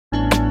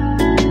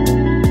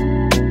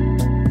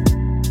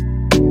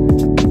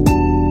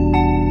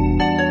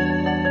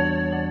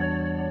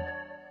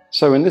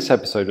So in this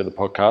episode of the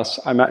podcast,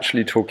 I'm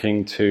actually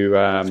talking to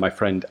my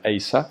friend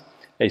Asa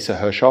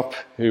Hershoff,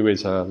 who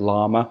is a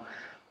Lama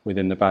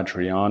within the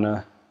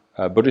Vajrayana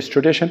Buddhist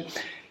tradition.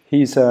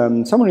 He's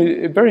someone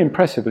who very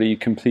impressively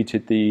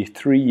completed the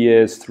 3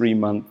 years, 3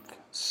 month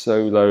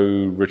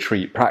solo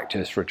retreat,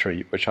 practice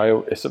retreat, which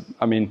if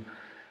you've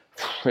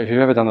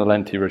ever done a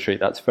lengthy retreat,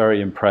 that's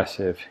very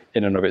impressive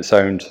in and of its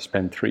own to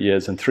spend 3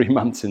 years and 3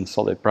 months in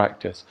solid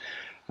practice.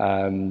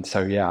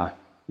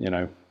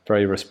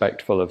 Very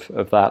respectful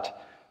of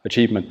that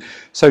achievement.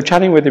 So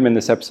chatting with him in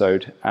this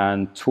episode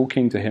and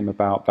talking to him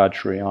about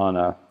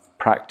Vajrayana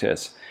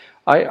practice.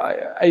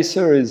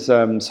 Asa is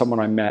someone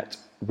I met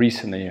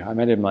recently. I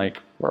met him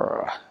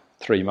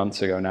 3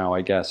 months ago now,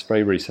 I guess,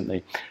 very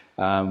recently,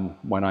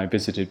 when I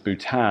visited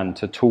Bhutan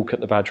to talk at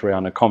the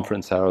Vajrayana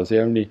conference there. I was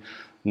the only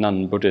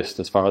non-Buddhist,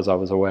 as far as I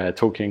was aware,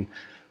 talking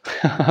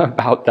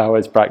about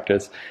Taoist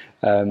practice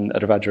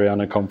at a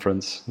Vajrayana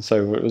conference.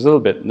 So it was a little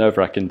bit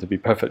nerve-wracking, to be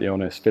perfectly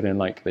honest, feeling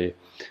like the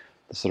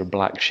sort of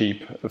black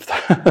sheep of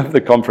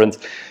the conference.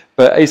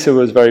 But Asa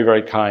was very,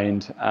 very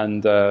kind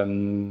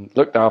and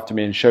looked after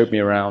me and showed me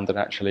around and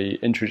actually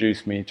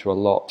introduced me to a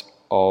lot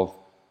of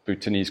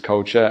Bhutanese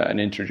culture and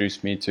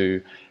introduced me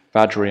to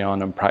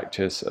Vajrayana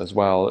practice as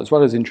well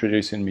as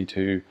introducing me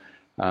to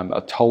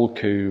a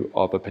tolku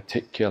of a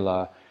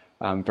particular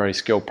very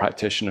skilled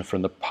practitioner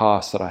from the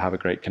past that I have a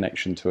great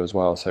connection to as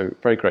well. So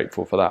very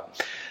grateful for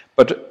that.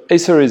 But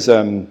Asa is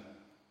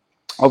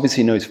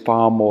obviously knows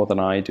far more than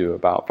I do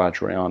about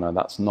Vajrayana.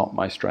 That's not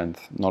my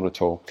strength, not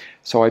at all.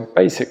 So I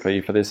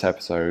basically, for this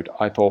episode,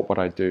 I thought what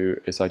I'd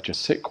do is I'd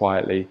just sit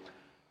quietly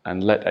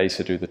and let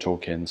Asa do the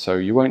talking. So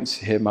you won't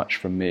hear much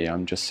from me.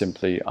 I'm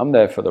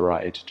there for the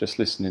ride, just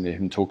listening to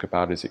him talk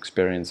about his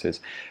experiences.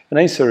 And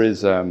Asa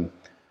is a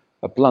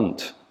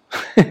blunt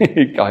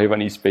guy when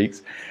he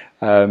speaks,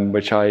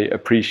 which I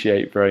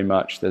appreciate very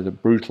much. There's a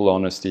brutal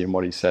honesty in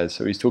what he says.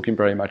 So he's talking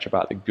very much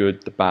about the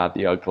good, the bad,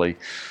 the ugly,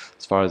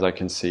 as far as I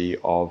can see,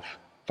 of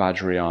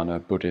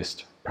Vajrayana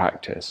Buddhist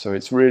practice. So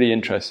it's really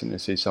interesting to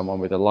see someone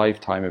with a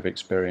lifetime of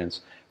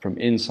experience from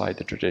inside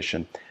the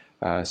tradition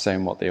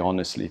saying what they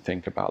honestly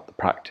think about the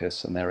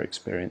practice and their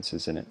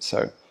experiences in it.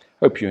 So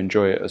hope you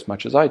enjoy it as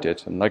much as I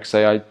did. And like I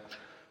say, I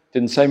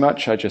didn't say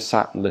much. I just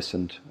sat and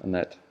listened and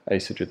let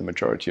Asa do the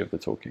majority of the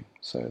talking.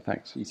 So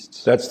thanks.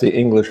 That's the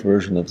English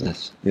version of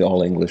this, the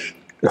all English.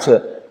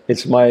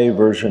 It's my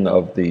version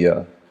of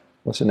the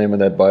what's the name of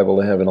that Bible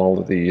they have in all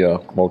of the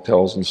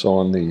motels and so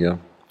on? The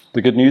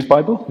Good News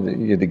Bible?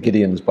 The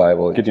Gideon's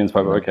Bible. Gideon's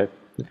Bible, okay.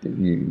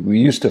 We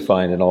used to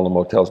find in all the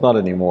motels, not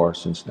anymore,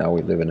 since now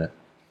we live in an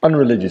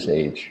unreligious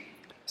age.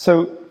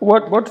 So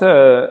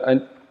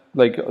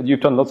you've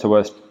done lots of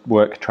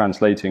work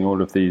translating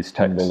all of these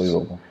texts.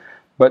 Unbelievable.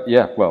 But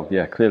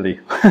clearly.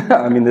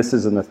 I mean, this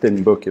isn't a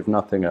thin book, if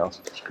nothing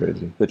else. It's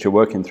crazy. That you're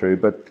working through.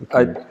 But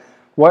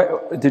why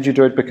did you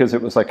do it? Because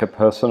it was like a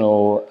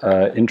personal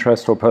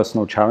interest or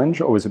personal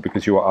challenge, or was it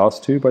because you were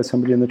asked to by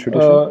somebody in the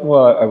tradition?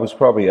 Well, I was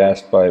probably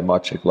asked by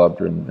Machik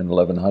Labdra in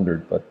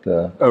 1100, but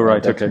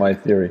that's my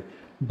theory.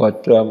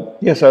 But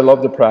yes, I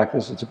love the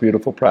practice. It's a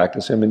beautiful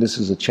practice. I mean, this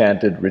is a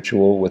chanted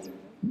ritual with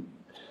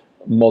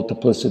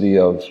multiplicity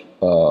of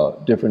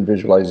different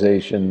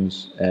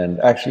visualizations,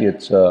 and actually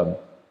it's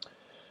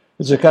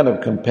a kind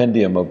of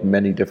compendium of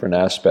many different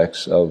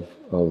aspects of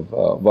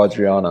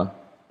Vajrayana.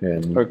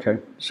 And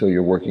so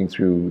you're working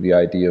through the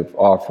idea of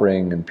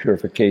offering and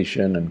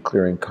purification and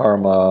clearing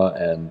karma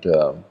and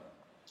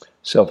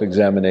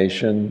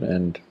self-examination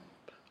and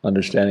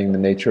understanding the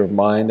nature of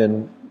mind.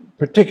 And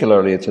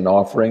particularly it's an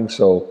offering,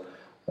 so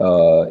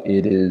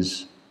it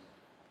is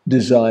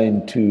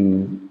designed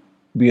to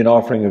be an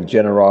offering of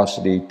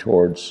generosity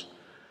towards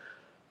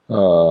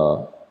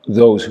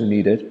those who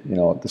need it,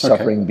 the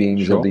suffering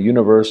beings of the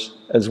universe,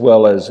 as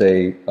well as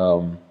a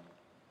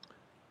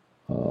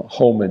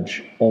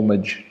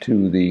homage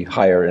to the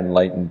higher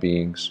enlightened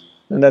beings.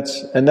 And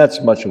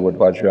that's much of what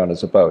Vajrayana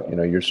is about.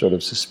 You're sort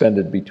of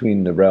suspended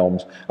between the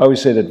realms. I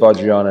always say that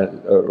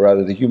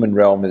Vajrayana, the human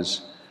realm,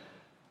 is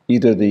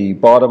either the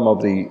bottom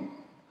of the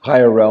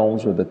higher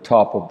realms or the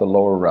top of the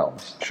lower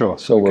realms. Sure.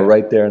 So we're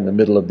right there in the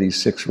middle of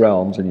these 6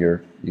 realms, and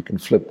you can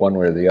flip one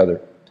way or the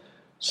other.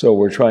 So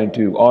we're trying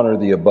to honor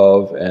the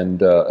above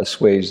and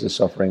assuage the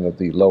suffering of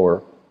the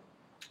lower,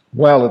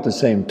 while at the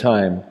same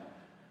time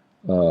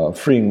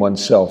freeing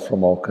oneself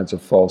from all kinds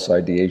of false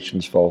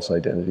ideations, false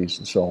identities,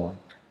 and so on.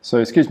 So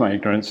excuse my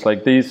ignorance,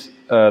 like these,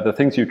 the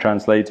things you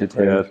translated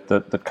here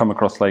that come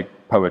across like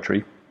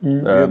poetry,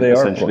 yeah, they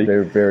essentially.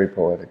 They're very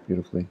poetic,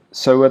 beautifully.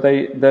 So are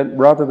they,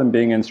 rather than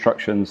being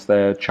instructions,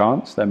 they're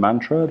chants, they're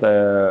mantra,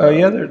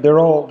 they're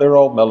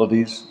all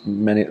melodies.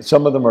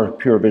 Some of them are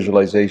pure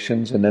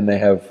visualizations, and then they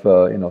have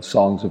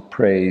songs of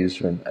praise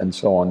and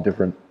so on,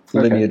 different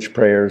lineage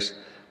prayers,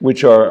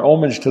 which are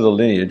homage to the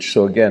lineage.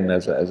 So again,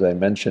 as I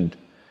mentioned,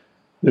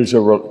 there's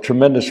a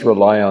tremendous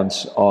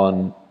reliance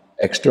on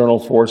external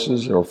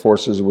forces or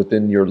forces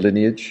within your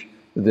lineage,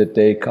 that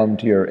they come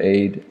to your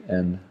aid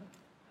and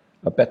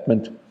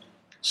abetment,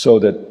 so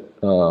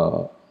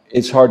that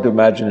it's hard to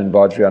imagine in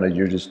Vajrayana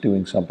you're just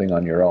doing something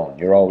on your own.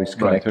 You're always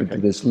connected to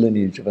this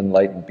lineage of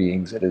enlightened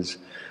beings that is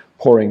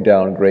pouring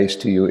down grace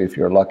to you if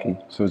you're lucky.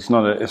 So it's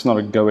not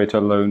a go it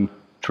alone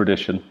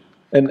tradition.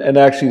 And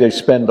actually they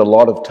spend a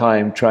lot of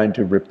time trying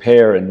to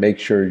repair and make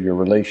sure your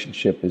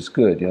relationship is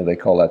good. You know, they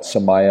call that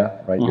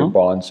samaya, right? Your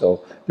bond.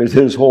 So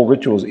there's whole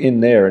rituals in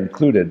there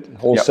included,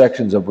 whole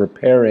sections of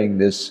repairing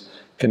this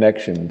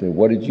connection.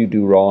 What did you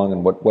do wrong,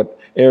 and what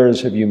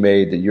errors have you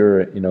made that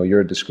you're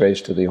a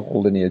disgrace to the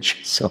whole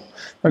lineage? So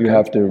you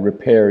have to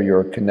repair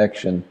your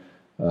connection.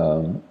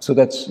 So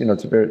that's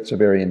it's a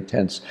very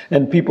intense.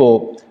 And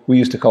we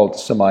used to call it the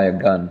samaya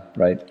gun,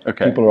 right?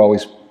 Okay. People are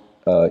always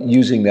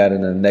using that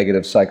in a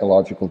negative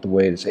psychological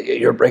way to say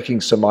you're breaking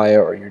samaya,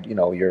 or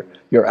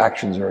your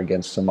actions are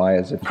against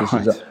samaya, as if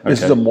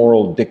this is a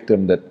moral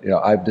dictum that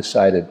I've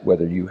decided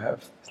whether you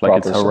have. It's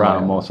like it's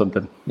haram or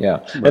something. Yeah,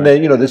 right. And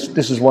then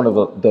this is one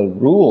of the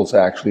rules,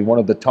 actually, one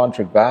of the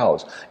tantric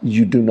vows.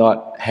 You do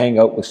not hang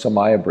out with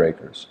samaya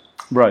breakers.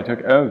 Right.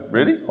 Okay. Oh,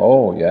 really?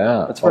 Oh,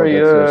 yeah. That's very.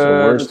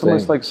 It's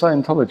almost like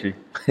Scientology.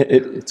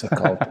 It's a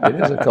cult. It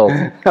is a cult.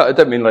 No, I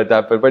don't mean like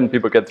that, but when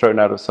people get thrown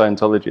out of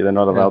Scientology, they're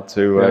not allowed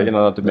to.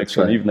 Not to mix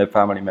with even their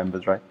family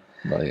members, right?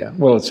 Well, yeah.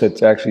 Well,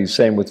 it's actually the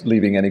same with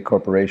leaving any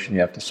corporation.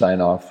 You have to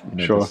sign off.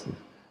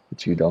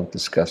 That you don't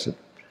discuss it.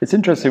 It's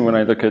interesting when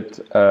I look at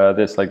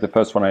this. Like the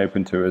first one I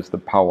opened to is the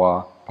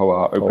Power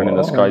opening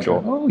the sky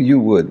door. Oh, you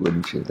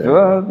wouldn't you? There.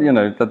 Well,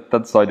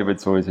 that side of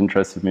it's always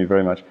interested me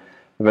very much.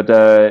 But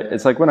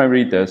it's like when I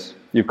read this,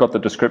 you've got the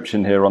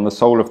description here. On the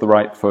sole of the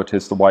right foot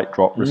is the white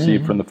drop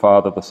received from the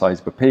father, the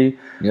size of a pea.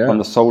 Yeah. On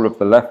the sole of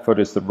the left foot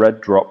is the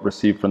red drop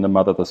received from the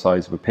mother, the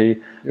size of a pea.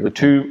 Beautiful. The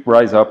two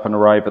rise up and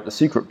arrive at the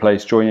secret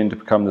place, joining to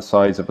become the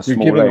size of a small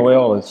egg. You're giving away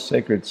all the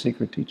secret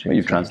teachings. Well,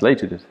 you've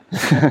translated it.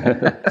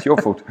 It's your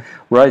fault.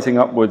 Rising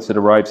upwards, it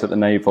arrives at the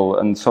navel,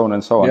 and so on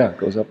and so on. Yeah, it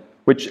goes up.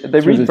 Which they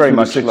read very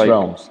much like...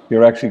 realms.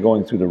 You're actually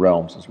going through the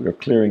realms, as we are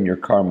clearing your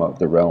karma of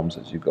the realms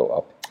as you go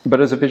up. But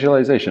as a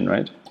visualization,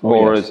 right?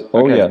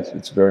 Yes,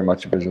 it's very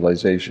much a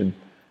visualization.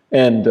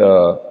 And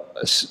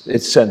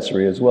it's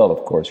sensory as well,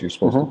 of course. You're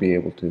supposed to be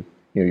able to,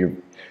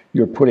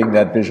 you're putting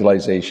that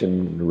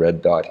visualization, the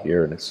red dot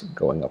here, and it's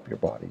going up your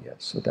body, yes.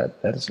 So that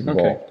is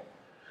involved. Okay.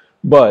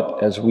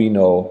 But as we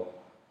know,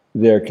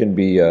 there can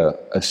be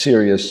a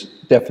serious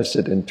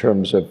deficit in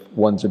terms of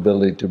one's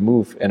ability to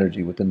move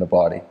energy within the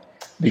body.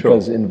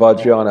 Because in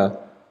Vajrayana,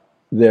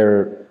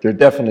 there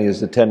definitely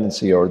is the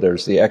tendency, or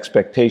there's the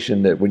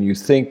expectation, that when you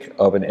think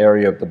of an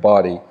area of the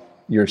body,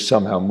 you're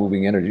somehow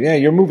moving energy. Yeah,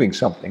 you're moving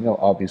something.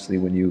 Obviously,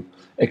 when you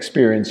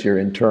experience your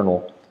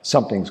internal,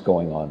 something's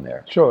going on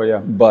there. Sure, yeah.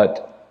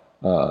 But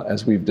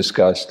as we've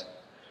discussed,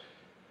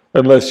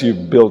 unless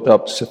you've built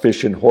up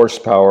sufficient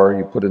horsepower,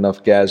 you put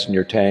enough gas in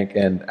your tank,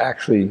 and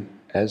actually,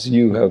 as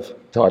you have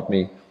taught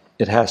me,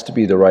 it has to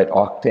be the right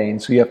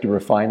octane, so you have to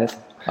refine it.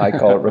 I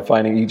call it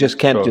refining. You just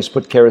can't just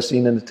put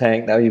kerosene in the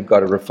tank. Now you've got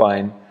to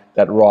refine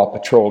that raw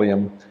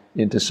petroleum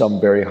into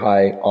some very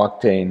high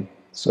octane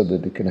so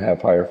that it can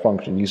have higher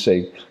function. You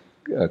say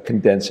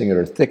condensing it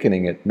or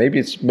thickening it.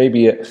 Maybe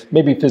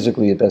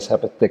physically it does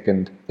have a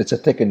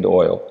thickened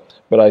oil,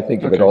 but I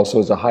think of it also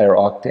as a higher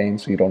octane,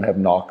 so you don't have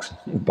NOx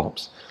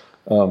bumps.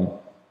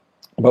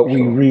 But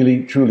we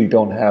really, truly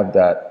don't have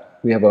that.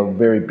 We have a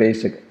very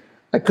basic,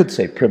 I could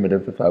say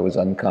primitive if I was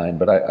unkind,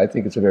 but I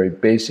think it's a very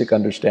basic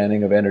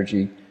understanding of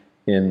energy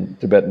in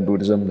Tibetan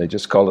Buddhism. They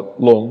just call it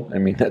lung. I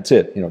mean, that's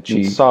it.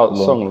 Qi.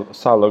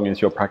 Sa lung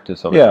is your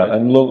practice of it. Yeah, right?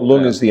 And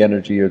lung is the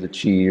energy, or the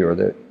qi, or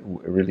it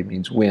really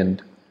means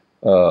wind.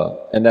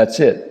 And that's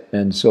it.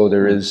 And so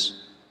there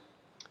is,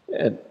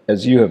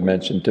 as you have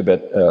mentioned,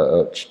 Tibet,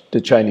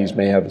 the Chinese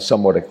may have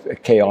somewhat a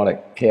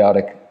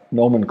chaotic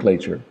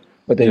nomenclature,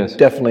 but they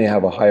definitely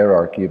have a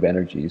hierarchy of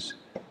energies.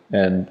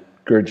 And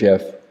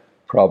Gurdjieff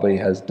probably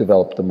has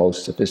developed the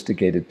most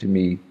sophisticated, to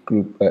me,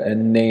 group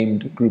and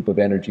named group of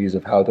energies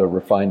of how they're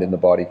refined in the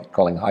body,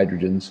 calling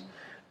hydrogens,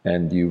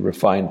 and you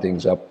refine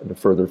things up at a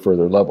further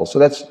level. So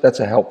that's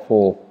a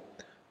helpful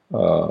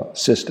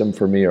system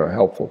for me, or a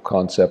helpful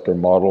concept or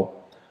model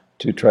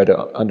to try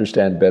to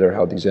understand better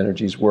how these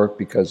energies work,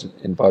 because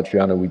in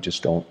Vajrayana we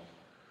just don't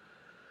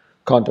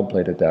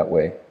contemplate it that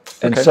way.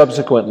 And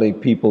subsequently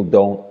people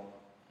don't,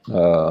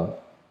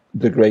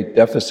 the great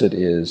deficit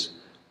is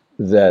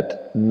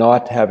that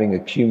not having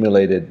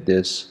accumulated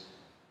this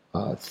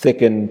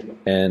thickened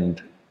and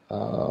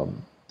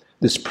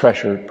this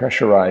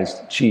pressurized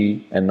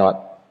qi, and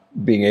not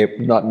being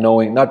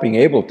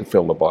able to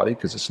fill the body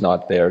because it's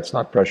not there, it's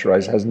not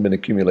pressurized, hasn't been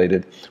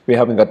accumulated. We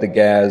haven't got the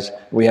gas.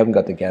 We haven't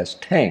got the gas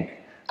tank,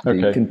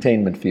 the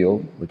containment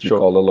field, which you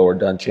call the lower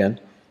dantian.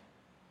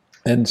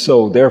 And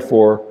so,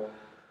 therefore,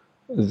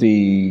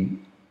 the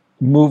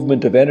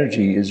movement of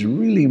energy is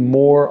really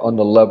more on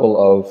the level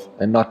of,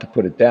 and not to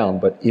put it down,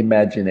 but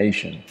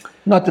imagination.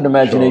 Not that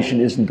imagination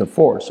isn't a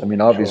force. I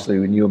mean, obviously,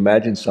 when you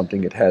imagine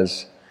something, it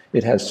has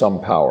some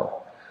power,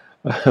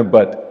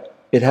 but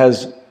it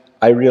has.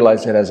 I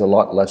realize it has a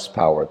lot less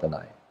power than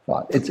I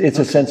thought. It's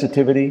a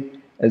sensitivity,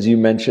 as you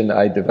mentioned.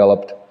 I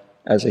developed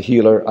as a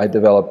healer. I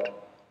developed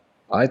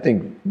I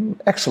think,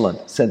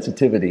 excellent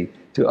sensitivity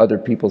to other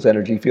people's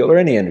energy field or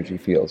any energy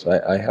fields.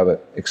 I have an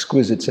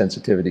exquisite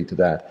sensitivity to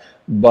that.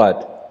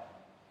 But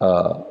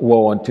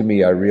woe unto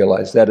me, I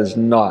realize that is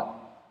not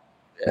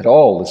at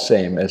all the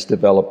same as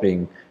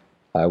developing,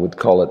 I would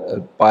call it a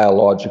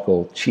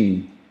biological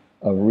chi,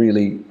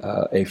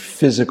 a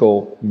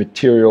physical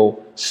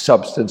material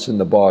substance in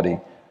the body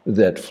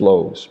that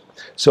flows.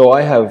 So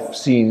I have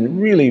seen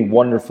really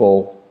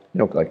wonderful,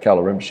 like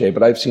Kala Rinpoche,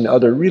 but I've seen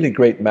other really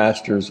great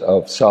masters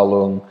of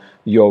Salung,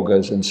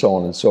 yogas, and so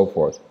on and so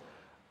forth.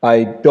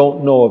 I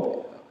don't know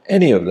of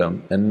any of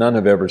them, and none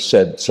have ever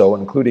said so,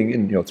 including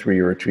in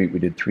 3-year retreat, we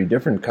did 3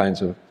 different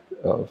kinds of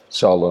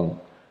Salung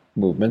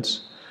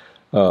movements,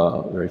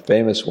 very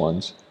famous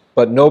ones,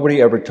 but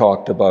nobody ever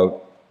talked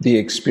about the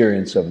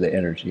experience of the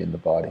energy in the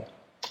body.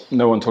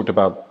 No one talked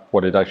about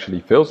what it actually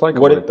feels like,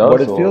 or what it does?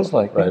 What it feels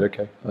like. Right,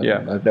 okay.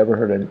 Yeah. I've never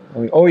heard any.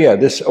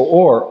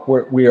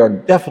 We are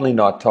definitely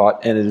not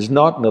taught, and it is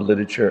not in the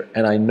literature,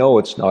 and I know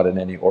it's not in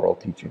any oral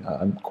teaching.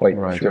 I'm quite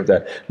sure of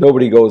that.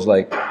 Nobody goes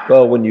like,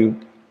 well, when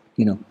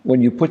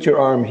you put your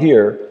arm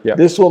here,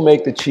 this will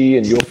make the chi,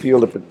 and you'll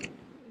feel it.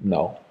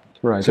 No.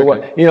 Right. So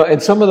and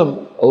some of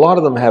them, a lot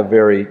of them have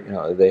very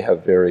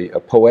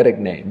poetic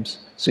names.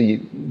 So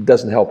it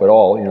doesn't help at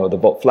all.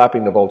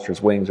 Flapping the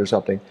vulture's wings or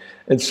something.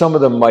 And some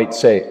of them might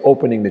say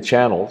opening the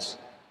channels,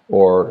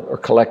 or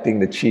collecting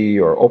the chi,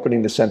 or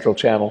opening the central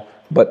channel.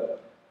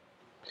 But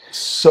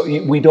so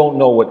we don't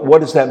know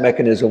what is that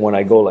mechanism when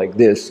I go like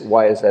this.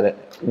 Why is that?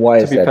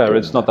 To be fair,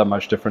 it's not that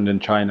much different in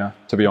China.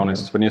 To be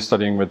honest, when you're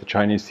studying with the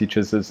Chinese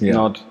teachers, there's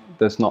not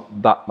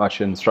that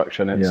much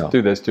instruction. It's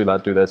do this, do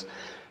that, do this.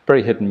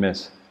 Very hit and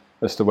miss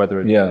as to whether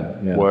it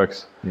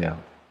works. Yeah,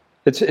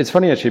 it's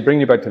funny actually.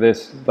 Bringing you back to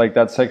this, like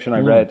that section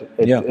I read.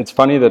 It's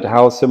funny that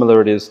how similar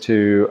it is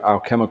to our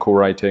chemical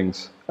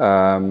writings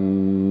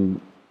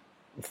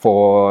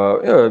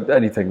for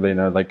anything,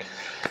 like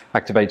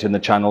activating the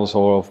channels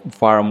or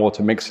fire and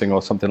water mixing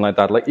or something like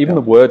that. Like even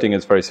the wording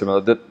is very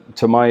similar.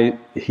 To my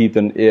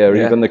heathen ear,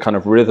 even the kind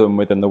of rhythm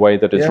within the way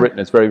that it's written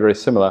is very, very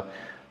similar.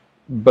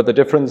 But the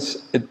difference,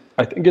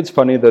 I think it's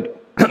funny that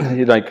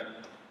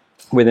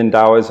within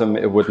Taoism,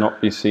 it would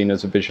not be seen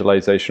as a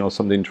visualization or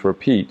something to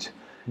repeat.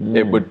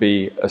 It would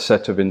be a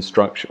set of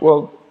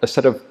a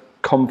set of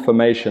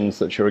confirmations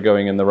that you're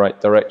going in the right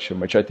direction,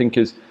 which I think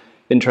is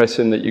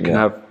interesting that you can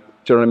have,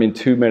 do you know what I mean,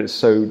 2 minutes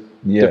so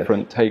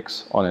different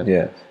takes on it.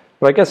 Yeah.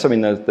 But I guess,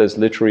 there's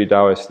literary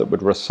Taoists that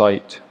would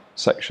recite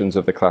sections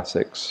of the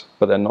classics,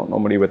 but they're not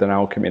normally with an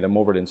alchemy. They're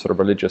more within sort of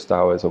religious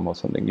Taoism or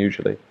something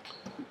usually.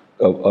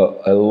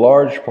 A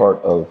large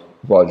part of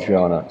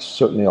Vajrayana,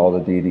 certainly all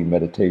the deity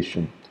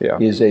meditation,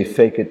 is a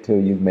fake it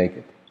till you make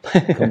it.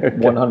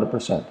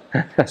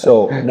 100%.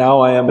 So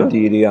now I am a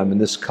deity, I'm in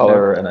this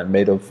color, and I'm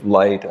made of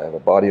light, I have a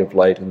body of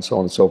light, and so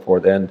on and so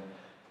forth. And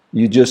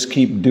you just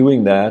keep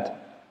doing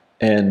that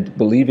and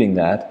believing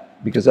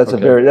that, because that's that's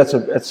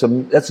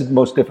the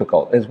most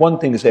difficult. It's one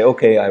thing to say,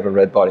 okay, I have a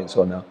red body, and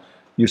so now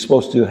you're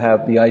supposed to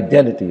have the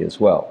identity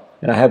as well.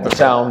 And I have the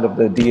sound of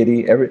the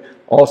deity.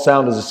 All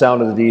sound is the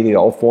sound of the deity.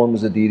 All form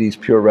is the deity's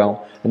pure realm.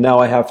 And now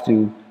I have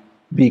to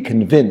be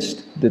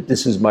convinced that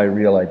this is my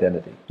real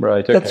identity.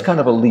 Right. Okay. That's kind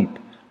of a leap,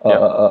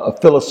 a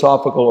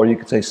philosophical, or you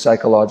could say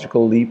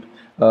psychological leap.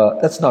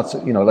 That's not,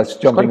 that's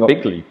jumping. It's quite a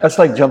big leap. That's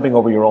like jumping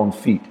over your own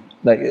feet.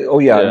 Like,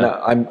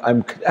 now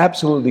I'm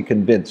absolutely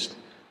convinced.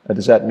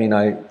 Does that mean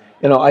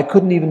I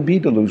couldn't even be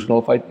delusional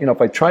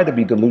if I try to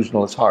be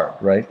delusional? It's hard,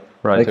 right?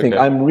 Right. I think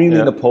I'm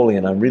really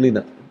Napoleon. I'm really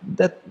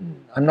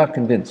I'm not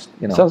convinced.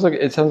 It sounds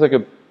like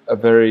a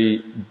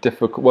very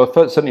difficult. Well,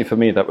 certainly for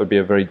me, that would be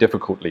a very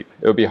difficult leap.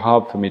 It would be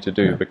hard for me to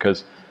do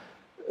because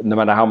no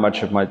matter how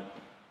much of my,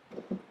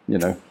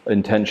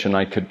 intention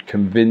I could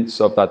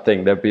convince of that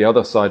thing, there'd be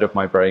other side of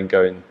my brain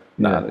going,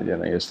 nah,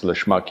 you're still a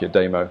schmuck, you're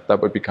demo.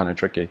 That would be kind of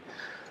tricky.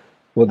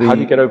 Well, how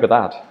do you get over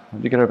that? How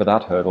do you get over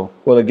that hurdle?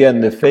 Well,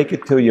 again, the fake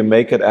it till you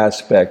make it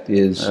aspect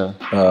is.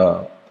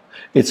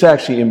 It's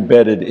actually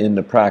embedded in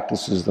the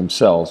practices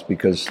themselves,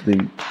 because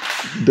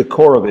the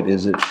core of it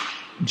is a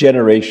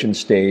generation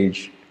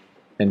stage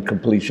and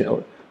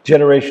completion.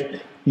 Generation,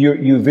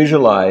 you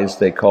visualize,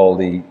 they call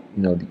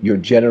you're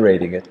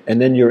generating it, and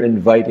then you're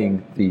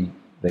inviting the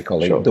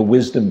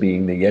wisdom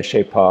being, the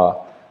Yeshe-Pa,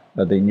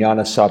 the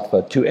Jnana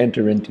Sattva, to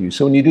enter into you.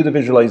 So when you do the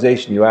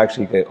visualization, you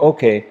actually go,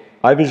 okay,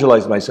 I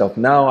visualize myself,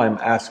 now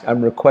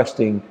I'm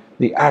requesting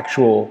the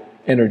actual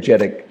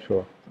energetic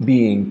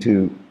being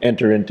to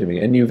enter into me,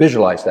 and you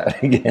visualize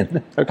that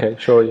again. Okay,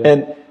 sure. Yeah.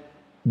 And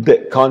the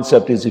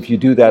concept is, if you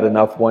do that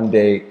enough, one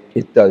day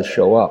it does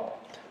show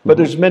up. But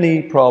there's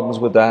many problems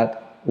with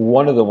that.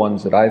 One of the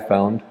ones that I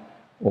found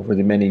over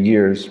the many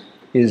years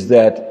is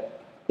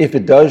that if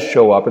it does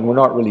show up, and we're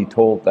not really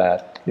told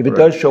that, if it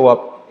does show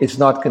up, it's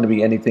not going to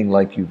be anything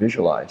like you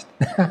visualized.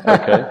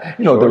 Okay.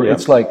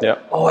 It's like,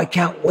 oh, I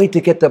can't wait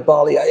to get to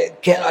Bali.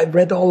 I've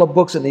read all the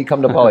books, and then you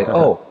come to Bali.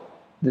 Oh,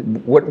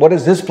 what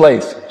is this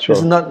place? Sure.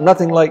 It's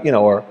nothing like,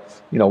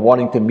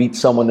 wanting to meet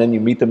someone, then you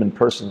meet them in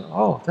person.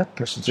 Oh, that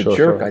person's a jerk.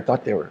 Sure. I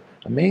thought they were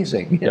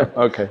amazing. You know?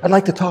 Okay. I'd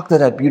like to talk to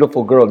that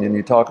beautiful girl, and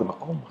you talk about,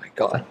 oh my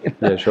God.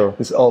 Yeah, sure.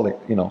 It's all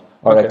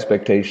our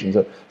expectations.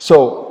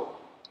 So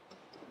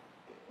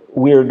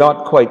we're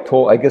not quite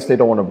told. I guess they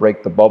don't want to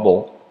break the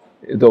bubble.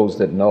 Those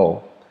that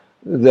know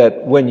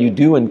that when you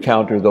do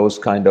encounter those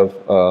kind of,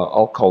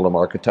 I'll call them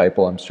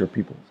archetypal. I'm sure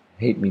people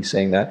hate me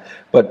saying that,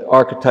 but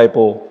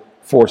archetypal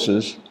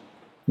forces,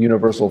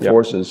 universal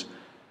forces,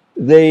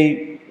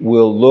 they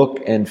will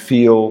look and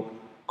feel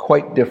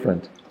quite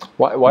different.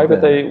 Why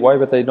would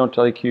they not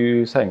like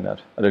you saying that?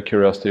 Out of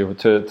curiosity,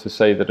 to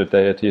say that a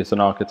deity is an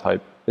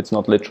archetype, it's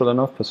not literal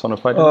enough,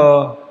 personified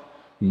enough?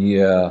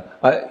 Yeah,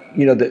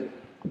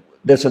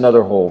 that's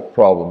another whole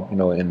problem.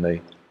 In the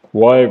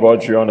why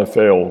Vajrayana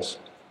fails.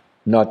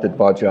 Not that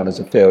Vajrayana is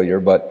a failure,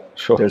 but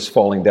there's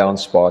falling down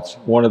spots.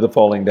 One of the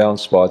falling down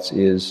spots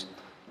is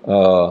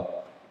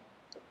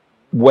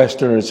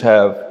Westerners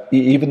have,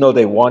 even though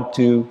they want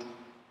to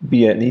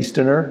be an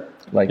Easterner,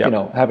 like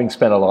having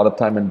spent a lot of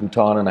time in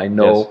Bhutan, and I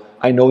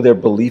know their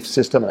belief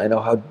system, and I know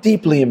how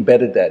deeply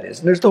embedded that is,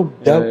 and there's no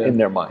doubt in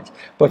their minds.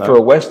 But for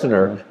a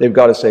Westerner, they've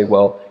got to say,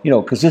 well,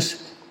 because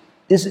this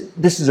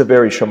is a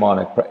very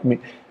shamanic. I mean,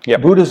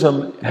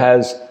 Buddhism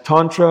has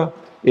tantra,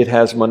 it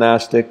has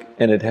monastic,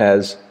 and it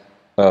has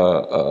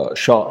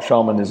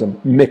shamanism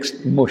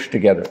mushed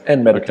together,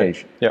 and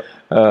meditation,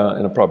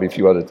 and probably a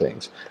few other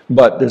things.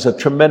 But there's a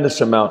tremendous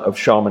amount of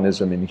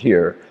shamanism in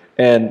here,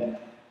 and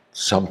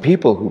some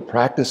people who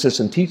practice this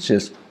and teach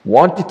this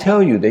want to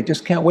tell you, they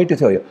just can't wait to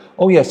tell you,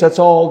 oh yes, that's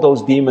all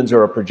those demons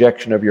are a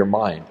projection of your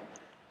mind.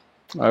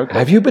 Okay.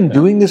 Have you been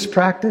doing this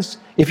practice?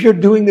 If you're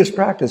doing this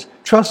practice,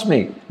 trust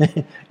me,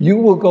 you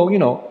will go,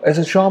 as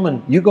a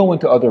shaman, you go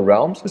into other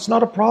realms. It's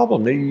not a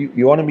problem.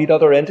 You want to meet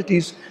other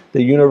entities,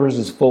 the universe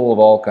is full of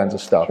all kinds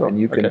of stuff, and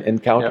you can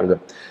encounter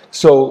them.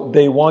 So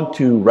they want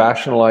to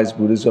rationalize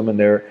Buddhism, and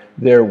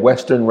their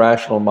Western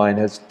rational mind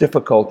has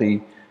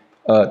difficulty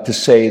to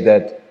say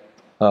that,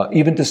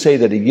 even to say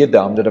that a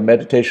yidam, that a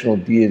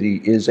meditational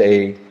deity is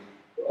a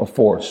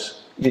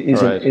force,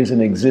 is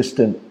an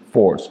existent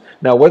force.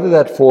 Now, whether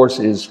that force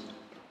is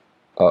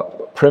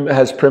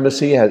has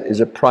primacy, is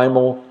a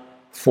primal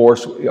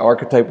force,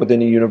 archetype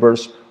within a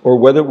universe, or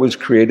whether it was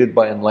created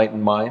by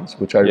enlightened minds,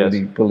 which I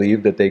really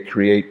believe that they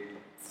create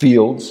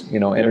fields,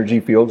 energy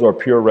fields or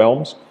pure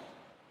realms.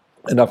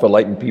 Enough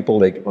enlightened people,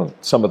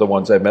 some of the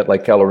ones I've met,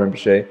 like Kala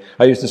Rinpoche,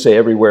 I used to say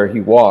everywhere he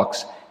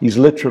walks, he's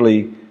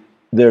literally,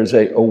 there's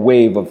a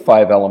wave of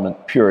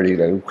 5-element purity.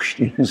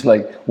 He's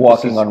like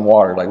walking on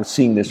water, like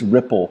seeing this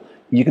ripple.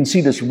 You can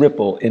see this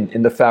ripple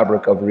in the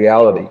fabric of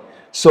reality.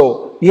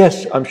 So,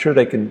 yes, I'm sure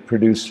they can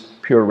produce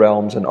pure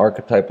realms and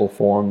archetypal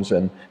forms,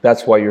 and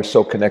that's why you're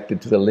so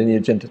connected to the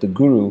lineage and to the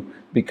guru,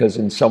 because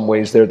in some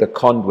ways they're the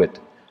conduit,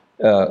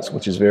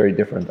 which is very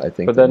different, I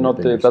think. But they're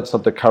not that's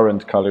not the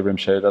current Kali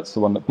Rinpoche, that's the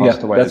one that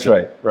passed away. That's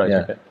right. Right,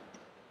 yeah. okay.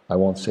 I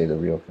won't say the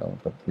real Kali,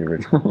 but the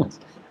original.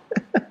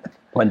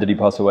 When did he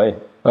pass away?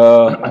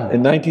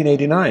 In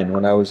 1989,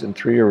 when I was in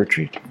 3-year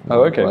retreat.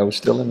 Oh, okay. I was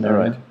still in there.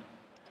 Right.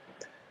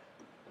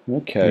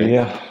 Okay.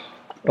 Yeah.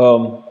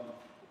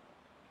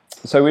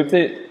 So with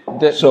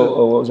what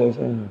was I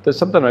saying? There's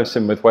something I've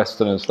seen with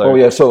Westerners, though. Oh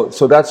yeah. So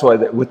that's why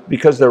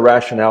because their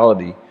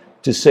rationality,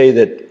 to say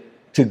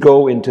that to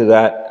go into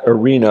that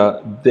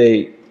arena,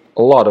 a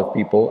lot of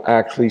people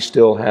actually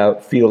still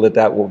feel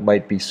that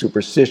might be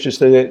superstitious.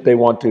 They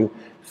want to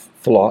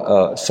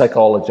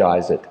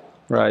psychologize it.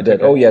 Right.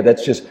 That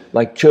that's just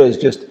like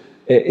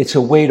it's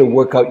a way to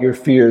work out your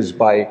fears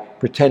by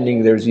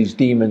pretending there's these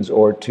demons,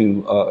 or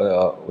to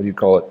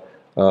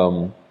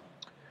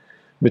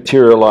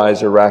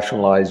materialize or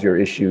rationalize your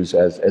issues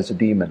as a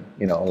demon.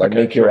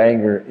 Make your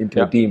anger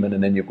into a demon,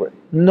 and then you go,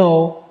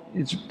 no,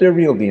 they're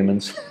real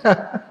demons.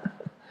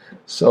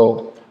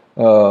 So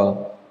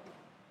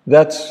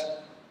that's,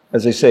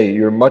 as I say,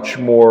 you're much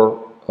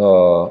more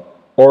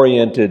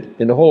oriented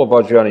in the whole of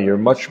Vajrayana. You're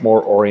much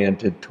more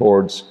oriented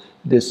towards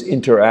this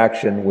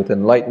interaction with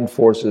enlightened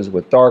forces,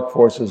 with dark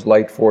forces,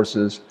 light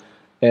forces,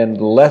 and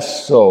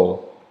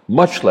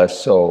much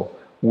less so,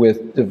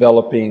 with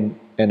developing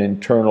an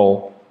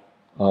internal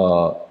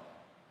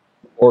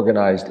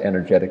organized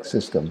energetic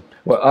system.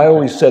 Well, I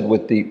always said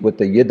with the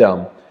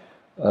yidam,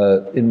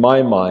 in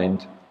my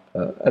mind,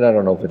 and I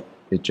don't know if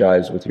it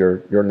jives with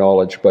your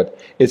knowledge, but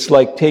it's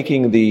like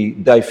taking the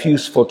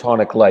diffuse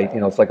photonic light,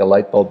 it's like a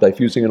light bulb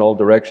diffusing in all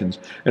directions,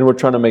 and we're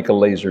trying to make a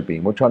laser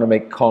beam. We're trying to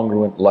make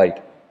congruent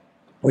light,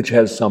 which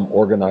has some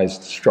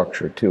organized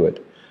structure to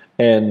it.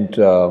 And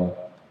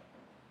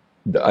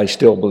I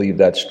still believe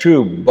that's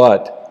true,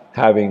 but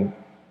having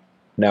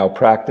now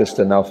practiced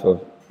enough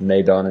of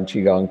Neidan and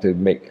Qigong to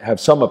have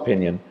some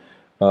opinion,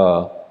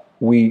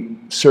 we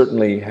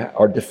certainly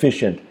are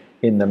deficient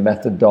in the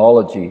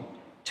methodology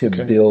to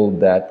build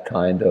that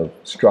kind of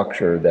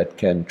structure that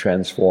can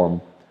transform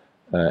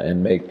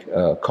and make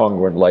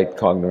congruent light,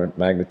 congruent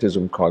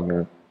magnetism,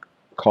 congruent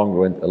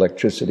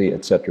electricity,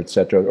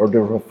 etc., or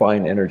to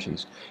refine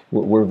energies.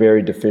 We're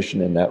very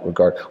deficient in that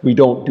regard. We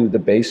don't do the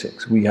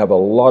basics. We have a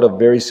lot of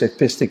very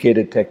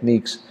sophisticated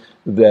techniques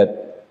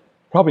that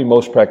probably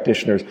most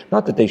practitioners,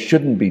 not that they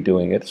shouldn't be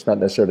doing it, it's not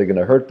necessarily going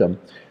to hurt them,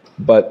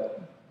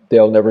 but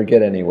they'll never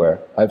get anywhere.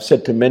 I've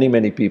said to many,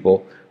 many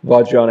people,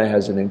 Vajrayana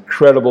has an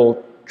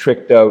incredible,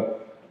 tricked out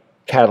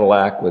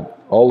Cadillac with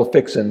all the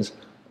fixins,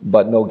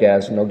 but no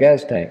gas and no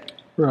gas tank.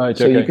 Right.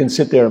 So you can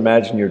sit there and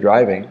imagine you're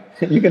driving.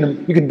 You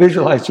can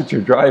visualize that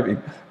you're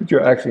driving, but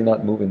you're actually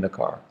not moving the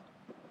car.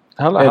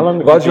 How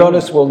long?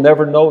 Vajrayanists will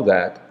never know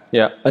that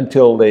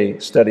until they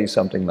study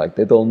something like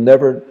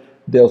that.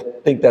 They'll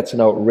think that's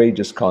an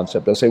outrageous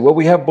concept. They'll say, well,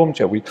 we have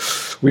bumcha.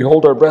 We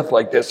hold our breath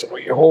like this, and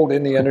we hold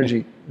in the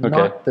energy.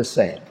 Not the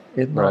same.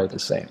 It's not the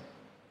same.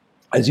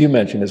 As you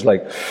mentioned, it's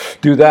like,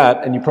 do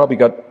that, and you probably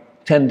got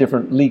 10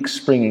 different leaks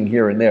springing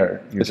here and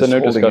there. Is there no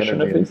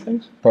discussion of these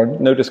things?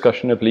 Pardon? No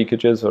discussion of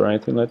leakages or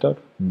anything like that?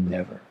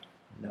 Never.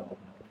 No,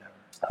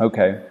 never.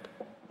 Okay.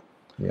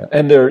 Yeah,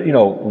 and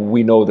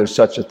we know there's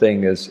such a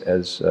thing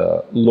as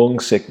lung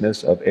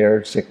sickness, of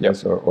air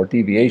sickness, or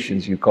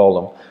deviations, you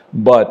call them.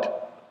 But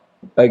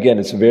again,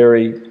 it's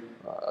very,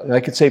 I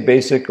could say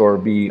basic or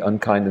be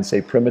unkind and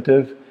say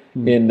primitive,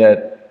 in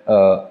that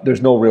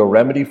there's no real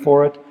remedy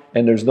for it,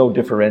 and there's no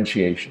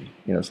differentiation.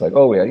 It's like,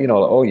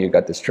 you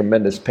got this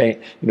tremendous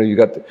pain.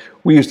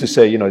 We used to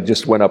say, it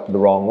just went up the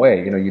wrong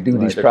way. You do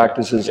these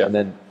practices, and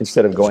then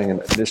instead of going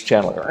in this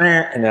channel,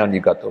 and now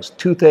you got those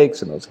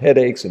toothaches and those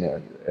headaches, and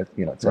et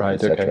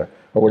cetera,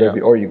 or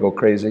whatever, or you go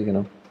crazy.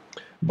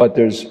 But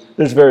there's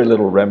very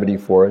little remedy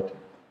for it,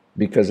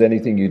 because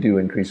anything you do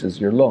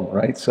increases your lung,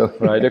 right? So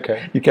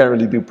you can't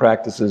really do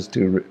practices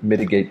to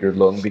mitigate your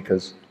lung,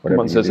 because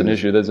once there's an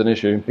issue, there's an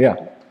issue. Yeah.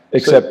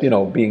 Except,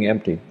 being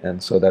empty.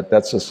 And so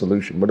that's a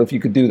solution. But if you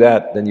could do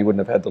that, then you wouldn't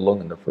have had the lung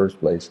in the first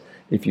place,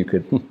 if you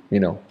could,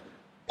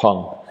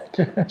 pong.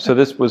 So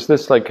was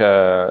this like,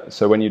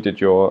 so when you did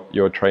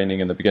your training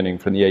in the beginning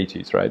from the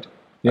 80s, right?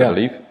 Yeah. I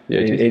believe. The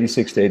 80s.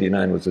 86 to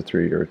 89 was a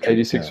 3-year training.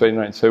 86 to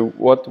 89. So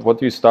what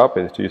do you start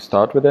with? Do you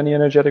start with any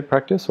energetic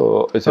practice,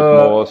 or is it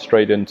more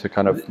straight into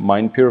kind of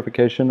mind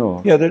purification?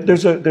 Or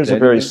there's a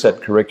very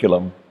set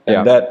curriculum.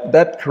 And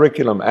that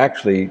curriculum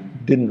actually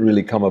didn't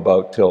really come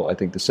about till, I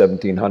think, the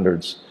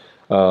 1700s.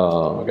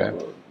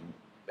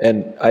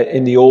 And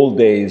in the old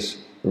days,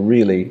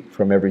 really,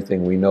 from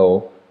everything we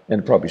know, and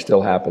it probably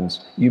still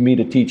happens, you meet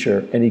a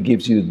teacher and he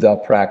gives you the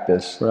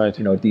practice,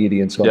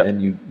 deity and so on,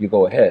 and you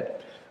go ahead.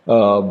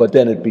 But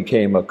then it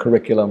became a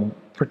curriculum,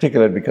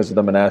 particularly because of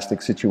the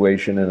monastic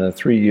situation, and in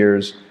 3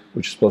 years,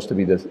 which is supposed to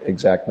be the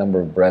exact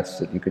number of breaths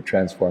that you could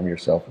transform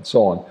yourself and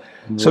so on.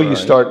 So you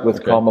start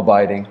with calm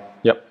abiding.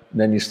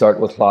 Then you start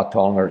with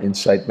Latong, or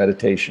insight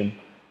meditation,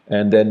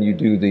 and then you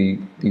do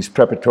these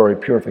preparatory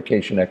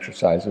purification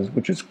exercises,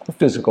 which is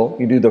physical.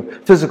 You do the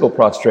physical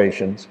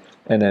prostrations,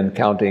 and then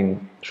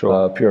counting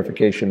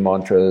purification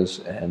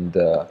mantras and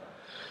a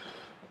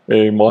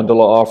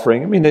mandala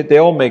offering. I mean, they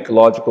all make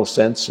logical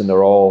sense, and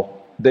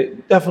they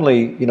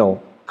definitely,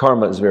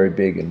 karma is very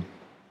big in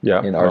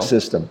our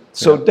system.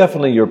 So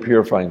definitely you're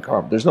purifying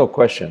karma. There's no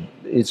question.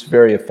 It's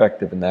very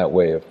effective in that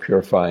way of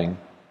purifying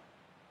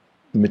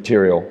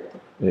material.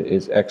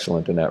 Is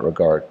excellent in that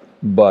regard,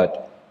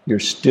 but you're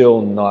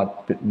still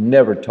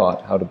never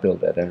taught how to build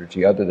that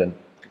energy, other than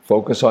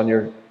focus on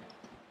your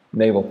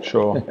navel.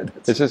 Sure.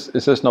 Is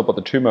this not what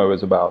the Tumo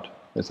is about?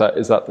 Is that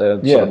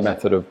the sort of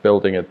method of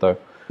building it, though?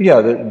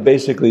 Yeah,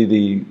 basically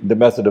the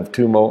method of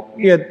Tumo.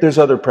 Yeah, there's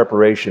other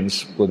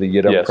preparations with the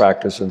Yidam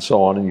practice and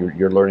so on, and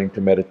you're learning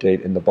to meditate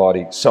in the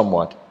body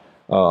somewhat.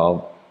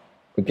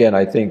 Again,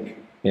 I think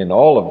in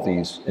all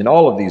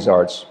of these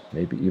arts,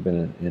 maybe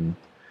even in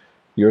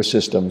your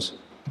systems,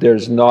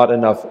 there's not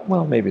enough,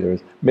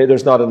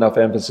 there's not enough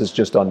emphasis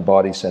just on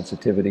body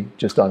sensitivity,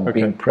 just on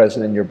being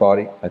present in your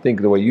body. I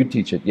think the way you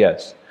teach it,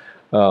 yes.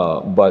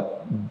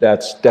 But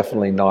that's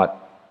definitely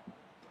not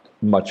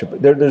much of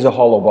it. There's a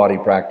hollow body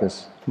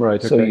practice.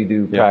 Right. So you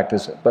do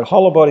practice it. But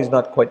hollow body is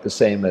not quite the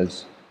same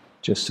as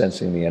just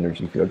sensing the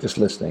energy field, just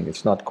listening.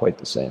 It's not quite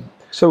the same.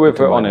 So if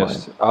we're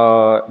honest,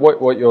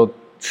 what you're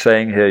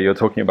saying here, you're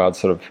talking about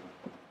sort of,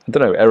 I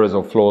don't know, errors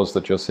or flaws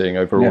that you're seeing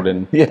overall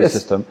in the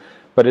system.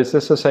 But is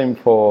this the same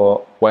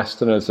for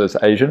Westerners as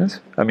Asians?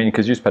 I mean,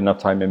 because you spend enough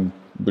time in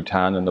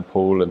Bhutan and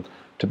Nepal and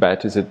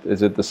Tibet, is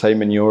it the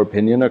same in your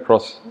opinion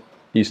across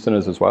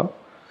Easterners as well?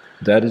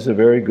 That is a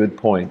very good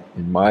point.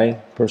 In my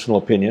personal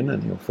opinion,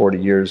 and 40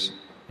 years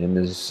in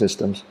these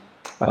systems,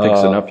 I think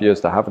it's enough years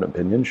to have an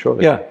opinion,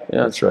 surely. Yeah,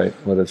 that's right.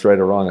 Whether it's right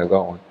or wrong, I've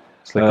got one.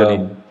 It's like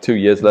only 2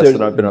 years less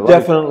than I've been alive.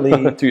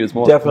 Definitely, 2 years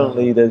more.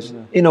 Definitely, there's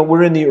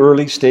we're in the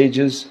early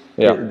stages.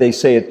 They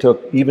say it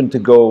took even to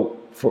go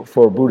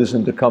for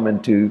Buddhism to come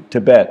into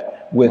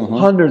Tibet with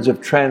hundreds of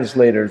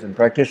translators and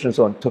practitioners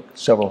on took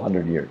several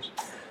hundred years.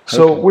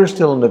 So we're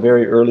still in the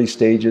very early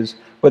stages,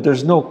 but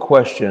there's no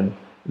question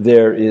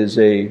there is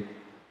a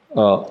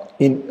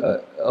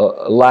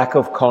lack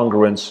of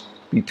congruence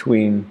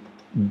between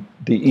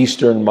the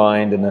Eastern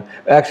mind and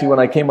actually when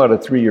I came out of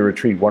 3-year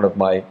retreat, one of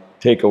my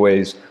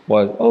takeaways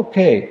was,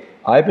 okay,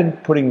 I've been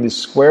putting this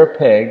square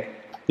peg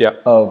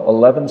of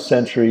 11th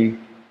century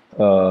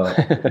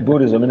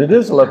Buddhism, and it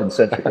is 11th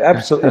century.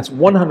 Absolutely, it's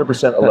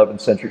 100%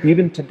 11th century.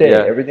 Even today,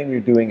 everything we're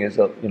doing is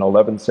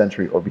 11th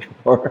century or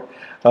before.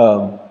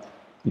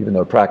 Even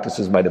though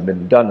practices might have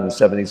been done in the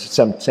 70s,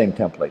 same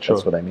template.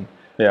 That's what I mean.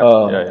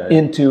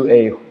 Into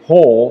a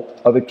whole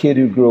of a kid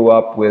who grew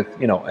up with,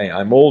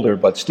 I'm older,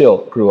 but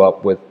still grew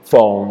up with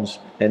phones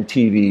and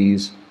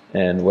TVs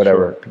and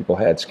whatever people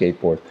had,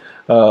 skateboard.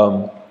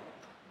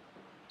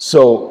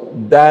 So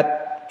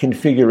that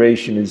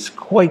configuration is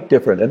quite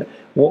different. And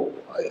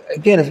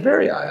again, it's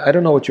I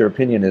don't know what your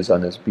opinion is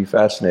on this, it'd be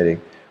fascinating.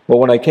 But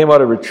when I came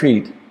out of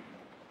retreat,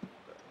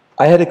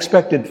 I had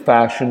expected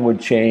fashion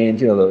would change,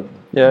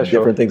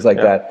 different things like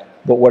that.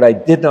 But what I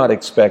did not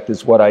expect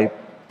is what I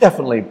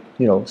definitely,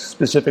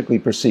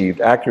 specifically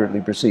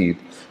accurately perceived,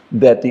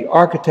 that the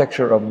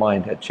architecture of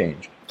mind had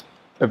changed.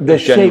 The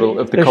shape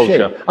of the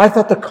culture. Shape. I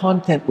thought the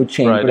content would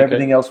change, but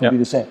everything else would be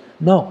the same.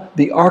 No,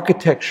 the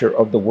architecture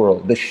of the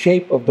world, the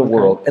shape of the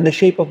world, and the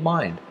shape of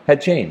mind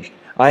had changed.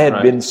 I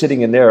had been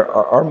sitting in there,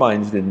 our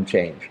minds didn't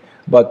change.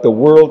 But the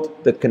world,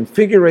 the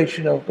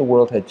configuration of the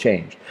world had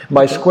changed.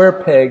 My square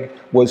peg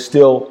was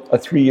still a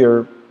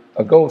 3-year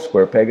ago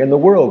square peg, and the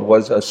world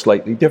was a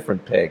slightly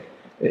different peg.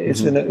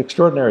 It's an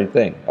extraordinary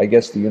thing. I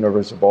guess the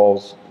universe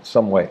evolves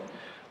some way.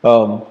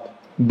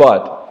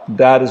 But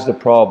that is the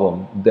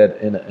problem, that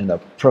in a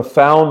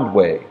profound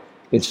way,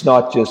 it's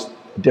not just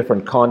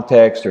different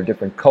context or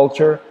different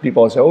culture.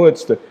 People say,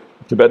 it's the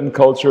Tibetan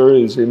culture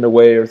is in the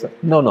way.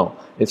 No,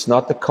 it's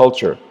not the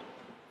culture.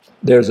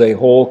 There's a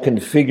whole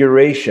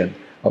configuration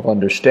of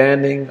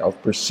understanding, of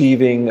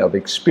perceiving, of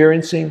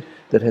experiencing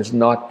that has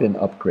not been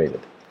upgraded.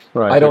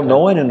 I don't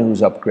know anyone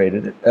who's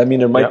upgraded it. I mean,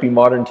 there might be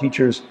modern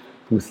teachers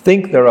who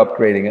think they're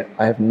upgrading it.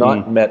 I have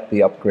not met the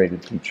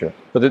upgraded teacher.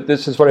 But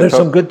this is what there's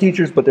some good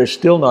teachers, but they're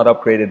still not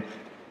upgraded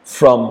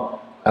from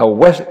a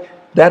West.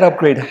 That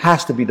upgrade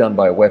has to be done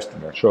by a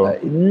Westerner.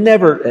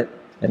 Never,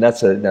 and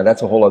that's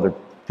a whole other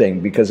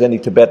thing, because any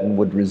Tibetan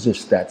would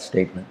resist that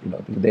statement.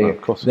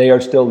 They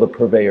are still the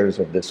purveyors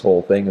of this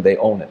whole thing, and they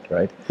own it,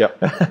 right?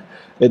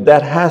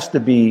 That has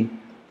to be.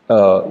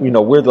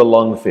 We're the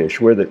lungfish.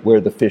 We're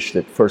the fish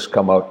that first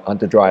come out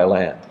onto dry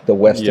land. The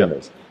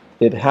Westerners.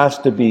 It has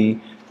to be.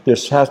 There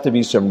has to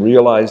be some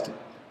realized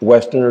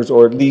Westerners,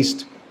 or at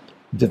least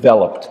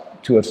developed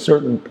to a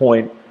certain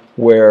point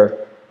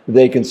where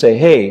they can say,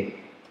 hey,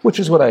 which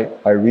is what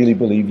I really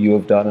believe you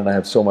have done, and I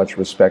have so much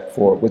respect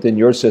for within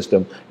your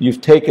system.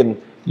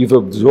 You've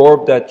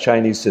absorbed that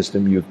Chinese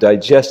system, you've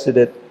digested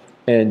it,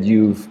 and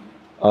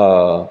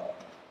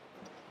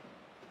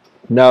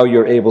now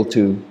you're able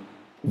to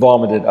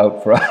vomit it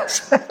out for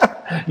us.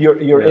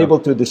 You're able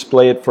to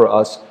display it for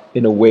us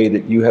in a way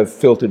that you have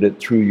filtered it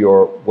through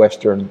your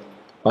Western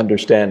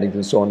understandings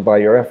and so on, by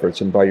your efforts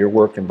and by your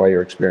work and by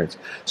your experience.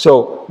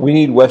 So we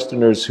need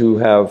Westerners who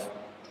have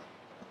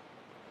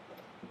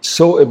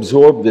so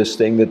absorbed this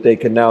thing that they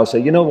can now say,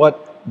 you know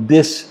what,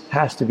 this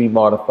has to be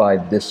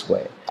modified this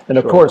way. And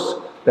of course,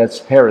 that's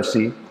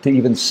heresy to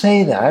even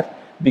say that,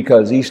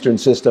 because Eastern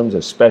systems,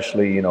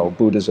 especially,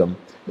 Buddhism,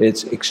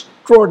 it's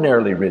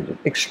extraordinarily rigid.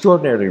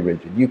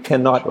 You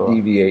cannot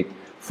deviate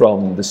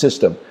from the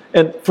system.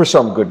 And for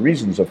some good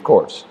reasons, of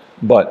course.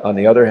 But on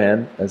the other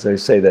hand, as I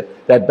say,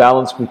 that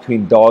balance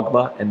between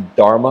dogma and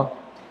dharma,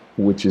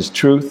 which is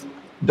truth,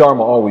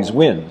 dharma always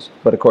wins.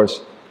 But of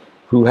course,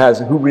 who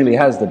really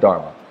has the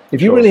dharma?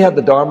 If you really have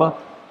the dharma,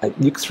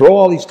 you throw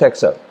all these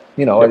texts out.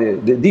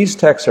 These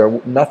texts are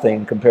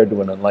nothing compared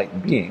to an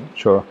enlightened being.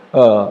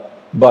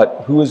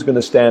 But who is going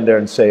to stand there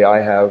and say, I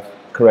have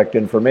correct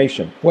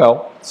information?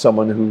 Well,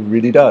 someone who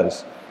really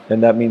does.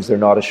 And that means they're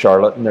not a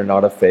charlatan, they're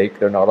not a fake,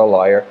 they're not a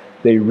liar.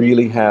 They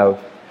really have.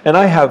 And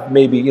I have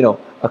maybe,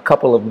 a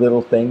couple of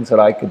little things that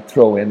I could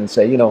throw in and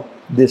say,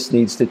 this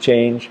needs to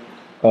change.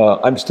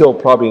 I'm still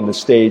probably in the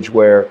stage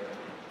where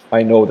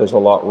I know there's a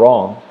lot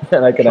wrong,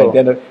 and I can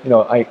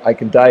identify, I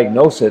can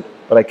diagnose it,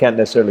 but I can't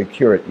necessarily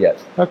cure it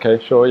yet.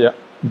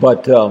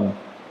 But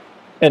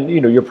and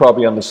you're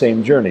probably on the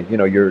same journey.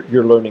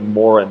 You're learning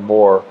more and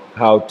more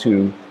how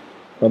to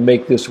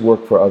make this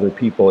work for other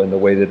people in the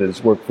way that it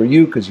has worked for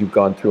you, because you've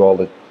gone through all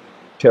the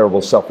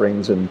terrible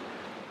sufferings and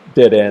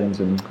dead ends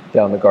and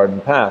down the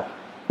garden path.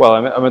 Well,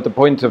 I'm at the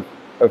point of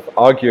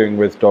arguing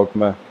with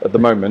dogma at the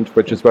moment,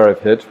 which is where I've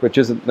hit, which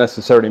isn't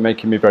necessarily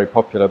making me very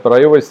popular. But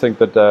I always think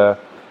that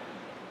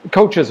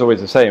culture is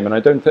always the same, and I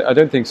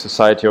don't think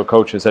society or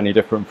culture is any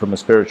different from a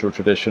spiritual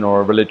tradition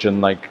or a religion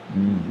like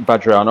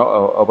Vajrayana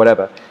or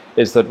whatever.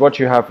 Is that what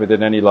you have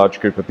within any large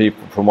group of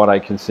people, from what I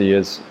can see,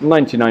 is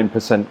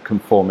 99%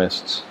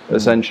 conformists,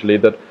 essentially,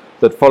 that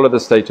follow the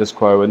status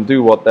quo and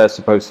do what they're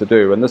supposed to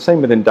do. And the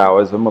same within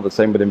Taoism, or the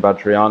same within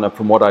Vajrayana,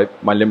 from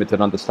my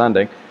limited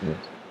understanding.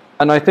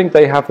 And I think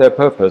they have their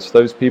purpose.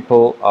 Those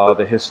people are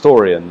the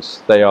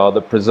historians. They are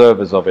the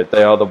preservers of it.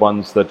 They are the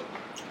ones that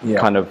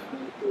kind of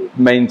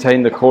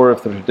maintain the core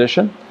of the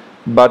tradition.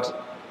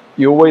 But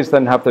you always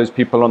then have those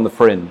people on the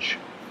fringe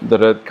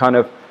that are kind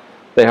of,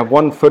 they have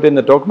one foot in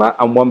the dogma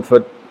and one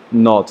foot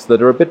not, that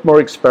are a bit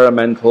more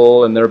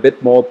experimental, and they're a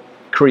bit more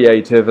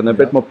creative, and they're a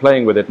bit more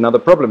playing with it. Now the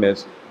problem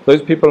is,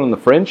 those people on the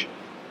fringe,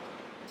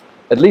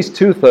 at least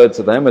 2/3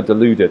 of them are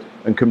deluded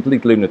and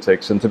complete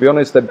lunatics. And to be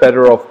honest, they're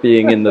better off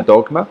being in the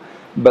dogma.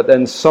 But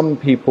then some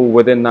people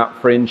within that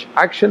fringe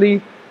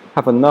actually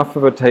have enough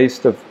of a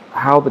taste of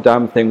how the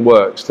damn thing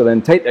works to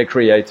then take their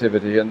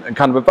creativity and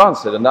kind of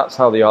advance it. And that's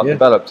how the art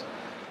develops.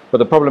 But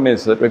the problem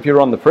is that if you're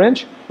on the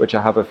fringe, which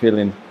I have a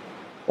feeling,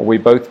 or we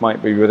both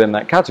might be within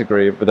that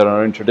category within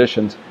our own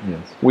traditions,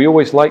 we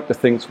always like to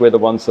think we're the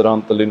ones that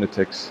aren't the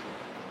lunatics.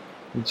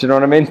 Do you know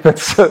what I mean? But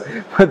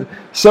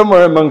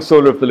somewhere amongst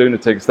all of the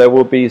lunatics, there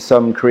will be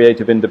some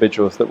creative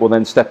individuals that will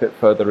then step it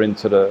further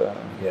into the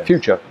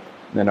future,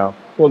 you know.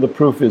 Well, the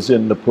proof is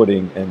in the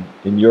pudding, and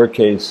in your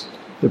case,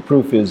 the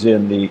proof is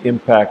in the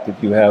impact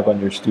that you have on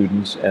your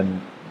students and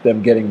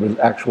them getting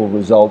actual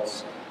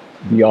results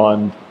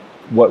beyond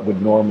what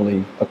would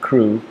normally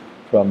accrue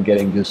from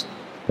getting just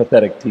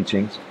pathetic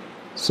teachings.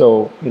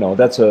 So, you know,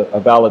 that's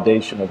a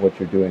validation of what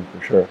you're doing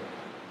for sure.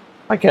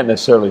 I can't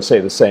necessarily say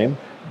the same,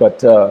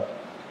 but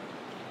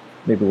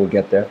maybe we'll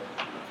get there.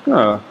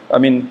 No, I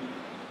mean,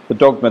 the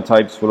dogma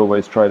types will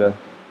always try to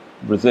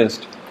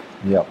resist.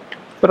 Yeah.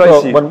 But well,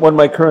 I see. When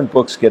my current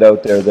books get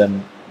out there,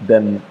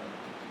 then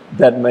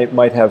that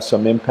might have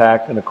some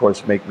impact, and of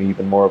course make me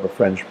even more of a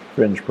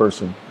fringe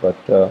person. But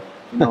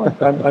no,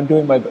 I'm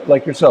doing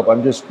like yourself.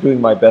 I'm just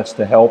doing my best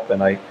to help,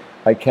 and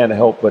I can't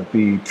help but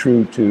be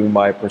true to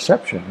my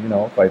perception. You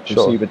know, if I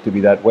perceive it to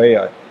be that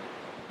way,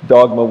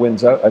 Dharma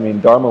wins out.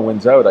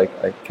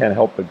 I can't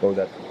help but go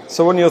that way.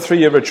 So on your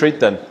 3-year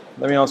retreat then,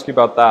 let me ask you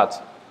about that.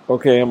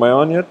 Okay, am I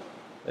on yet?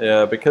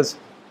 Yeah, because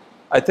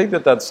I think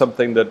that that's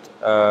something that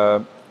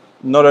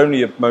not only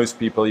have most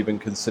people even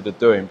considered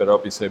doing, but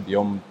obviously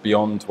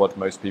beyond what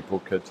most people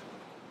could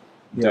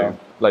do.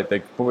 Like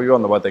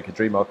beyond what they could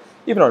dream of.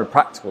 Even on a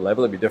practical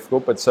level, it'd be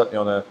difficult, but certainly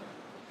on a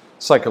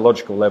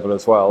psychological level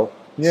as well.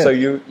 Yes. So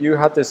you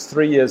had this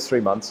 3 years, 3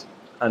 months,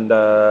 and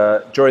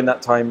during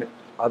that time,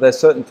 are there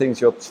certain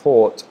things you're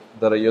taught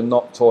that you're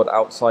not taught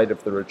outside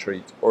of the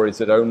retreat? Or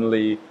is it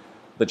only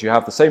that you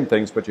have the same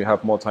things, but you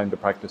have more time to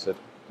practice it?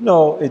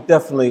 No, it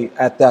definitely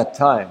at that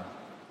time.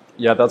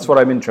 Yeah, that's what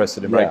I'm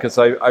interested in, right? Because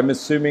I'm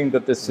assuming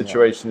that this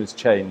situation has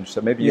changed.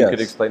 So maybe you could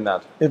explain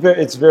that.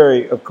 It's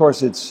very, of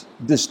course, it's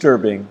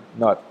disturbing,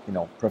 not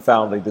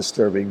profoundly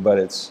disturbing, but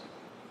it's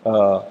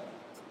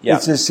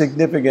a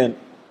significant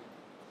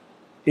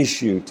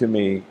issue to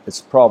me.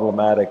 It's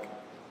problematic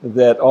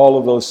that all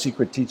of those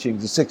secret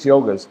teachings, the 6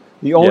 yogas,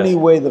 the only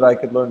way that I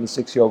could learn the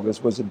 6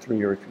 yogas was in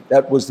 3-year retreat.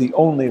 That was the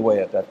only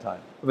way at that time.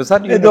 Was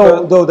that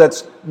though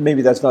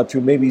that's not true.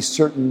 Maybe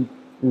certain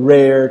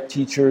rare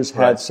teachers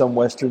had some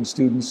Western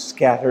students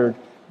scattered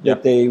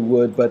that they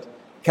would, but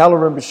Kala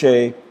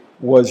Rinpoche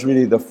was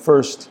really the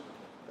first,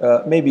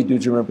 maybe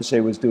Dujin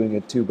Rinpoche was doing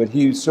it too, but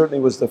he certainly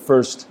was the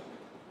first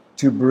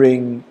to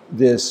bring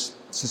this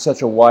to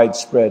such a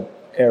widespread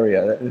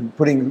area, and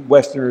putting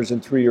Westerners in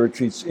 3-year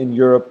retreats in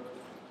Europe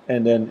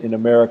and then in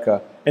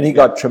America. And he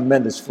got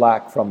tremendous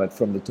flack from it,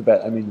 from the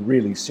Tibet. I mean,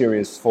 really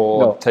serious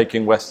for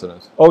taking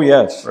Westerners. Oh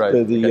yes, right.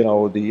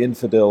 The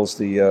infidels,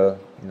 the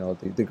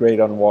great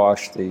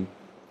unwashed, and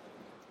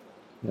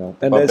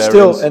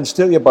barbarians.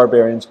 still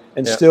barbarians,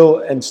 and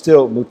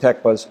still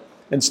mutekpas,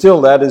 and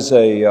still that is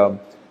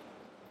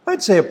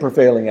I'd say a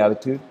prevailing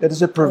attitude. That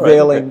is a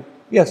prevailing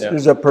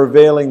there's a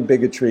prevailing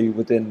bigotry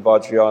within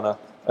Vajrayana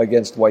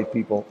against white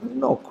people,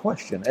 no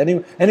question.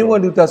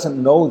 Anyone who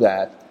doesn't know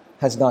that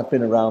has not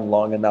been around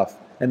long enough,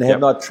 and they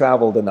have not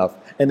traveled enough,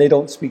 and they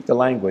don't speak the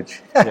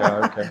language.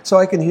 So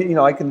I can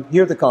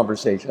hear the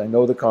conversation. I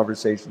know the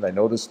conversation. I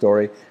know the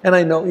story, and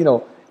I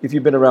know if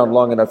you've been around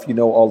long enough, you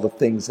know all the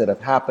things that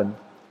have happened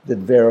that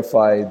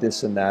verify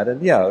this and that.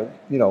 And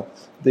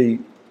the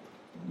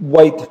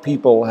white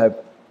people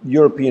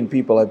European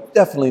people have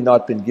definitely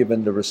not been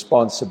given the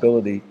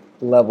responsibility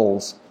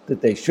levels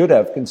that they should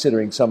have,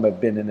 considering some have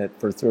been in it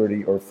for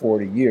 30 or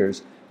 40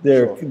 years.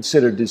 They're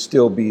considered to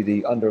still be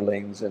the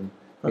underlings, and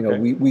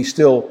we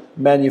still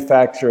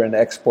manufacture and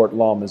export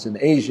llamas in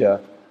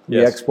Asia.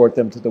 We export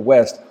them to the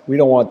West. We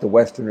don't want the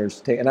Westerners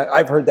to take, and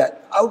I've heard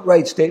that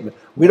outright statement.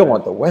 We don't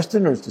want the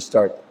Westerners to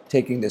start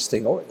taking this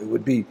thing. Oh, it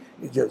would be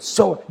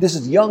so. This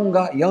is young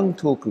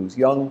tulkus,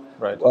 young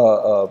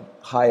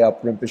high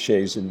up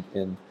Rinpoches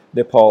in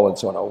Nepal and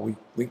so on. Oh,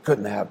 we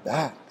couldn't have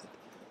that.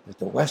 That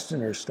the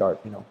Westerners start,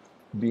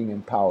 being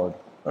empowered.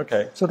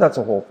 Okay. So that's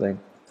a whole thing.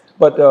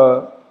 But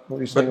what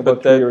were you saying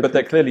about but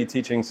they're clearly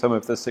teaching some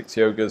of the 6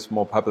 yogas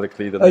more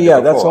publicly than they did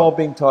before. That's all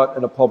being taught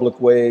in a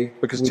public way.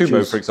 Because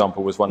Tumo, for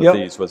example, was one of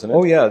these, wasn't it?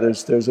 Oh yeah,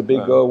 there's a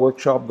big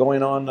workshop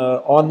going on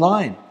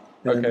online.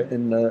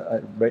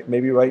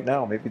 Maybe right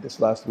now, maybe this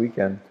last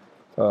weekend,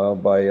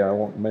 by I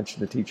won't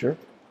mention the teacher,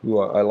 who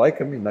I like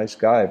him, he's a nice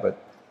guy, but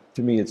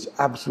to me it's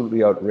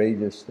absolutely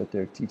outrageous that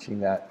they're teaching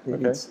that.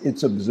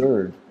 It's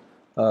absurd.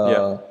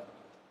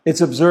 It's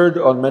absurd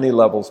on many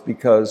levels,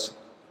 because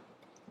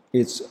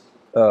it's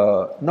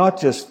not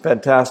just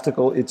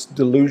fantastical, it's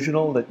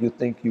delusional that you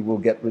think you will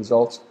get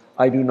results.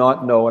 I do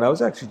not know, and I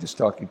was actually just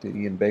talking to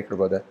Ian Baker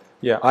about that.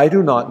 Yeah. I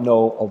do not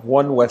know of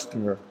one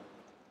Westerner,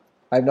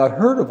 I've not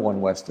heard of one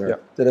Westerner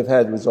that have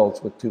had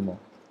results with Tumo.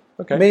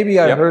 Okay. Maybe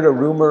I heard a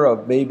rumor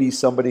of maybe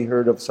somebody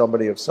heard of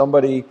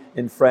somebody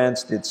in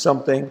France did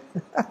something.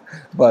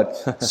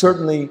 But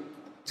certainly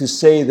to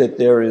say that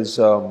there is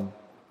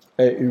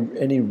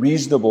any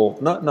reasonable,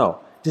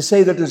 to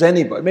say that there's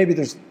anybody, maybe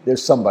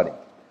there's somebody.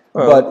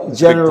 But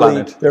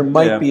generally, there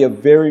might be a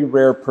very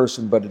rare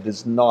person, but it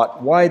is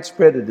not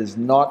widespread, it is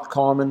not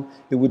common.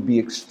 It would be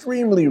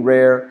extremely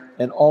rare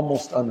and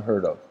almost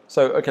unheard of.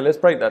 So, okay, let's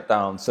break that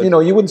down. So,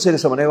 you wouldn't say to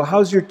someone, hey, well,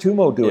 how's your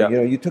tumo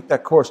doing? You took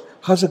that course.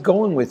 How's it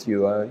going with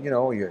you?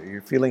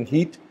 You're feeling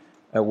heat,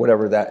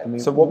 whatever that. I mean,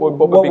 so what would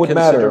be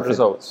considered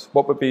results?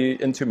 What would be,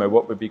 in tumo,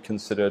 what would be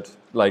considered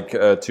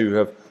to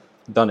have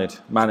done it,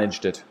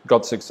 managed it,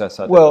 got success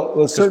at it?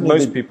 Well, certainly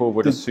most people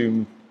would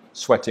assume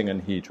sweating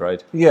and heat,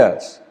 right?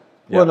 Yes.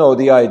 Yeah. Well, no,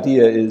 the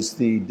idea is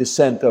the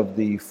descent and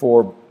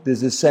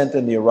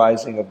the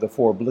arising of the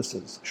four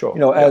blisses.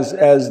 Sure.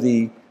 As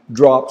the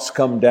drops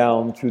come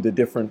down through the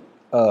different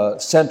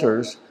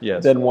centers,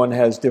 then one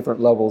has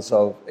different levels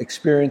of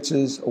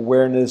experiences,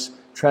 awareness,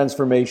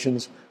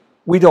 transformations.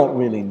 We don't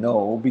really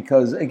know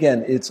because,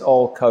 again, it's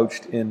all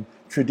couched in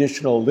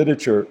traditional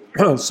literature.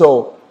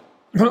 So,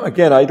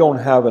 again, I don't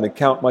have an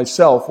account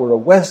myself where a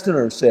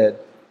Westerner said,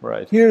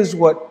 here's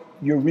what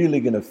you're really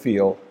going to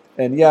feel.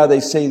 And they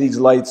say these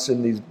lights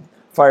and these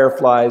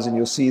fireflies, and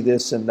you'll see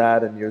this and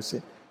that, and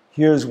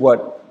here's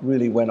what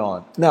really went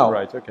on. Now,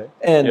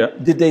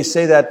 did they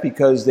say that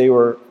because they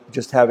were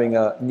just having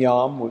a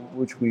nyam,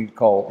 which we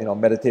call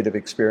meditative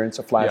experience,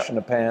 a flash in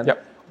a pan,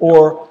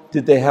 or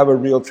did they have a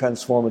real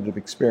transformative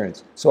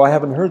experience? So I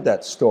haven't heard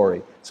that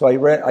story. So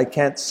I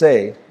can't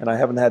say, and I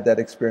haven't had that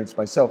experience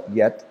myself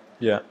yet.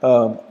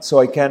 So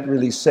I can't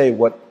really say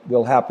what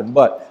will happen,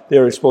 but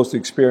they're supposed to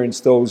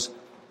experience those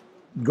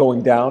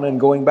going down and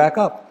going back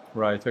up.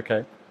 Right,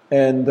 okay.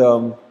 And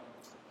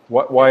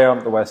why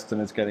aren't the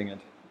Westerners getting it?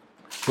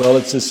 Well,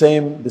 it's the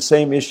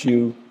same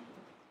issue.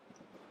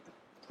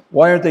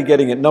 Why aren't they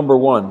getting it? Number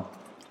one.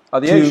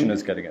 Are the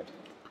Asians getting it?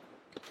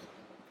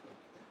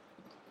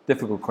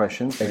 Difficult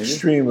question.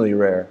 Extremely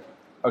rare.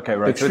 Okay,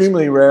 right.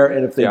 Extremely rare,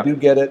 and if they do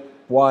get it,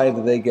 why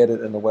do they get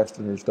it and the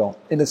Westerners don't?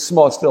 And it's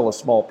still a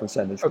small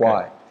percentage. Okay.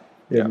 Why?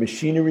 Their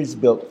machinery is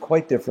built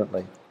quite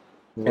differently.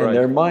 And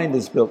their mind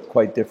is built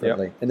quite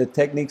differently. And the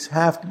techniques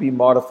have to be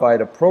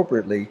modified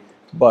appropriately,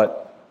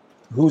 but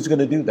who's going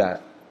to do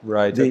that?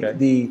 Right,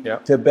 The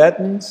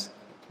Tibetans,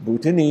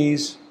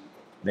 Bhutanese,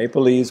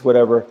 Nepalese,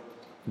 whatever,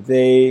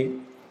 they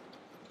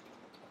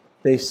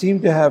seem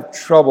to have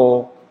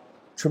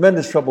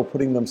tremendous trouble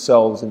putting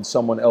themselves in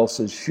someone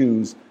else's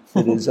shoes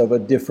that is of a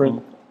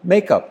different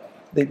makeup.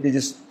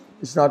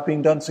 It's not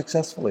being done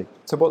successfully.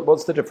 So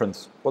what's the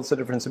difference? What's the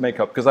difference in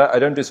makeup? Because I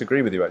don't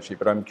disagree with you, actually,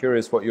 but I'm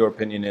curious what your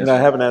opinion is. And I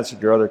haven't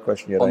answered your other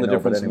question yet. On the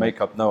difference in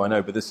makeup. No, I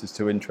know, but this is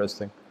too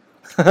interesting.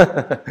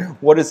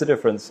 What is the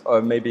difference?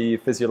 Maybe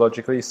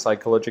physiologically,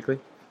 psychologically?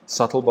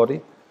 Subtle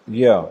body?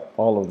 Yeah,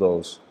 all of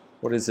those.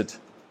 What is it?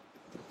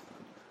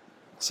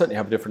 Certainly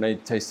have a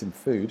different taste in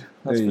food,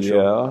 that's for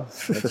sure. Yeah,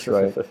 that's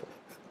right.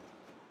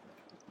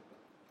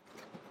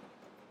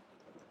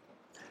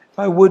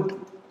 I would...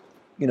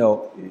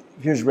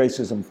 here's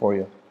racism for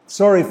you.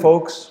 Sorry,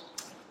 folks.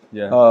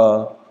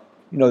 The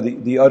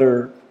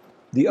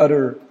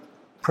utter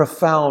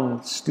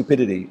profound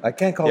stupidity. I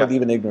can't call it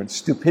even ignorance.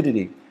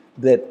 Stupidity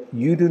that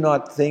you do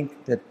not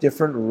think that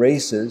different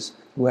races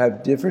who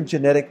have different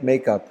genetic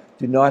makeup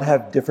do not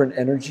have different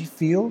energy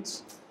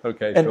fields.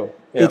 Okay, and sure.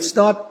 It's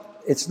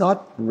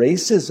not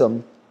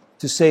racism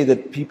to say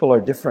that people are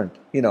different.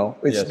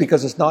 It's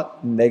because it's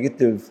not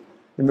negative.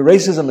 I mean,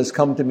 racism has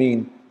come to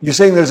mean you're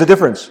saying there's a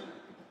difference.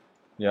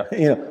 Yeah.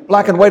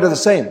 Black and white are the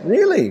same.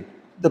 Really?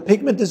 The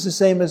pigment is the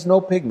same as no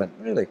pigment.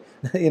 Really?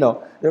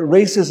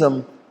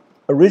 Racism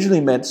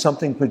originally meant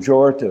something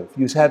pejorative.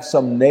 You had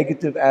some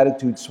negative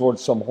attitude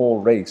towards some whole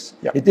race.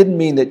 Yeah. It didn't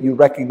mean that you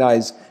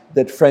recognize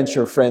that French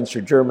or French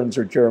or Germans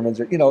or Germans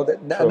or,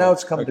 now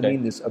it's come to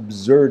mean this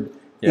absurd,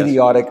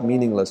 idiotic,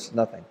 meaningless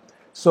nothing.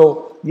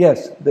 So,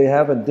 yes, they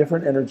have a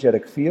different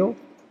energetic field,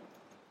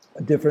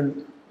 a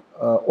different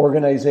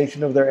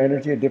organization of their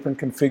energy, a different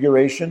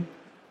configuration.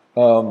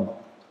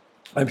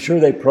 I'm sure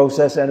they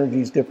process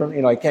energies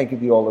differently. I can't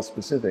give you all the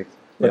specifics,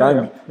 but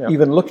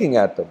even looking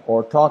at them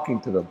or talking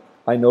to them,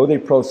 I know they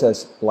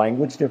process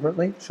language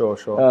differently. Sure.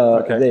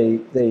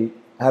 They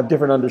have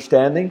different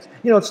understandings.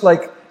 It's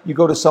like you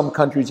go to some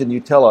countries and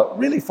you tell a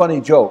really funny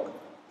joke.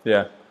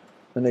 Yeah.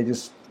 And they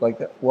just like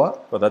that.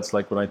 What? Well, that's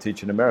like when I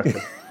teach in America.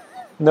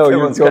 No,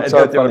 your jokes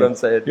are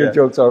funny. Your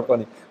jokes are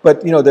funny.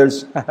 But,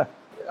 there's...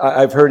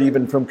 I've heard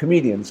even from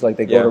comedians, like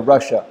they go to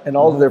Russia, and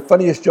all of their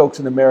funniest jokes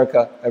in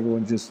America,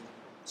 everyone's just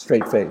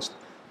straight-faced.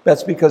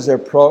 That's because they're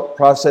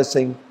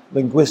processing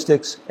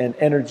linguistics and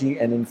energy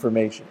and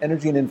information.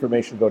 Energy and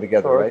information go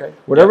together, right? Okay.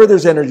 Whatever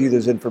there's energy,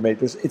 there's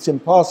information. It's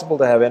impossible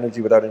to have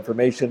energy without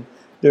information.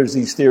 There's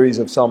these theories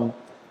of some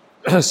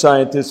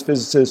scientists,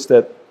 physicists,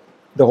 that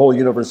the whole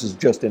universe is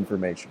just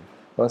information.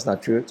 Well, that's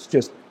not true. It's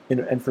just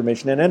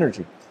information and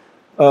energy.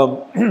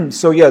 So,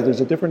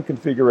 there's a different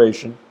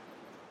configuration,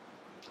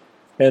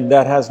 and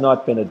that has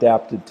not been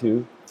adapted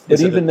to.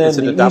 But even then,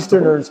 the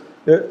Easterners,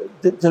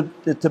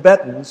 the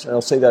Tibetans, and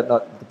I'll say that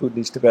not the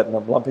Bhutanese Tibetan,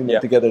 I'm lumping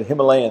them together, the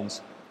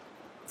Himalayans,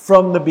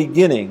 from the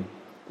beginning,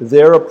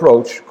 their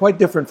approach, quite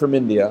different from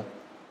India,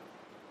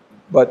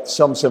 but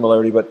some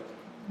similarity, but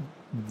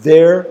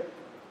their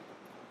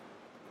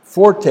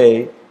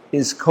forte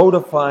is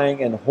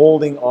codifying and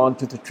holding on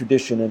to the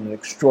tradition in an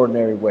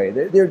extraordinary way.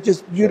 They're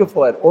just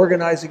beautiful at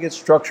organizing it,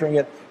 structuring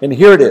it, and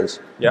here it is.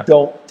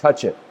 Don't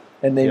touch it.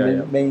 And they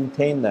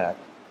maintain that.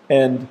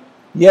 And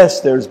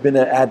yes, there's been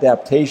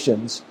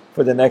adaptations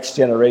for the next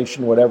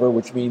generation, whatever,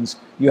 which means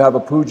you have a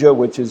puja,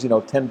 which is,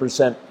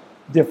 10%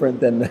 different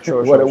than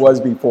what it was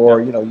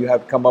before. You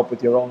have come up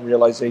with your own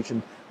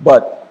realization,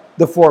 but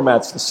the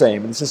format's the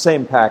same. It's the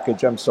same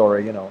package. I'm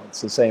sorry,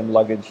 it's the same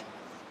luggage.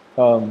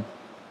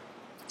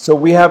 So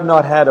we have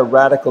not had a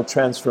radical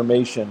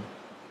transformation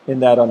in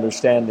that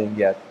understanding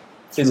yet.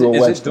 Is it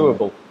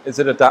doable? Is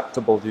it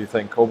adaptable, do you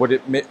think? Or would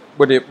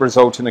it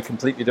result in a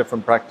completely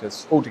different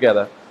practice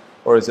altogether?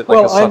 Or is it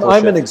like a subtle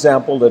I'm shift? an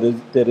example that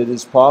it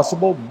is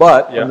possible,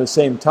 but at the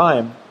same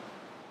time,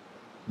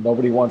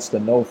 nobody wants to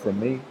know from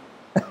me.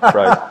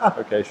 Right.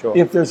 Okay, sure.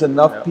 If there's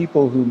enough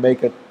people who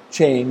make a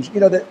change,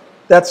 that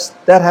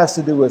has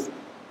to do with,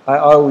 I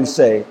always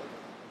say,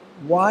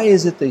 why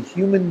is it that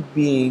human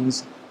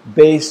beings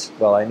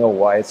well, I know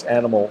why, it's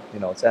animal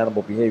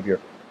behavior.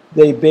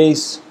 They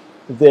base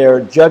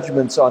their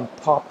judgments on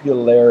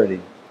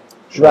popularity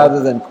rather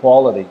than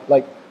quality.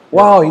 Like,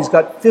 wow, he's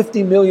got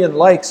 50 million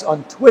likes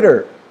on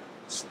Twitter.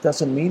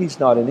 Doesn't mean he's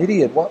not an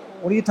idiot. What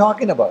are you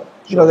talking about?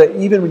 Sure. That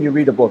even when you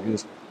read a book,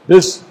 you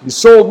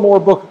sold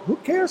more books. Who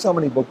cares how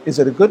many books? Is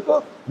it a good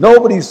book?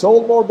 Nobody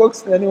sold more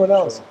books than anyone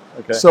else. Sure.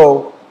 Okay.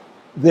 So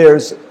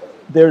there's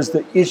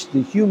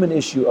the human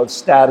issue of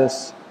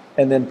status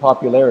and then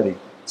popularity.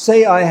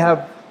 Say I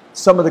have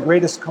some of the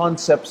greatest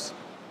concepts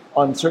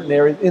on certain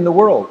areas in the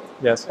world.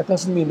 Yes. That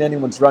doesn't mean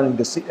anyone's running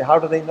to see. How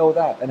do they know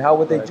that? And how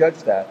would they judge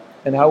that?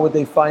 And how would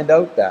they find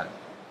out that?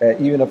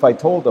 Even if I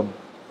told them,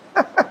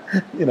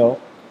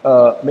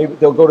 maybe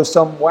they'll go to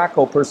some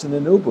wacko person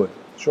in Ubud.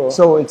 Sure.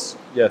 So it's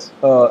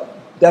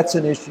that's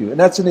an issue, and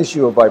that's an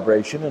issue of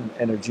vibration and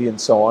energy and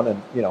so on.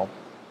 And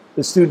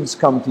the students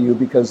come to you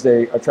because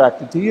they're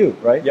attracted to you,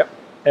 right? Yep.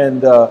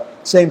 And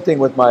same thing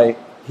with my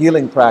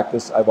healing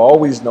practice. I've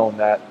always known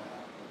that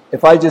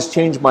if I just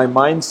change my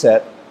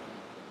mindset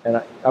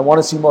and I want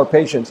to see more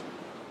patients,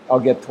 I'll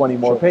get 20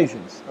 more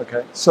patients.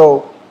 Okay.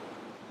 So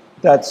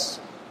that's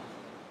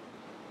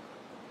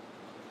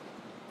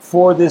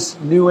for this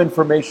new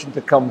information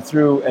to come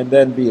through and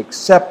then be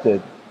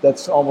accepted.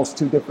 That's almost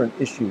two different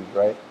issues,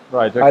 right?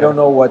 Right. Okay. I don't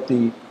know what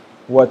the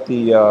what do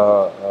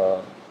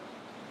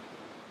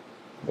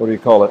you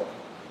call it?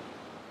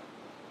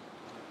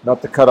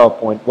 Not the cutoff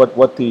point.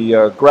 What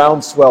the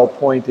groundswell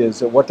point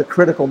is, or what the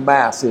critical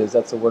mass is.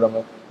 That's the word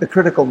the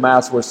critical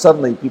mass, where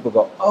suddenly people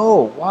go,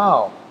 "Oh,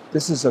 wow,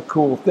 this is a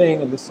cool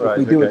thing," and this, if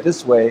we do it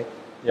this way,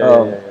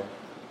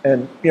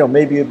 and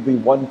maybe it'll be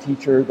one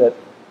teacher that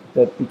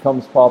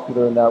becomes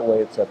popular in that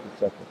way, etc.,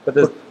 etc.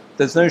 But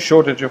there's no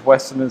shortage of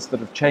Westerners that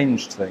have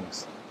changed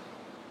things.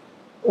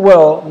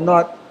 Well,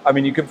 not. I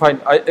mean, you can find,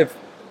 if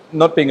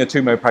not being a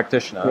Tumo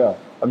practitioner,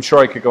 I'm sure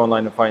I could go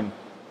online and find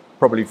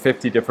probably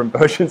 50 different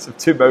versions of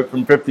Tumo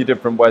from 50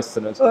 different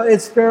Westerners.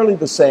 It's fairly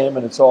the same,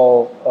 and it's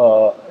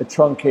all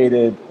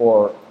truncated,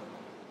 or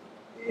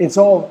it's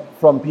all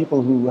from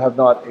people who have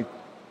not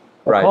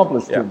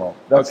accomplished Tumo.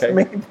 That's the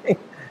main thing.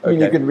 I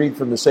mean, you can read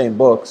from the same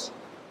books,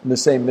 and the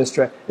same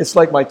mystery. It's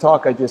like my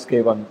talk I just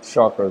gave on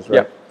chakras,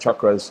 right? Yeah.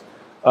 Chakras.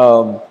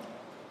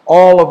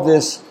 All of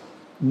this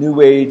New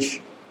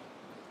Age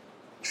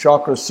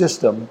chakra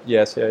system,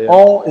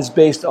 all is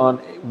based on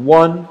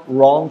one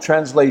wrong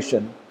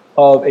translation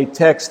of a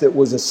text that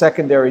was a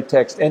secondary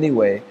text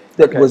anyway,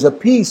 that was a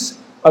piece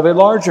of a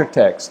larger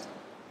text.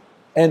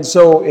 And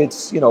so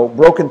it's,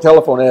 broken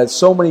telephone. It has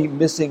so many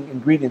missing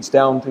ingredients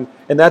down to,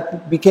 and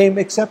that became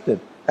accepted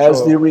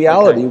as the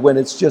reality when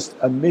it's just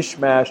a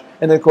mishmash.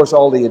 And then, of course,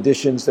 all the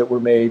additions that were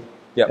made.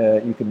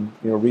 You can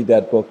read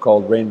that book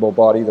called Rainbow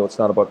Body, though it's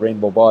not about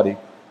Rainbow Body,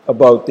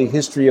 about the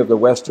history of the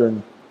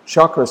Western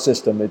chakra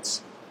system.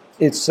 It's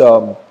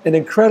an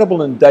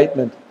incredible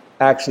indictment,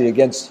 actually,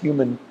 against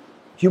human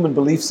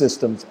belief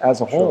systems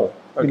as a whole.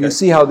 And you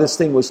see how this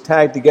thing was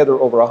tagged together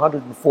over a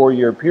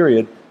 104-year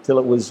period till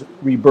it was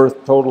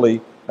rebirthed totally.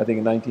 I think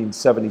in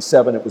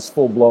 1977 it was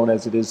full-blown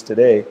as it is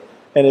today.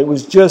 And it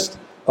was just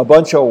a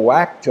bunch of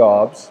whack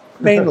jobs,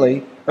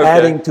 mainly,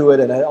 adding to it.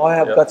 And I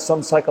have got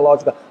some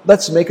psychological,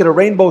 let's make it a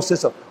rainbow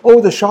system.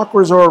 Oh, the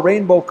chakras are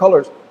rainbow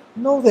colors.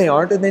 No, they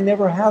aren't, and they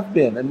never have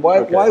been. And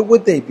why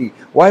would they be?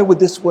 Why would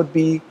this one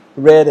be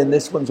red and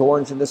this one's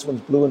orange and this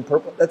one's blue and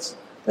purple? That's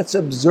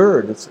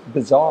absurd. It's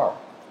bizarre.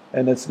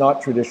 And it's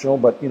not traditional,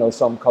 but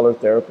some color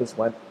therapists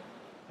went.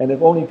 And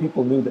if only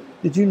people knew that.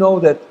 Did you know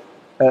that,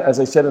 as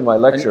I said in my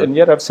lecture... And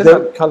yet I've seen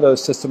that color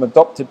system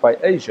adopted by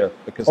Asia,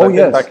 because I've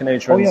been back in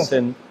Asia and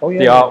seen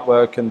the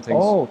artwork and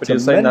things. But you're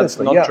saying that's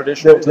not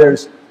traditional?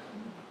 There's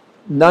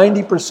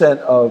 90%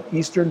 of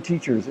Eastern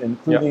teachers,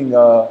 including,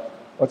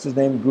 what's his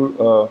name,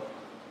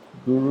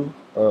 Guru?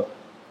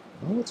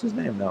 Oh, what's his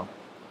name now?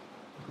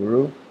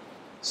 Guru?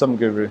 Some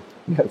guru.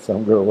 Yeah,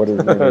 some guru. What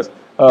his name is?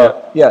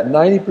 Yeah.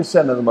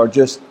 90% of them are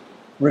just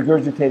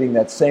regurgitating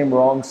that same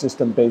wrong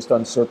system based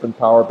on serpent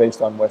power,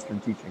 based on Western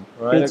teaching.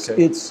 Right.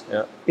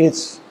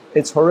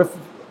 It's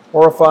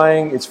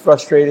horrifying. It's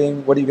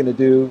frustrating. What are you going to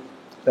do?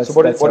 So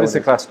what is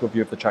the classical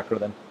view of the chakra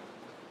then?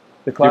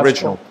 The The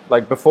original,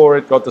 like before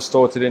it got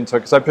distorted into,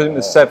 because I presume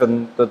the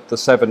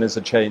seven is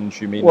a change.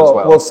 You mean as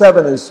well? Well,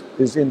 7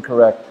 is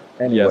incorrect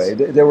anyway.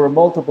 Yes. There were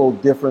multiple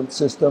different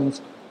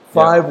systems.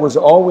 5 was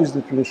always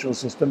the traditional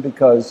system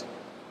because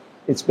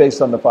it's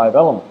based on the 5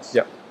 elements.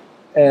 Yeah.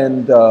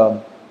 And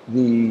that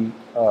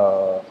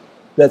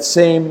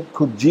same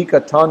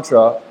Kujika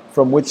Tantra,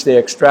 from which they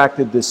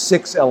extracted the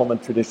 6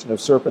 element tradition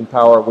of serpent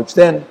power, which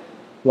then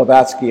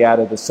Blavatsky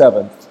added the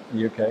 7th.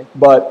 Okay.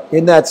 But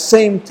in that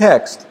same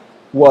text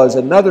was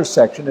another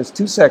section, it's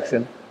 2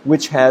 sections,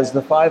 which has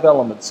the 5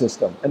 element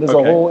system. And there's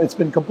a whole, it's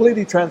been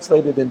completely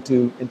translated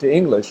into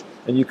English,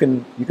 and you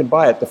can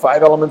buy it, the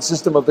 5 element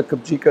system of the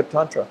Kujika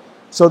Tantra.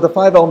 So the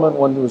 5 element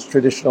one was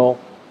traditional.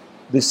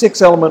 The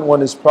 6 element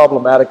one is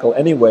problematical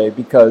anyway,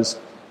 because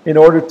in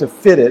order to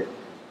fit it,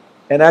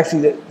 and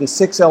actually the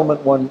 6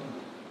 element one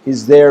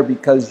is there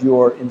because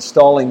you're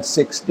installing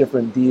 6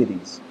 different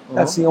deities.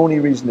 That's the only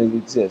reason it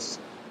exists.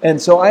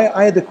 And so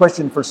I had the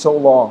question for so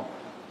long,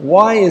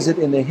 why is it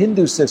in the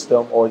Hindu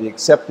system, or the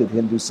accepted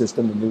Hindu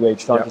system, the New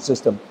Age Tantra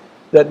system,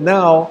 that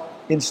now,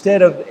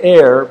 instead of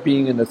air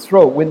being in the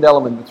throat, wind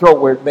element in the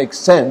throat, where it makes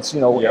sense,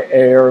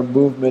 air,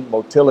 movement,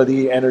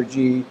 motility,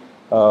 energy,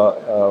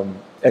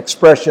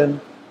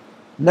 expression,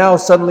 now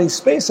suddenly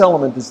space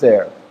element is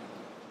there.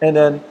 And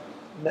then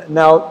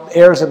now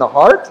air's in the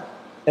heart,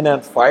 and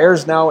then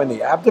fire's now in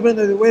the abdomen.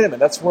 Wait a minute,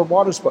 that's where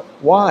water's...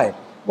 Why?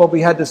 Well,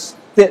 we had to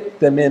fit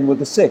them in with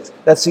the 6.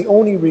 That's the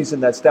only reason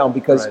that's down,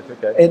 because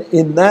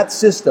in that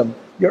system,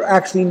 you're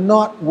actually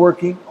not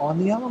working on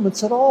the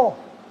elements at all.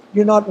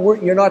 You're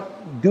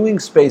not doing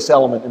space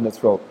element in the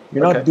throat.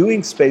 You're not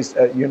doing space.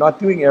 You're not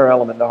doing air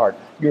element in the heart.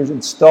 You're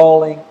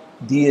installing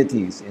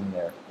deities in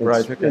there.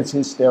 It's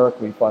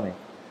hysterically funny.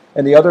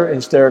 And the other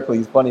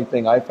hysterically funny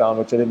thing I found,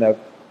 which I didn't have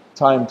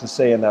time to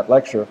say in that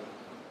lecture,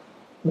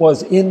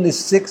 was in the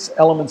 6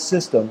 element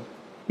system,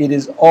 it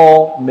is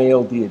all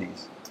male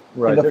deities.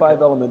 In the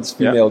 5 elements,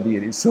 female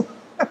deities. So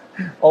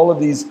all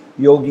of these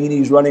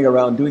yoginis running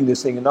around doing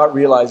this thing and not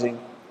realizing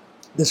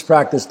this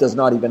practice does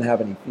not even have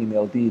any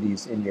female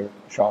deities in your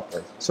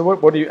chakras. So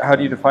how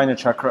do you define a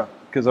chakra?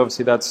 Because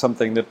obviously that's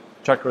something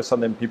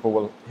people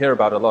will hear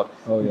about a lot.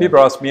 People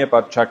ask me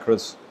about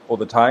chakras all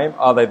the time.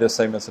 Are they the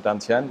same as the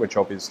dantian? Which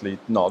obviously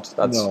not.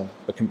 That's a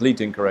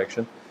complete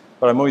incorrection.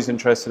 But I'm always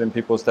interested in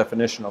people's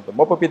definition of them.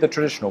 What would be the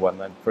traditional one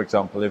then, for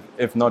example,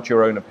 if not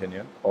your own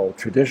opinion? Oh,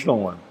 traditional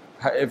one.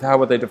 How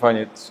would they define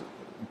it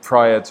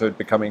prior to it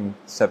becoming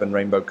 7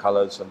 rainbow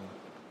colors and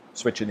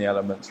switching the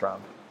elements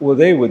around? Well,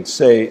 they would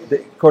say,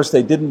 of course,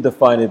 they didn't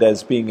define it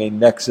as being a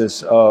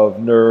nexus of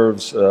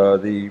nerves,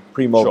 the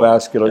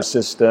premovascular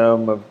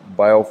system, of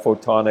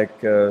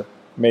biophotonic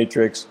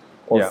matrix,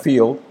 or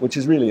field, which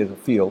is really a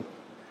field,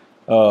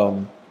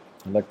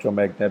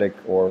 electromagnetic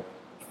or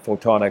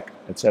photonic,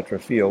 etc.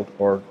 field,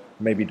 or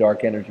maybe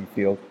dark energy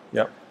field.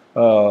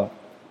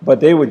 But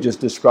they would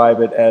just describe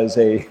it as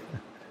a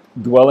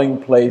dwelling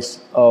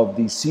place of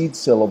the seed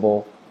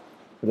syllable,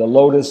 the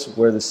lotus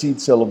where the seed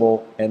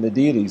syllable and the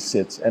deity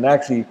sits. And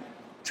actually,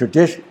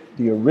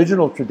 the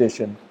original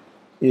tradition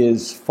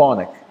is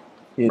phonic.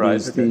 It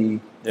is the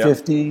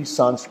 50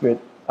 Sanskrit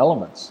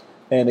elements.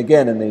 And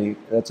again,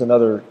 that's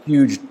another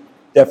huge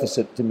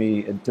deficit to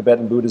me in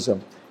Tibetan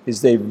Buddhism,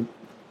 is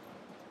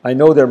I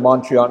know they're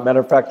Mantrayana. Matter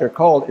of fact,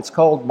 it's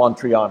called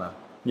Mantrayana.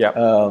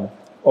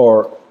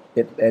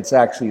 It's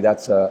actually,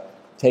 that's a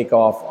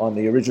takeoff on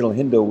the original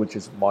Hindu, which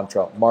is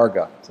mantra,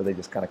 marga. So they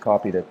just kind of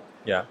copied it.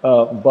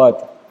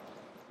 But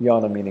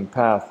yana meaning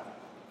path.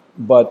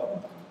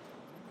 But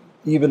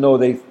even though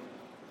they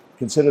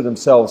consider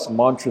themselves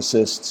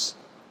mantrasists,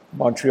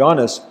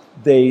 Mantrayanists,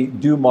 they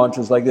do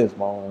mantras like this. I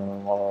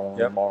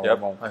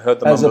heard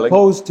the as mumbling.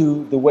 Opposed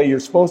to the way you're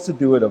supposed to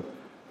do it of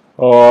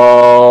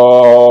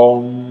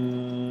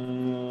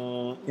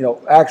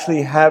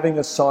actually having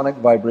a sonic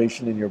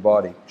vibration in your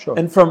body.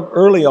 And from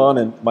early on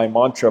in my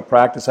mantra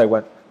practice, I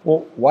went,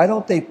 well, why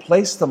don't they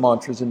place the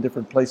mantras in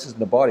different places in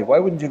the body? Why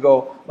wouldn't you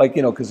go,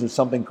 because there's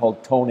something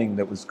called toning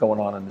that was going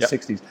on in the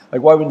 60s.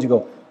 Like, why wouldn't you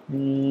go,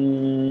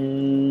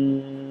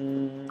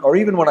 or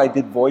even when I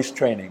did voice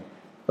training,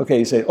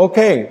 you say,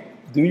 okay,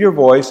 do your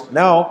voice,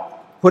 now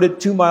put it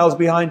 2 miles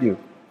behind you,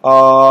 2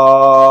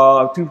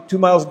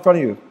 miles in front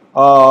of you,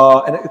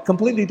 and a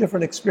completely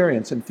different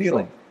experience and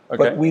feeling.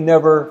 But we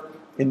never,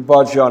 in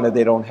Vajrayana,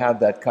 they don't have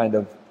that kind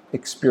of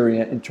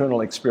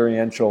internal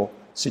experiential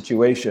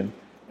situation.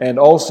 And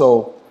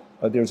also,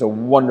 there's a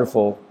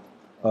wonderful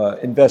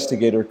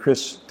investigator,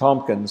 Chris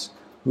Tompkins,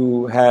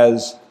 who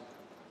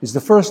is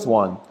the first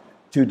one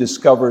to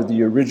discover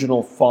the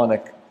original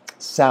phonic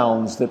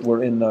sounds that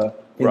were in the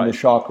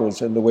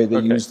chakras and the way they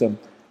used them.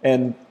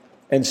 And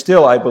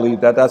still, I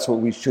believe that that's what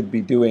we should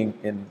be doing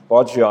in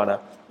Vajrayana,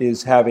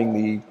 is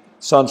having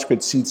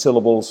Sanskrit seed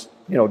syllables,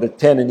 the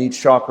 10 in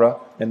each chakra,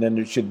 and then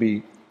it should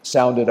be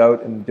sounded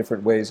out in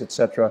different ways,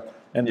 etc.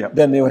 And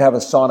then they would have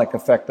a sonic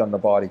effect on the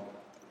body.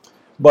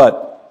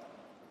 But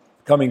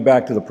coming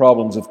back to the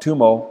problems of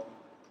Tumo,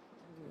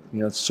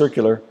 it's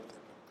circular,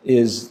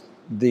 is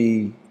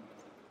the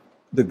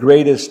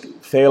greatest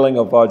failing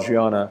of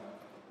Vajrayana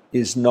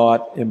is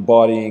not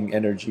embodying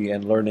energy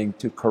and learning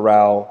to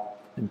corral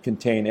and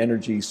contain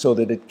energy so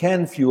that it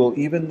can fuel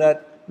even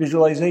that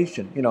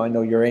visualization. I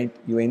know you ain't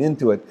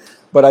into it,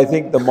 but I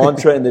think the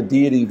mantra and the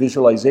deity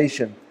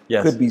visualization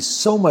could be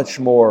so much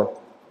more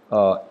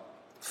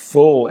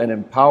full and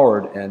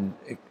empowered and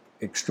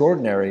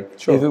extraordinary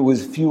if it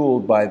was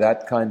fueled by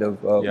that kind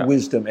of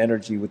wisdom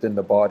energy within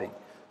the body.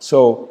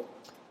 So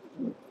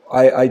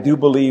I do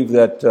believe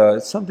that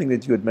it's something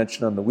that you had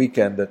mentioned on the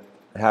weekend that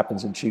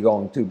happens in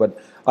Qigong too,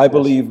 but I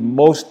believe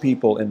most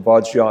people in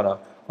Vajrayana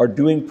are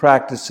doing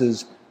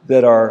practices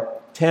that are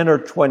 10 or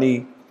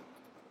 20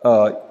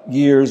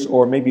 years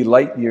or maybe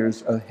light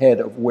years ahead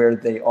of where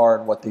they are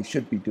and what they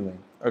should be doing.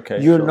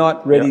 You're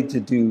not ready to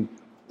do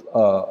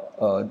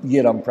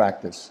Yiram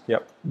practice.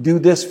 Do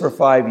this for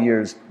 5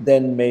 years,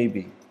 then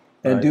maybe.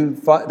 And do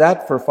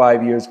that for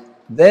 5 years,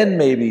 then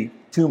maybe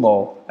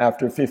Tumo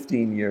after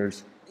 15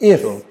 years,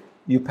 if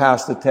you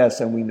pass the test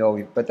and we know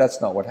you. But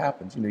that's not what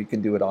happens. You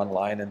can do it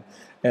online.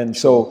 And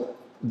so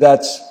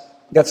that's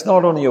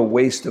not only a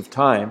waste of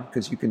time,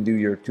 because you can do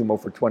your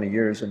Tumo for 20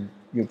 years and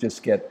you'll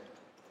just get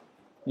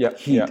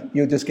heat.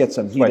 You'll just get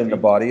some heat in the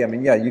body. I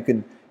mean,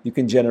 you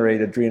can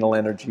generate adrenal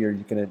energy, or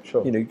you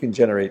can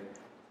generate,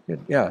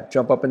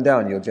 jump up and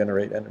down, you'll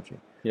generate energy.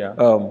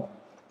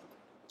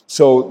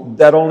 So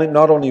that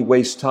not only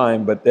wastes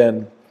time, but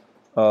then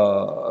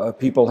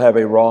people have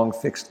a wrong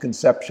fixed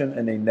conception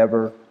and they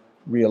never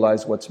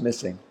realize what's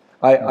missing.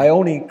 I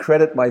only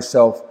credit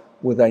myself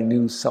with I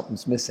knew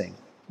something's missing.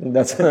 And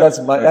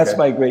that's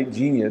my great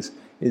genius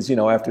is,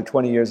 after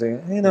 20 years,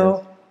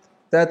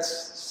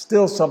 that's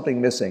still something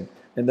missing.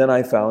 And then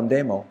I found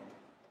Demo.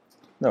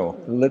 No,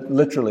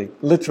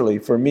 literally,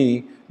 for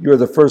me, you're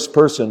the first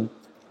person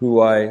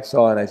who I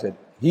saw, and I said,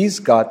 he's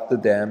got the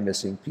damn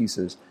missing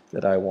pieces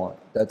that I want.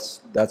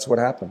 That's what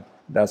happened.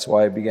 That's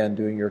why I began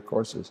doing your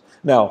courses.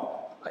 Now,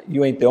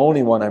 you ain't the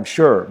only one, I'm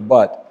sure,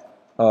 but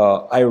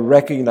I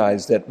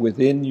recognize that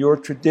within your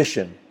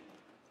tradition,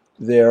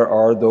 there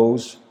are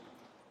those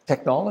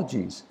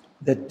technologies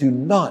that do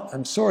not,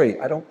 I'm sorry,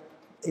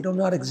 they do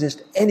not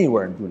exist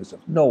anywhere in Buddhism,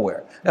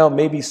 nowhere. Now,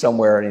 maybe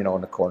somewhere, in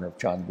the corner of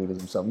Chan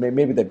Buddhism,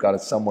 maybe they've got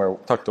it somewhere.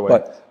 Tucked away.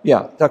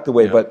 Tucked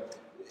away. Yeah. But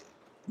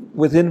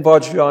within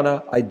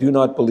Vajrayana, I do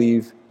not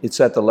believe it's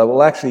at the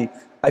level. Actually,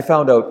 I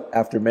found out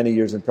after many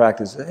years in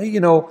practice, hey,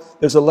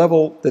 there's a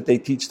level that they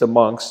teach the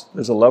monks,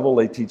 there's a level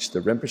they teach the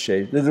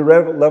Rinpoche, there's a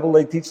level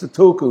they teach the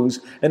tulkus,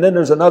 and then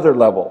there's another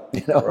level.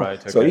 Right,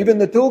 okay. So even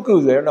the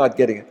tulkus, they're not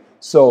getting it.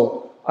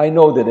 So I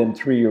know that in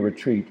 3-year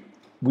retreat,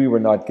 we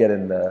were not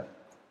getting there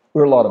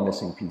were a lot of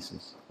missing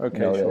pieces.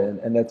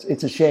 And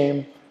it's a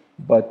shame,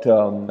 but...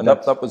 and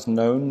that was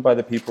known by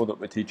the people that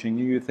were teaching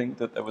you think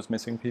that there was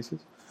missing pieces?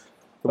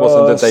 It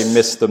wasn't that they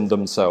missed them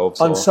themselves?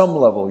 On some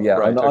level, yeah.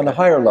 Right, on the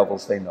higher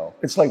levels, they know.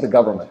 It's like the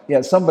government. Yeah,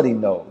 somebody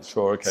knows.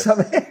 Sure,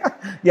 okay.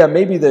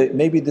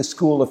 Maybe the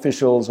school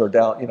officials or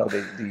down,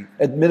 the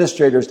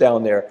administrators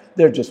down there,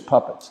 they're just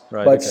puppets.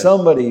 Right, but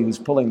somebody who's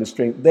pulling the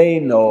string, they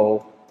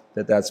know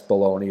that that's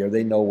baloney, or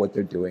they know what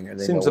they're doing. Or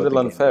they Seems a little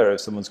unfair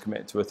if someone's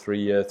committed to a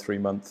 3-year,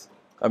 3-month.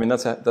 I mean,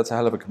 that's a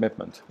hell of a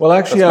commitment. Well,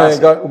 actually,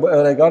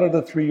 when I got at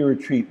a 3-year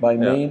retreat, my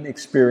main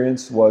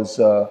experience was,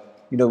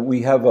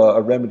 we have a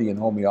remedy in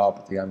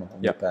homeopathy. I'm a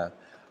homeopath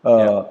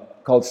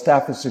called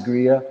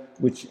Staphysagria,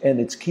 and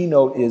its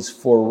keynote is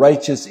for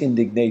righteous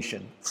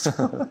indignation.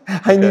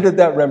 I needed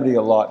that remedy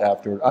a lot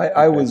afterward.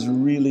 I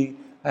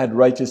had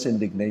righteous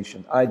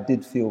indignation. I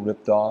did feel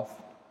ripped off.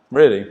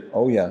 Really?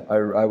 Oh yeah,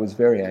 I was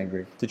very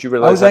angry. Did you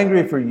realize? I was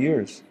angry for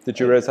years. Did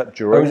you realize that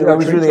during? I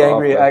was really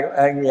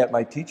angry at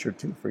my teacher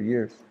too for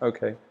years.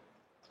 Okay.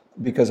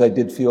 Because I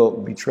did feel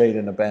betrayed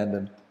and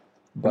abandoned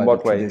by the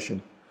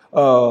tradition.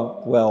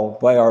 Well,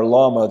 by our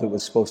lama that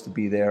was supposed to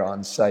be there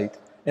on site,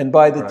 and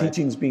by the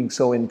teachings being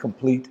so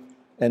incomplete,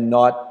 and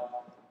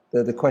not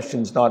the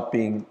questions not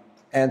being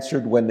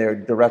answered when they're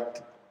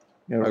direct.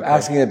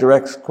 Asking a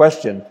direct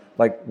question.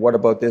 Like, what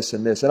about this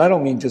and this? And I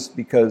don't mean just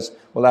because,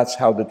 that's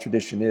how the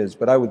tradition is.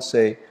 But I would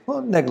say,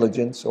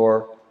 negligence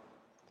or,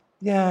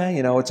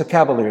 it's a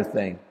cavalier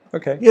thing.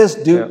 Okay.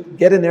 Just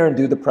get in there and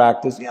do the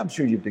practice. Yeah, I'm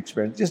sure you've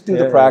experienced. Just do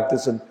the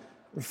practice and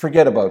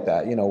forget about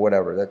that.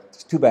 Whatever.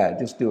 That's too bad.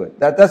 Just do it.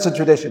 That's a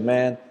tradition,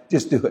 man.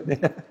 Just do it.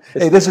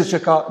 Hey, this is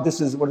Chicago.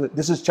 This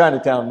is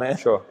Chinatown, man.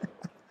 Sure.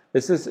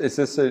 Is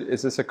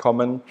this a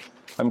common?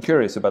 I'm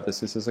curious about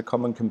this. Is this a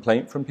common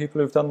complaint from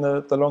people who've done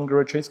the longer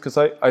retreats? Because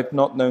I've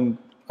not known.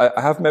 I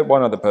have met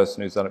one other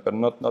person who's done it, but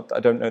not. I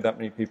don't know that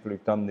many people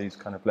who've done these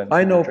kind of lengthy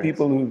retreats. I know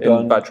people who've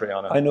done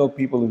Vajrayana. I know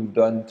people who've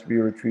done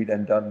 3-year retreat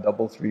and done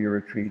double 3-year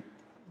retreat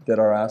that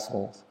are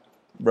assholes.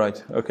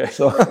 Right. Okay.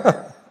 So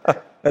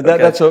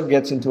that's what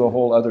gets into a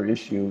whole other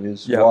issue.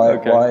 Is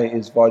why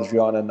is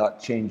Vajrayana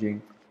not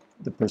changing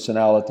the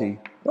personality.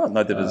 Well,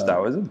 neither does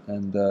Taoism.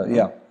 And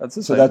That's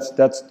the so same.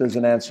 that's there's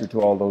an answer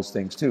to all those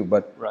things too.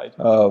 But Right.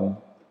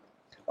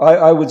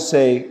 I would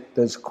say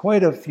there's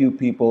quite a few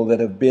people that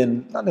have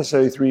been, not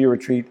necessarily 3-year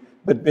retreat,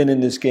 but been in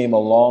this game a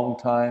long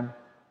time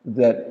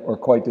that are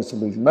quite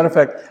disillusioned. Matter of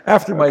fact,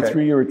 after my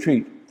 3-year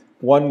retreat,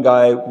 one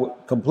guy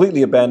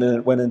completely abandoned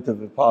it, went into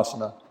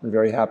Vipassana, was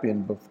very happy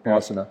in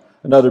Vipassana.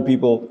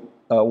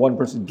 One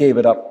person gave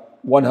it up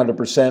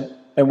 100%,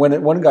 and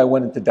one guy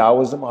went into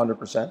Taoism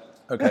 100%.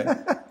 Okay,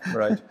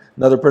 right.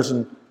 Another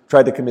person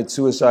tried to commit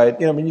suicide.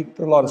 There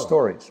are a lot of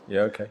stories.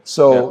 Yeah, okay.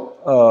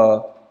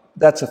 So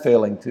that's a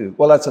failing too.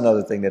 Well, that's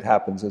another thing that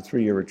happens at a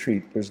 3-year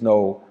retreat. There's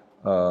no,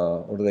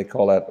 what do they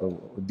call that?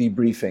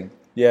 Debriefing.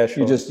 Yeah,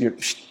 sure. You're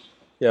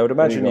Yeah, I would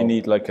imagine you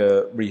need like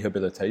a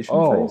rehabilitation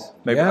phase.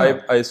 Maybe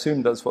I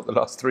assume that's what the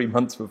last 3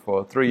 months were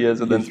for. 3 years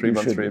and then 3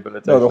 months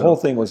rehabilitation. No, the whole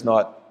thing was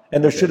not.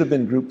 And there should have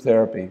been group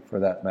therapy for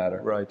that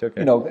matter. Right,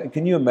 okay.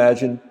 Can you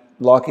imagine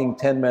locking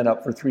 10 men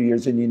up for 3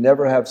 years and you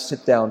never have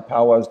sit-down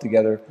powwows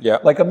together? Yeah.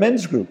 Like a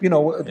men's group,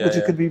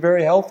 which could be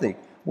very healthy,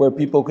 where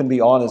people can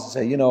be honest and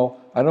say, I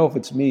don't know if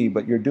it's me,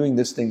 but you're doing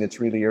this thing that's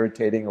really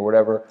irritating or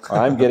whatever, or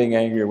I'm getting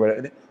angry or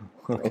whatever.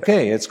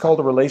 Okay, it's called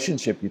a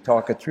relationship. You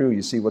talk it through,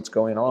 you see what's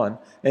going on,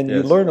 and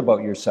you learn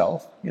about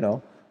yourself,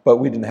 But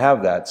we didn't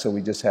have that, so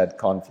we just had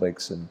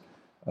conflicts. And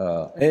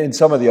in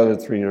some of the other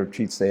 3-year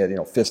retreats, they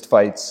had, fist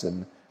fights,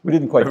 and we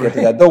didn't quite get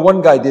to that. Though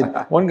one guy did.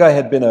 One guy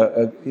had been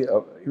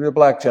he was a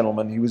black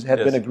gentleman. He had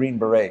been a Green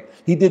Beret.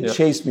 He did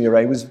chase me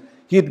around.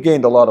 He had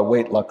gained a lot of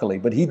weight, luckily,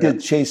 but he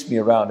did chase me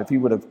around. If he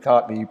would have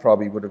caught me, he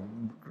probably would have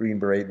Green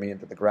Bereted me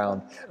into the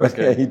ground. But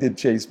yeah, he did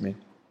chase me.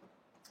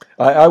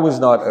 I was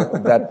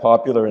not that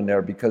popular in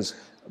there because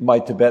my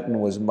Tibetan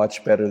was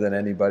much better than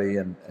anybody,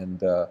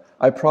 and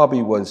I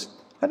probably was.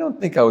 I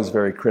don't think I was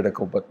very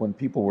critical, but when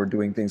people were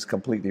doing things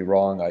completely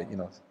wrong,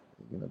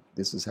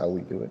 this is how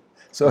we do it.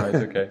 So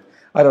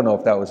I don't know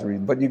if that was a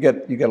reason, but you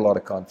get a lot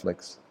of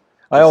conflicts.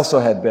 I also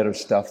had better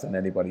stuff than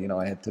anybody.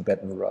 I had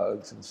Tibetan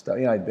rugs and stuff.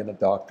 I'd been a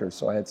doctor,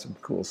 so I had some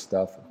cool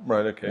stuff.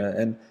 Right. Okay.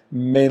 And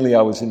mainly,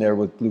 I was in there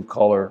with blue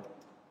collar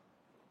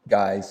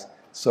guys.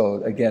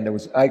 So again,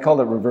 I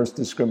call it reverse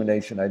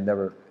discrimination. I'd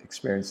never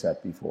experienced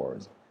that before.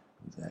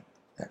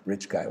 That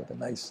rich guy with the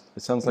nice.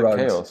 It sounds like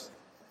rugs. Chaos.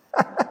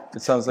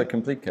 It sounds like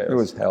complete chaos. It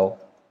was hell.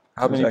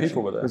 How many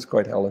people were there? It was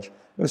quite hellish.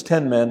 It was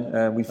 10 men,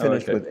 and we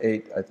finished with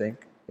 8, I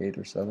think, 8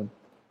 or 7.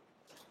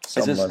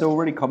 Is it still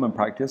really common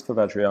practice for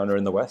Vajrayana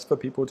in the West for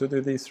people to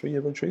do these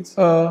 3-year retreats?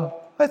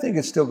 I think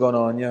it's still going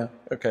on. Yeah.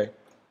 Okay.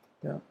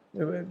 Yeah.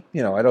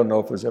 I don't know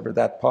if it was ever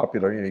that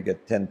popular. You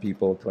get 10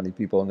 people, 20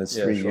 people, and it's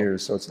 3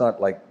 years, so it's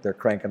not like they're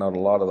cranking out a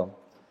lot of them.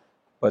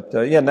 But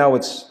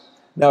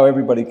now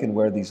everybody can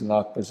wear these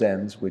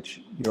nakbazens,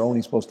 which you're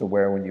only supposed to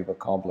wear when you've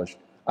accomplished.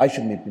 I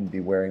shouldn't even be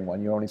wearing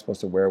one. You're only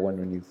supposed to wear one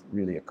when you've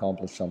really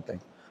accomplished something.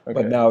 Okay.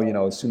 But now,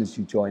 as soon as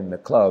you join the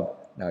club,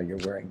 now you're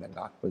wearing the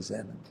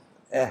nakbazen,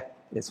 and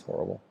it's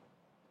horrible.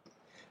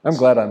 I'm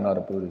glad I'm not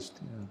a Buddhist.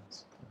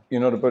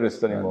 You're not a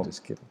Buddhist anymore? I'm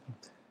just kidding.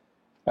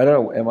 I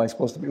don't know. Am I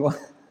supposed to be one?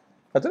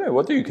 I don't know.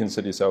 What do you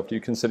consider yourself? Do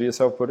you consider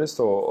yourself Buddhist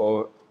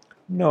or?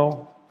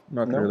 No,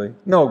 not really.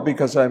 No,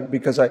 because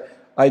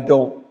I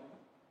don't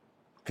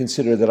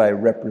consider that I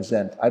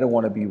represent. I don't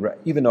want to be,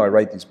 even though I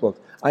write these books,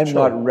 I'm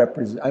not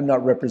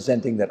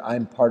representing that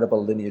I'm part of a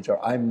lineage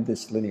or I'm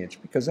this lineage,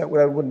 because that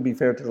wouldn't be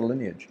fair to the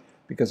lineage,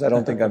 because I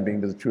don't think I'm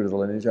being true to the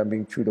lineage. I'm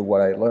being true to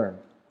what I learned.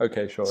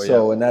 Okay, sure.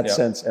 So in that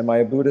sense, am I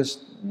a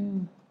Buddhist?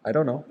 I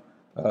don't know.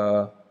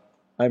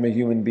 I'm a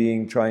human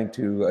being trying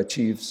to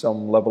achieve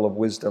some level of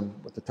wisdom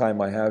with the time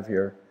I have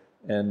here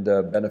and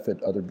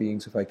benefit other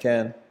beings if I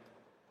can.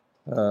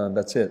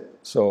 That's it.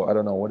 So I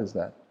don't know. What is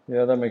that?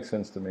 Yeah, that makes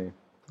sense to me.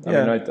 I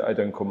mean, I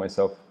don't call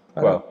myself,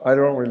 I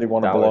don't really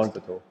want to belong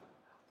at all.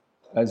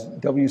 As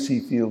W.C.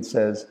 Fields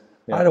says,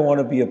 I don't want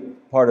to be a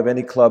part of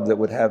any club that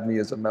would have me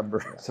as a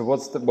member. So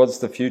what's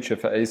the future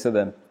for Asa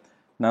then?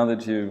 Now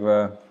that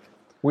you've...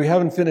 We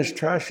haven't finished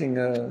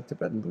trashing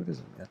Tibetan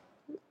Buddhism yet.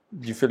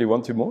 Do you feel you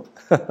want to more?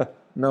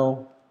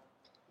 No.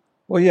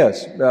 Well,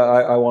 yes,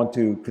 I want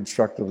to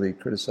constructively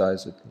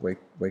criticize it,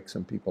 wake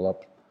some people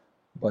up.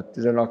 But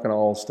they're not going to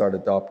all start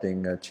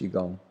adopting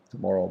Qigong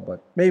tomorrow,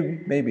 but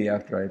maybe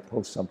after I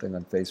post something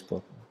on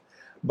Facebook.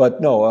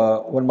 But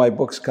no, when my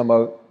books come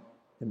out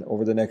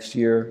over the next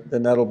year,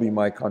 then that'll be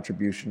my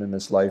contribution in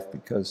this life,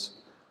 because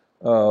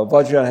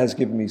Vajrayana has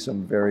given me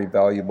some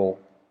a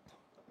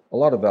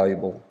lot of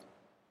valuable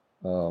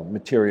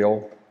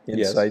material,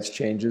 insights,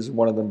 changes.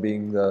 One of them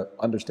being the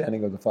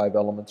understanding of the 5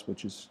 elements,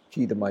 which is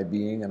key to my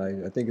being, and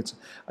I think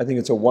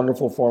it's a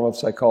wonderful form of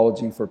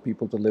psychology for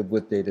people to live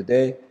with day to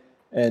day,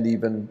 and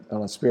even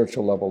on a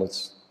spiritual level,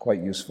 it's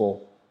quite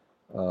useful.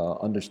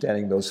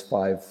 Understanding those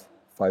five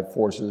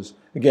forces.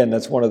 Again,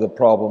 that's one of the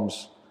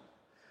problems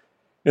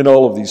in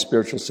all of these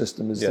spiritual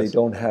systems, is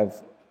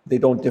they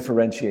don't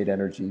differentiate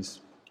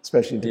energies,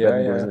 especially in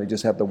Tibetan Buddhism. They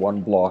just have the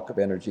one block of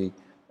energy.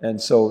 And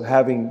so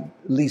having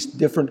at least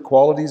different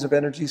qualities of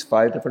energies,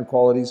 5 different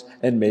qualities,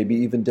 and maybe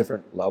even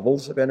different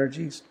levels of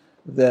energies,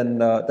 then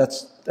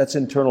that's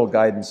internal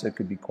guidance that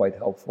could be quite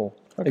helpful.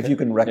 Okay. If you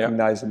can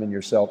recognize them in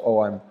yourself,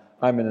 oh,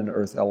 I'm in an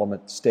earth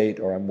element state,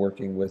 or I'm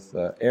working with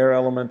air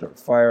element or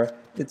fire.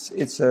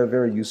 It's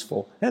very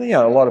useful, and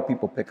a lot of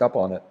people pick up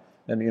on it.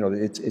 And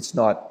it's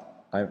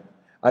not.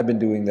 I've been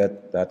doing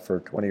that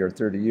for 20 or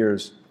 30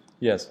 years.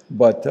 Yes.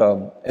 But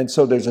and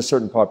so there's a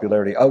certain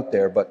popularity out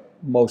there, but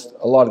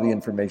a lot of the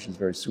information is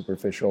very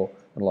superficial,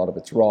 and a lot of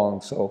it's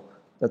wrong. So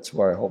that's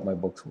where I hope my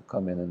books will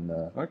come in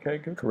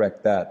and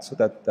correct that. So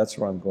that's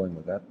where I'm going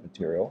with that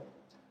material.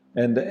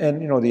 And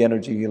the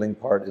energy healing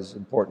part is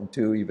important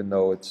too, even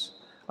though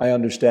I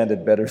understand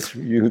it better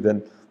through you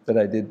than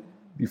I did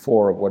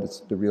before of what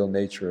it's the real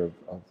nature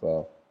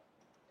of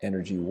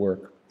energy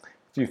work.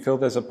 Do you feel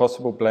there's a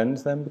possible blend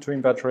then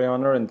between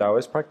Vajrayana and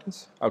Taoist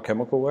practice,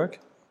 alchemical work?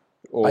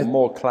 Or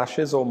more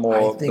clashes or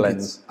more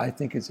blends? I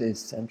think it's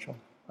essential.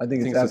 I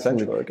think it's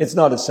absolutely essential. Okay. It's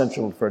not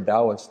essential for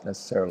Taoists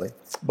necessarily,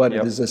 but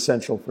it is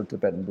essential for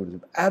Tibetan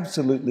Buddhism.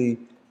 Absolutely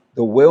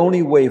the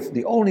only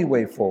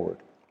way forward.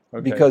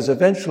 Okay. Because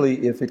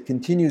eventually, if it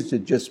continues to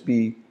just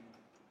be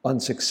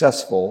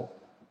unsuccessful,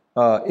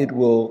 it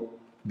will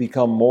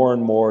become more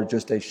and more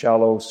just a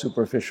shallow,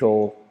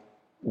 superficial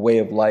way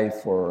of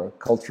life or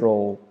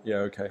culturalism,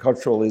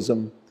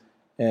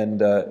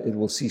 and it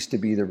will cease to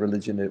be the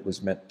religion it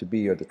was meant to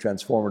be, or the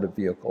transformative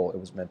vehicle it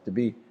was meant to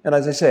be. And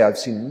as I say, I've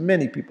seen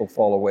many people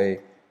fall away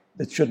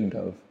that shouldn't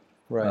have,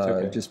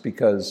 just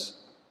because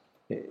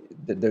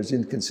there's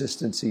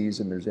inconsistencies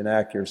and there's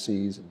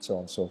inaccuracies and so on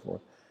and so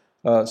forth.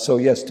 So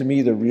yes, to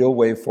me, the real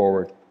way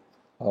forward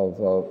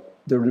of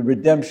the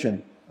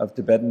redemption of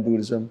Tibetan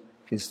Buddhism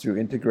is through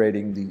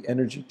integrating the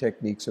energy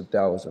techniques of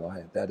Taoism.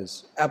 That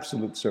is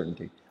absolute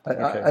certainty.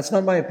 That's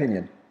not my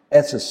opinion.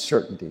 That's a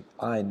certainty.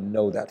 I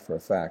know that for a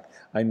fact.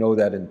 I know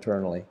that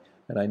internally,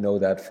 and I know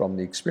that from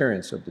the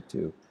experience of the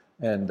two.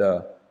 And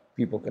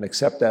people can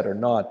accept that or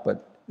not,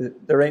 but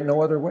there ain't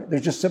no other way.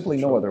 There's just simply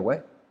no other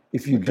way.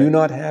 If you do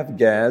not have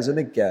gas in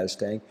a gas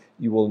tank,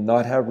 you will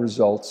not have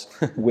results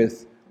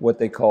with what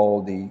they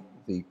call the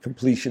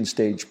completion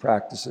stage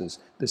practices,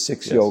 the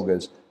 6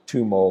 yogas,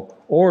 Tumo,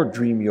 or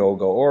dream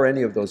yoga, or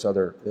any of those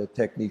other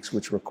techniques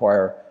which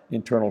require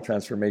internal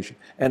transformation.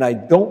 And I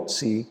don't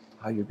see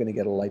how you're going to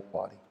get a light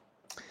body.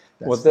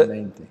 That's the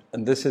main thing.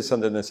 And this is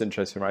something that's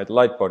interesting, right?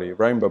 Light body,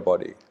 rainbow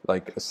body,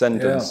 like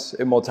ascendance,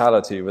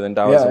 immortality within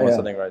Taoism or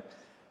something, right?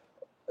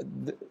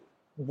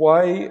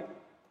 Why?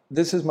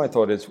 This is my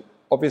thought. Is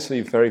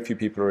obviously very few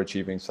people are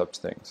achieving such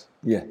things.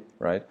 Yeah.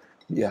 Right?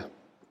 Yeah.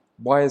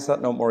 Why is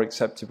that not more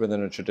accepted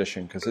within a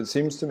tradition? Because it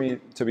seems to me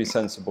to be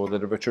sensible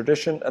that if a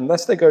tradition,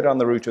 unless they go down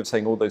the route of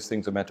saying all those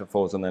things are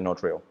metaphors and they're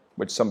not real,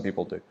 which some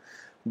people do,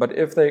 but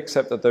if they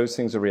accept that those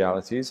things are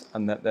realities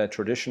and that their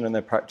tradition and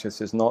their practice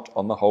is not,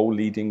 on the whole,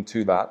 leading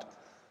to that,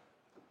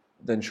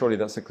 then surely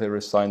that's the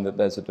clearest sign that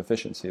there's a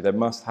deficiency. They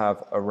must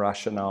have a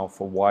rationale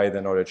for why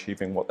they're not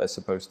achieving what they're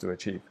supposed to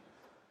achieve.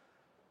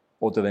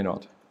 Or do they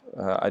not?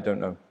 I don't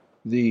know.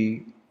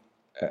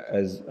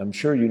 As I'm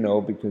sure you know,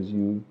 because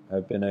you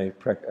have been a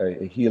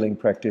healing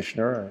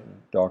practitioner, a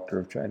doctor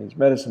of Chinese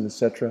medicine,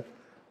 etc.,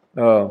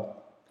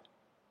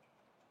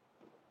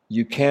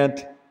 you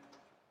can't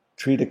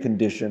treat a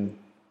condition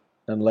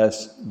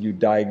unless you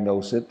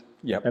diagnose it.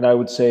 Yep. And I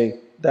would say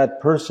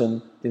that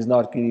person is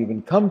not going to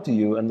even come to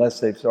you unless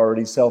they've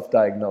already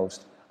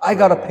self-diagnosed. I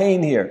got a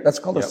pain here. That's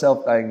called a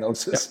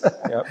self-diagnosis.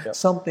 Yep.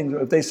 Something,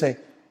 if they say,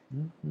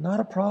 not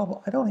a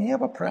problem. I don't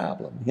have a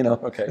problem.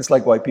 Okay. It's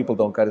like why people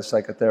don't go to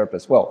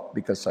psychotherapists. Well,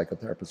 because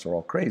psychotherapists are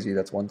all crazy.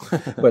 That's one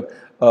thing. But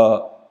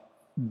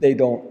they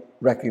don't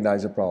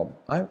recognize a problem.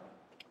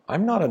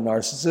 I'm not a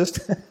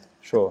narcissist.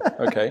 Sure.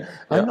 Okay.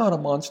 I'm not a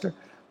monster.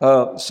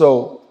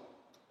 So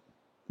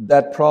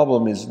that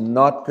problem is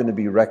not going to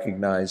be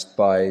recognized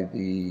by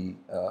the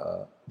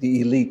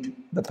elite,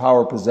 the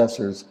power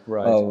possessors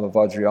of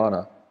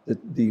Vajrayana,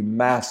 the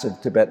massive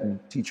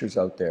Tibetan teachers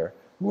out there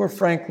who are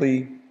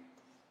frankly.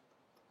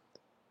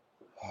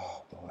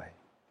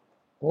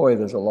 Boy,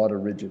 there's a lot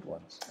of rigid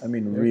ones. I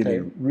mean,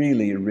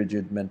 really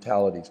rigid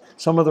mentalities.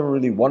 Some of them are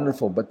really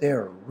wonderful, but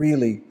they're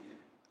really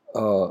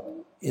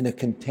in a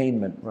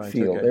containment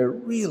field. Okay. They're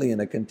really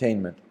in a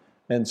containment.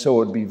 And so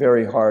it would be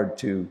very hard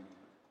to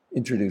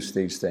introduce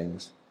these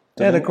things.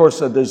 And of course,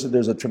 there's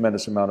a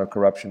tremendous amount of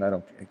corruption.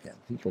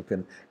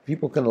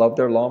 People can love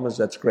their lamas,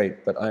 that's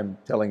great, but I'm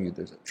telling you,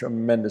 there's a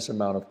tremendous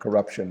amount of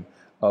corruption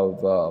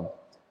of,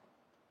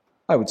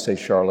 I would say,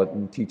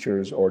 charlatan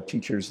teachers, or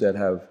teachers that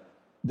have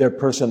their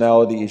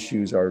personality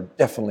issues are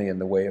definitely in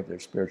the way of their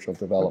spiritual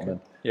development.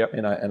 Okay. Yep.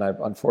 And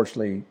I've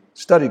unfortunately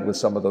studied with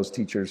some of those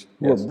teachers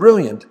who are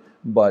brilliant,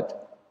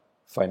 but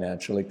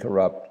financially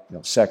corrupt,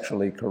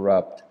 sexually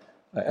corrupt,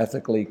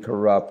 ethically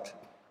corrupt,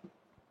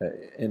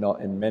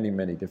 in many,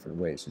 many different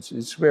ways.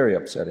 It's very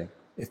upsetting.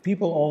 If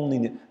people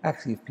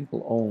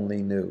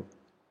only knew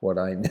what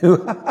I knew.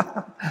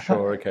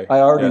 Sure, okay. I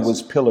already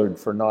was pillared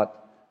for not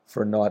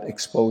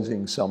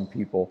exposing some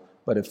people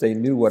But if they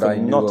knew what for I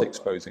knew, not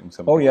exposing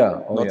some oh people.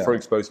 yeah, oh not yeah. for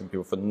exposing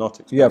people, for not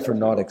exposing. Yeah, for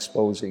not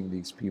exposing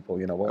these people.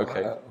 You know, well,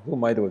 Okay. Who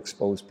am I to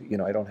expose? You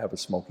know, I don't have a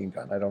smoking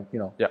gun. I don't. You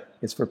know, Yeah.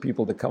 it's for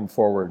people to come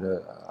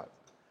forward.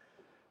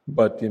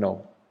 But you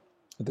know,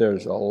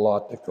 there's a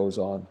lot that goes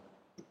on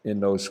in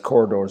those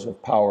corridors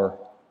of power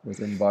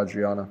within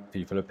Vajrayana.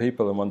 People are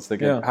people, and once they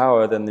get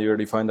power, then you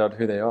really find out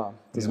who they are.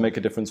 Doesn't make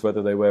a difference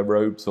whether they wear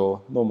robes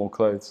or normal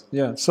clothes.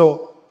 Yeah.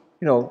 So,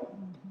 you know,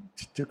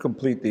 to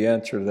complete the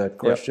answer to that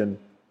question,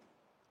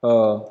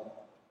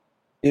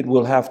 it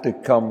will have to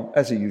come,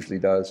 as it usually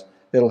does,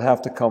 it'll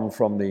have to come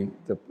from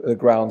the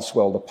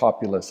groundswell, the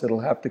populace. It'll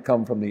have to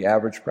come from the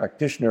average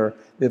practitioner.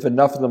 If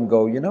enough of them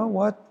go, you know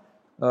what,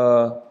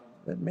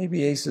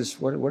 maybe Ace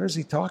what is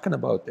he talking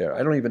about there?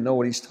 I don't even know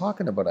what he's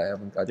talking about. I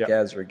haven't got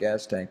gas or a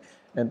gas tank.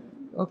 And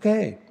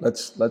okay,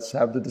 let's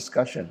have the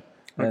discussion.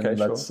 And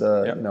let's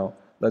you know,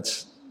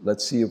 let's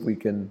see if we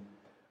can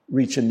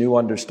reach a new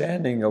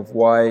understanding of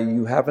why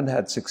you haven't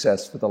had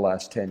success for the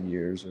last 10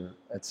 years, or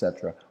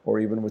etc., or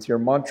even with your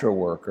mantra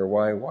work, or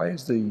why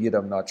is the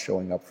Yidam not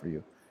showing up for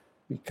you?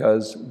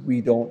 Because we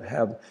don't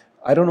have,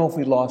 I don't know if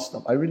we lost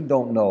them. I really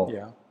don't know.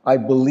 Yeah. I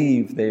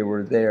believe they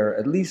were there,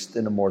 at least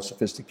in a more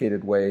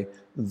sophisticated way,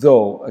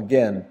 though,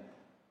 again,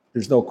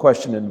 there's no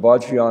question in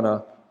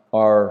Vajrayana,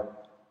 our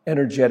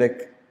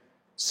energetic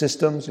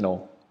systems, you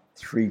know,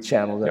 3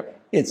 channels,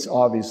 it's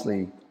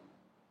obviously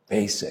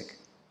basic.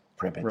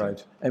 Primitive.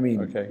 Right. I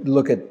mean,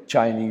 look at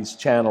Chinese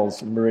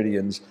channels and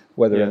meridians,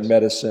 whether in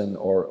medicine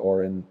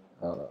or in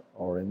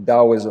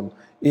Taoism.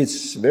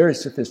 It's very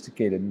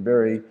sophisticated and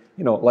very,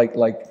 you know, like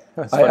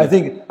I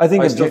think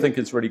I still think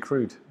it's really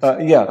crude.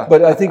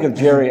 But I think of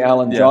Jerry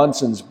Allen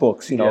Johnson's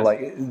books, you know,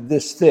 like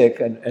this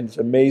thick and it's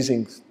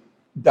amazing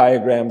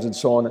diagrams and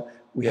so on.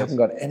 We haven't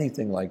got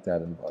anything like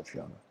that in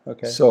Vajrayana.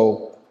 Okay.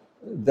 So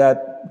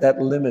that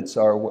limits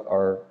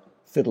our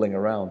fiddling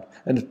around,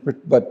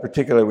 but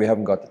particularly we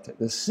haven't got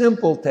the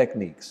simple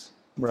techniques,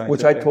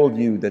 which I told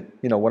you that,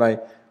 you know,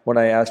 when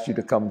I asked you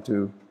to come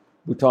to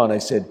Bhutan, I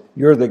said,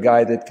 you're the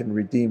guy that can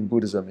redeem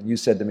Buddhism, and you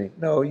said to me,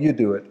 no, you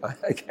do it.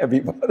 I can't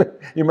be bothered.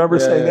 You remember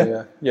saying that?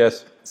 Yeah.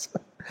 Yes.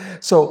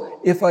 So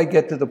if I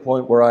get to the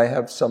point where I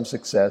have some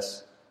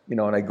success, you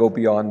know, and I go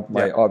beyond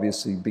my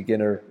obviously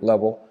beginner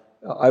level,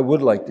 I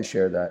would like to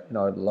share that. You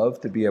know, I'd love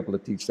to be able to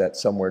teach that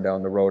somewhere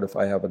down the road if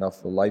I have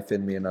enough life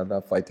in me and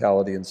enough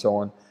vitality and so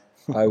on.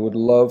 I would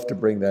love to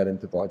bring that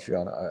into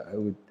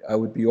Vajrayana. I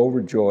would be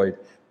overjoyed,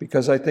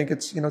 because I think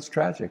it's, you know, it's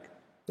tragic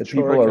that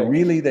people are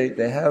really,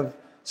 they have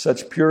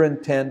such pure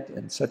intent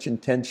and such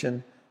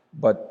intention,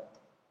 but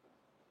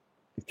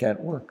it can't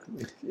work.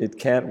 It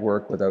can't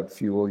work without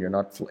fuel. You're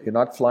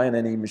not flying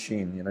any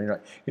machine. You know,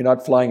 you're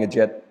not flying a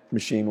jet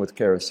machine with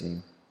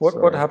kerosene.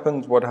 What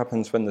happens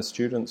when the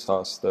students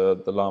ask the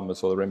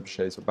lamas or the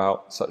rinpoches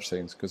about such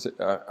things? Because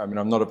I mean,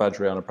 I'm not a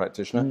Vajrayana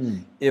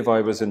practitioner. If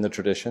I was in the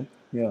tradition,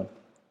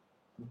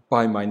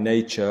 by my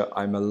nature,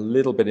 I'm a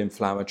little bit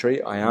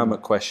inflammatory. I am a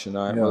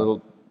questioner.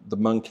 The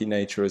monkey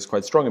nature is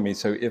quite strong in me.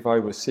 So if I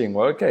was seeing,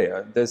 well,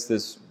 okay, there's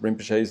this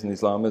rinpoches and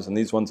these lamas, and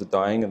these ones are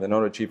dying, and they're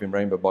not achieving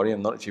rainbow body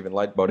and not achieving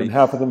light body. And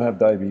half of them have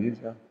diabetes.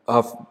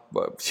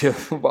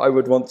 I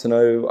would want to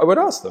know. I would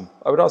ask them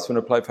in a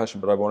applied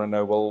fashion, but I want to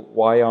know, well,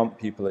 why aren't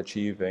people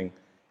achieving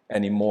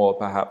any more,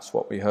 perhaps,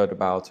 what we heard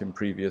about in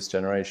previous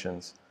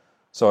generations?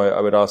 So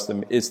I would ask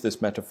them, is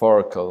this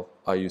metaphorical,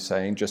 are you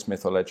saying, just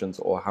myth or legends,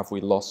 or have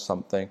we lost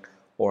something,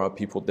 or are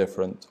people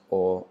different,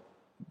 or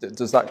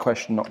does that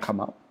question not come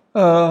up?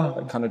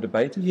 That kind of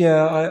debate?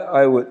 Yeah,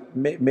 I would,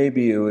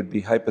 maybe it would be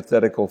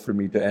hypothetical for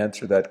me to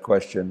answer that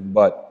question,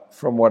 but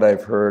from what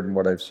I've heard and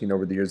what I've seen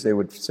over the years, they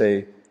would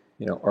say,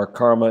 you know, our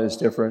karma is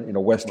different, you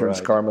know, Western's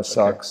karma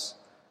sucks,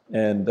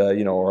 and,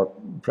 you know, our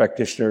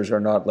practitioners are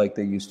not like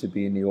they used to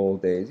be in the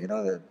old days. You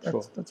know,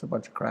 that's a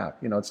bunch of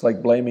crap. You know, it's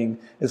like blaming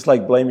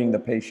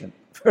the patient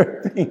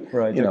for being,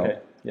 you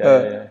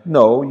know.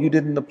 No, you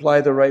didn't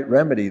apply the right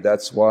remedy.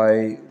 That's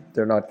why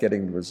they're not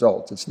getting the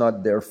results. It's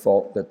not their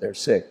fault that they're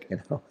sick, you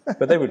know.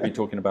 But they would be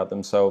talking about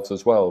themselves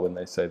as well when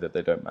they say that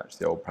they don't match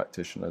the old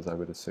practitioners, I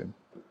would assume.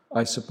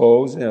 I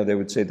suppose, you know, they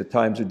would say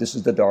this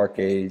is the dark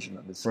age,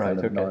 and this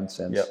kind of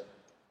nonsense. Yep.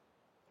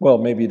 Well,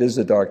 maybe it is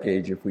the dark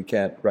age if we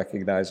can't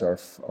recognize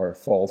our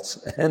faults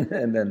and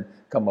then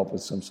come up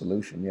with some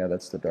solution. Yeah,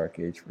 that's the dark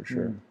age for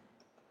sure.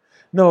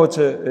 No, it's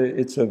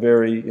a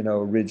very, you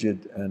know,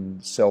 rigid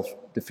and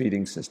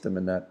self-defeating system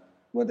in that.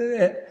 Well,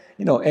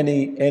 you know,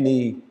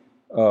 any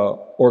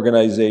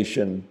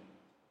organization,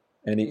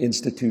 any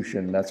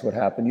institution, that's what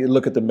happened. You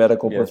look at the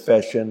medical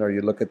profession, or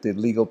you look at the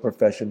legal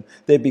profession,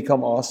 they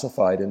become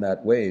ossified in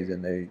that way,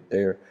 and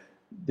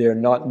they're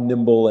not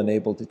nimble and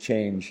able to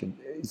change. And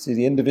it's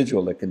the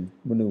individual that can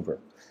maneuver.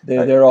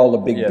 They're all the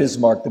big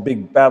Bismarck, the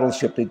big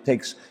battleship. It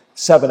takes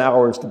 7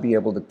 hours to be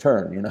able to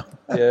turn, you know.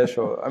 Yeah,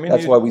 sure. I mean,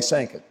 that's why we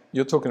sank it.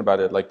 You're talking about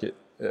it like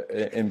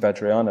in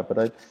Vajrayana,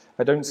 but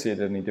I don't see it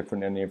any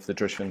different in any of the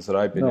traditions that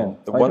I've been in.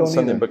 Once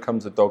something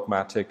becomes a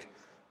dogmatic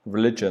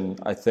religion,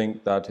 I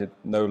think that it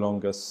no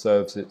longer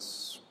serves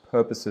its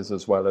purposes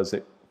as well as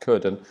it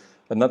could.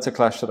 And that's a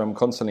clash that I'm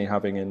constantly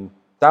having in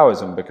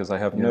Taoism because I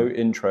have no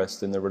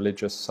interest in the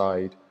religious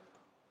side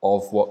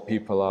of what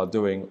people are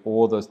doing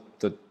or the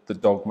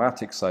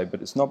dogmatic side,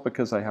 but it's not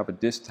because I have a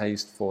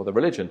distaste for the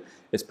religion.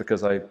 It's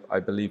because I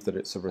believe that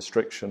it's a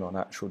restriction on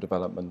actual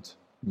development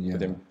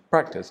within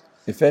practice.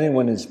 If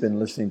anyone has been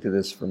listening to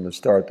this from the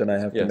start, then I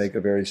have to make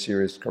a very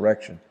serious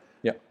correction.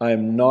 Yeah.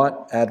 I'm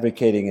not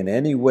advocating in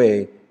any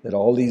way that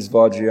all these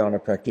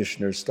Vajrayana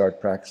practitioners start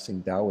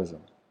practicing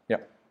Taoism. Yeah.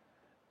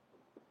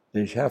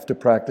 They have to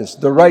practice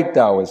the right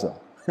Taoism.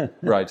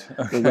 Right.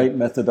 Okay. The right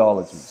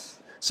methodologies.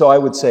 So I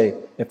would say,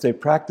 if they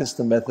practice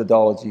the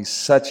methodology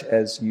such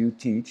as you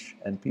teach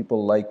and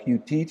people like you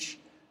teach,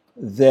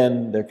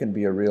 then there can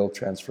be a real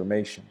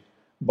transformation.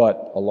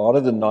 But a lot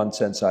of the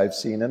nonsense I've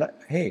seen, and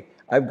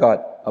I've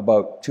got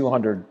about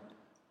 200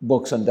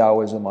 books on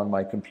Taoism on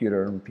my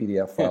computer and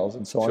PDF files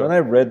and so on, and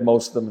I've read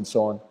most of them and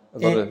so on. A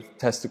lot of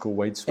testicle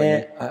weight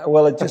swinging.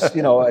 Well, it just,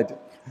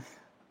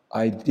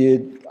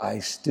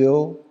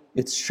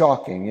 it's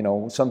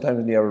shocking, sometimes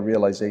when you have a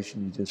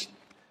realization,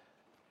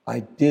 I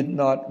did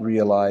not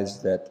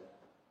realize that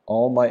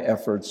all my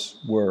efforts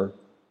were,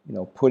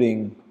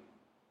 putting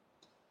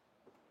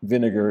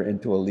vinegar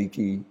into a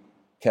leaky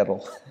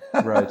kettle.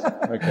 Right.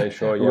 Okay,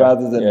 sure. Yeah.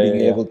 Rather than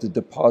being able to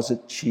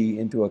deposit qi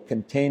into a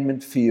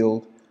containment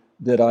field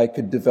that I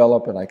could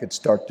develop and I could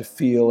start to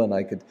feel, and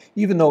I could,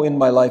 even though in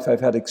my life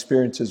I've had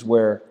experiences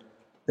where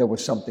there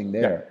was something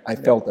there. I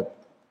felt a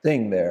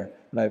thing there,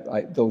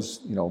 and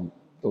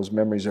those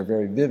memories are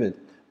very vivid,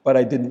 but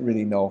I didn't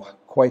really know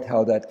quite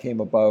how that came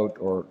about,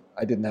 or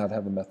I didn't have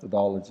a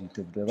methodology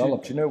to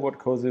develop. Do you know what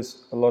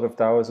causes a lot of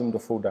Taoism to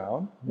fall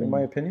down, in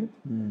my opinion?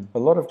 A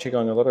lot of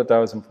Qigong, a lot of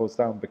Taoism falls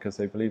down because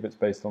they believe it's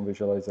based on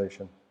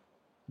visualization.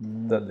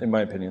 That, in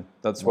my opinion,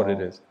 that's what it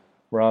is,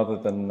 rather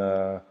than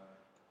the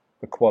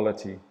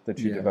quality that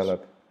you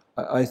develop.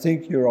 I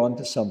think you're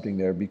onto something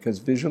there, because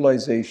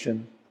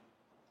visualization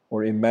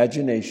or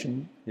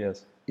imagination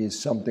is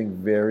something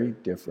very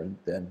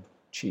different than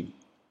qi.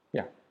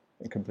 Yeah,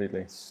 completely.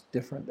 It's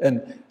different.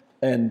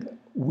 And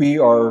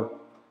we're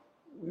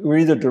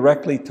either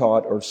directly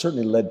taught or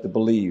certainly led to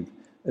believe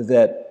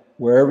that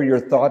wherever your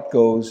thought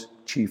goes,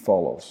 qi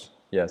follows.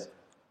 Yes.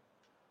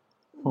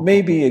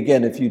 Maybe,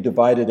 again, if you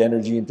divided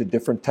energy into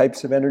different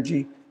types of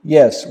energy,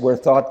 yes, where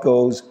thought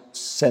goes,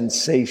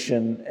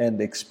 sensation and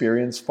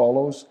experience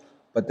follows,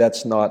 but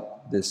that's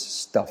not this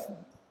stuff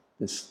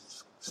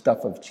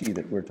of qi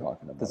that we're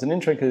talking about. There's an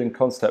interesting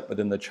concept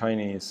within the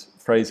Chinese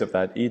phrase of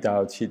that, yi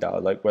dao, qi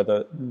dao, like where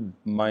the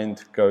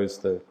mind goes,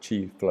 the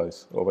qi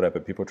flows, or whatever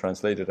people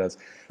translate it as.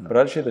 But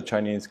actually the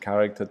Chinese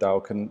character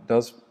dao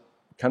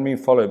can mean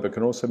follow, but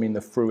can also mean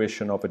the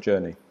fruition of a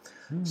journey.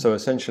 So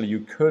essentially you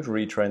could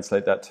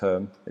retranslate that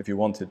term, if you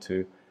wanted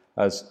to,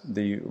 as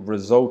the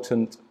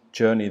resultant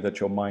journey that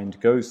your mind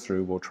goes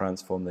through will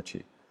transform the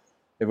qi.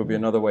 It would be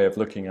another way of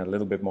looking at it, a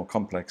little bit more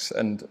complex.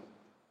 And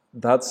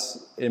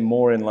that's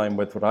more in line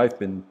with what I've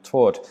been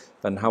taught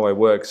and how I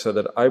work, so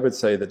that I would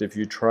say that if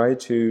you try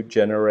to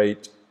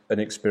generate an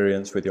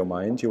experience with your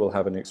mind, you will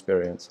have an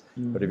experience.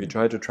 But if you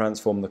try to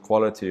transform the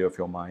quality of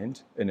your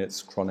mind in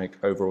its chronic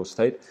overall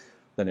state,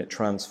 then it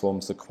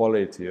transforms the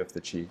quality of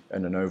the qi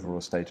in an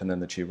overall state, and then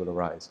the qi will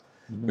arise.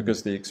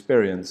 Because the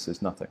experience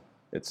is nothing.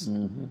 It's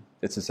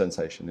a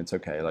sensation. It's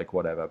okay, like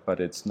whatever, but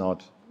it's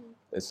not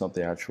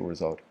the actual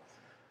result.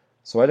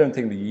 So I don't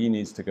think the yi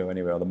needs to go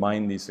anywhere, or the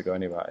mind needs to go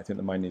anywhere. I think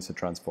the mind needs to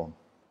transform.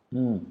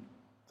 And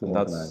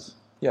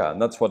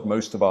that's what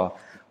most of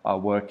our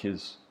work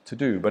is to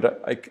do.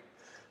 But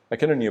I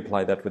can only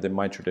apply that within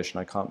my tradition.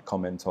 I can't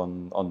comment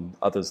on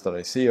others that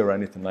I see or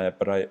anything like that.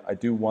 But I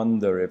do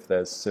wonder if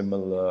there's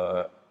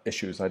similar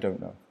issues. I don't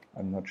know.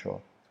 I'm not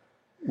sure.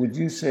 Would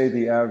you say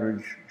the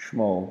average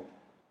Shmo,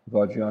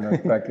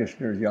 Vajrayana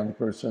practitioner, young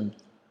person,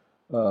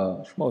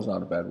 Shmo is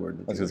not a bad word.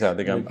 I was going to say, I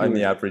think I'm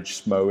the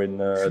average Shmo in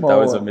Shmo,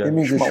 Taoism. It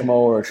means a Shmo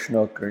or a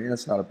Schnook, or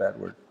it's not a bad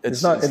word. It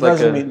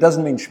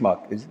doesn't mean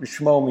schmuck.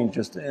 Shmo means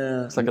just.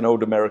 It's like an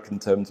old American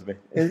term to me.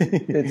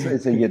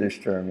 It's a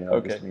Yiddish term,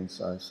 It just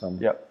means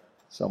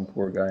some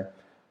poor guy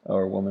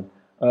or woman.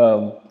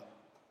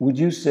 Would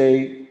you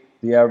say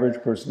the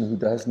average person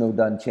who has no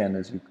dantian,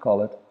 as you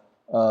call it,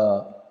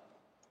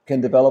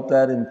 can develop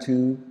that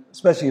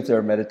especially if they're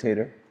a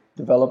meditator,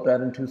 develop that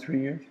in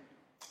 2-3 years?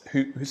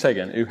 Who say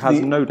again? Who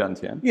has no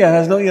dantian? Yeah,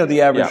 has no.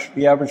 The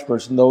average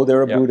person, though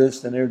they're a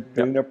Buddhist and they're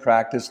doing their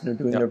practice and they're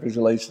doing their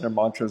visualization, their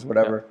mantras,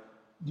 whatever.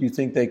 Do you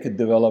think they could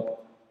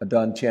develop a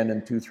dantian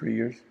in 2-3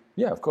 years?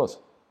 Yeah, of course.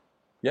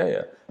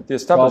 Yeah.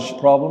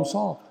 Problem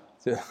solved.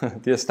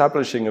 The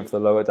establishing of the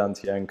lower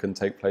dantian can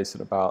take place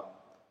in about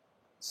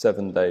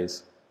 7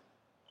 days.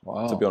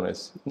 Wow. To be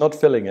honest, not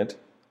filling it,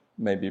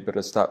 maybe, but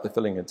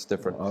filling it's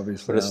different.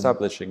 Obviously, but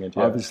establishing it.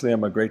 Yeah. Obviously,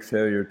 I'm a great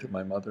failure to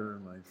my mother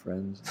and my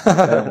friends. And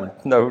my family.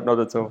 No, not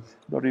at all.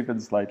 Not even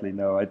slightly.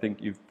 No, I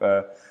think you've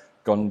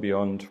gone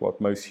beyond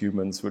what most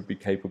humans would be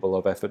capable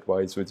of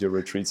effort-wise with your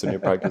retreats and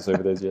your practice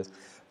over those years.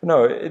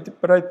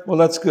 Well,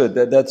 that's good.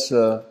 That's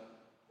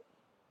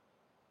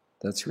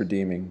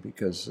redeeming,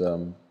 because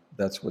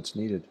that's what's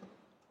needed.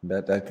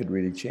 That could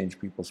really change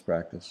people's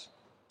practice.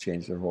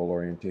 change their whole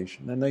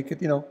orientation. And they could,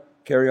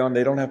 carry on.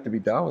 They don't have to be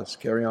Taoists,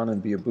 carry on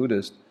and be a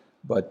Buddhist,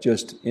 but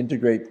just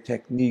integrate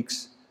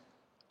techniques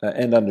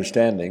and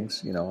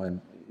understandings,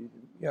 and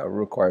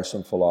require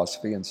some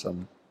philosophy and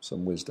some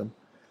wisdom.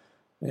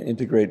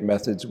 Integrate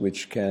methods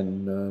which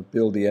can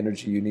build the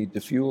energy you need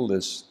to fuel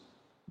this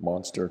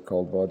monster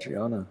called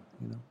Vajrayana.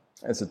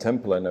 There's a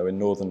temple I know in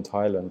northern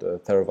Thailand,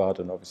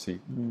 Theravada, obviously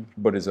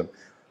Buddhism,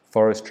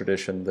 forest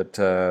tradition that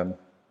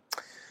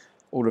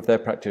all of their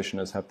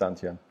practitioners have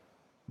dantian.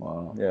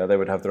 Wow. Yeah, they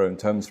would have their own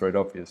terms for it,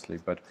 obviously,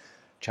 but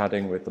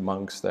chatting with the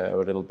monks there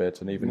a little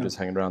bit and even just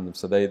hanging around them.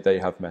 So they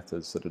have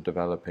methods that are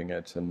developing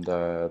it, and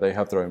they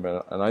have their own,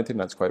 and I think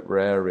that's quite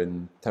rare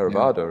in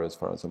Theravada as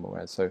far as I'm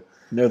aware. So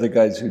they're the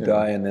guys who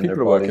die and then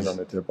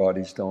their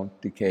bodies don't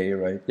decay,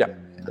 right? Yeah,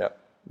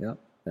 yeah.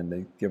 And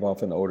they give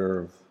off an odor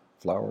of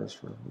flowers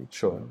for each.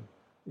 Sure.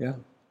 Yeah.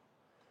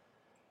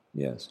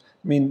 Yes.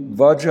 I mean,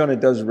 Vajrayana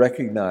does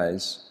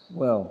recognize,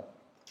 well,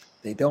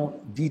 they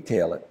don't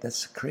detail it.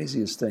 That's the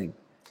craziest thing.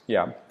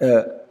 Yeah.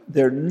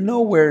 They're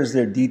nowhere is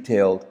there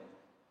detailed.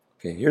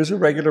 Okay, here's a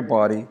regular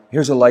body.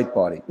 Here's a light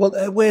body. Well,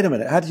 wait a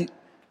minute.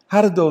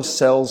 How did those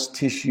cells,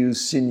 tissues,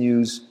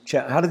 sinews?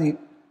 How did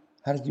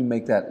you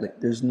make that?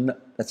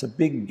 That's a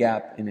big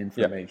gap in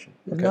information.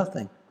 Yeah. Okay.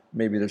 Nothing.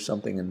 Maybe there's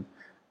something in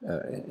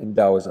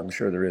Taoism. I'm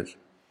sure there is,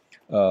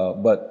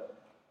 but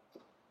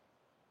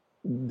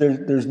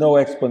there's no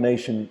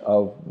explanation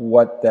of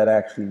what that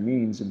actually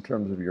means in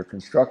terms of your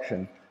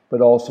construction,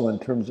 but also in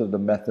terms of the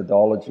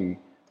methodology.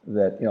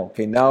 That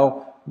okay,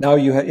 now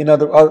you have, in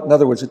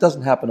other words, it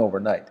doesn't happen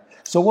overnight.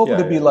 So what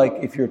would it be like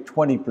if you're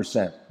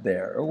 20%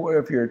 there, or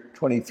if you're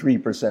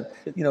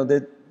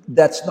 23%?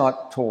 That's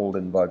not told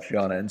in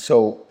Vajrayana, and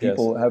so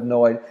people have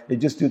no idea. They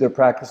just do their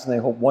practice, and they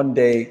hope one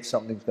day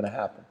something's going to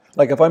happen.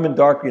 Like if I'm in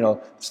dark,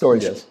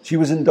 stories. Yes. She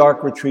was in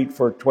dark retreat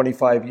for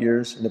 25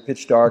 years in the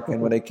pitch dark,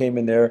 and when they came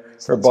in there,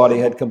 her body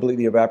had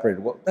completely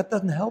evaporated. Well, that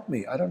doesn't help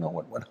me. I don't know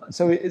what went on.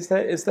 So is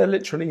there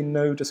literally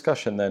no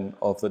discussion then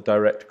of the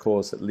direct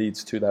cause that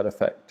leads to that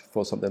effect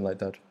for something like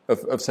that?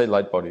 Of say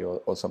light body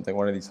or something,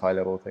 one of these high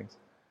level things?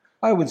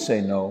 I would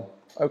say no.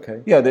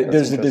 Okay. Yeah,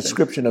 there's a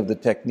description of the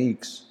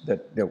techniques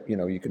that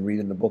you can read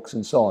in the books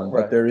and so on,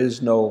 but there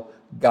is no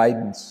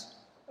guidance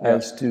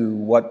as to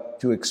what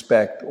to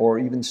expect, or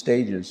even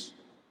stages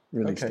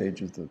of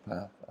the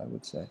path, I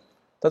would say.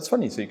 That's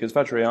funny, see, because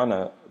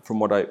Vajrayana, from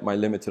my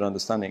limited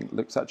understanding,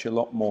 looks actually a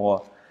lot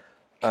more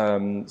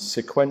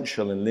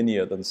sequential and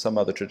linear than some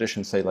other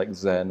traditions, say like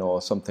Zen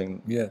or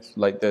something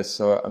like this.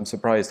 So I'm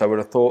surprised. I would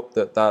have thought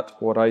that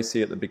what I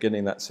see at the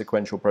beginning, that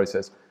sequential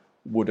process,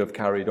 would have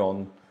carried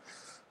on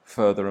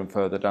further and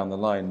further down the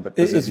line. But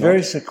it's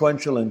very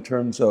sequential in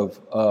terms of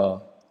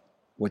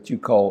what you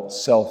call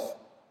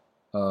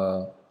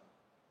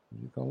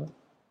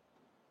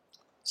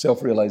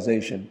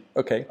self-realization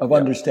of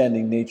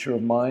understanding nature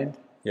of mind.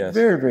 Yes.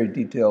 Very, very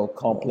detailed,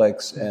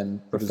 complex,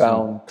 and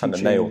profound kind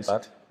teachings. of nailed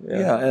that.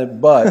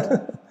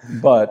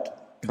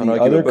 But the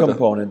other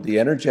component, the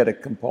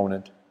energetic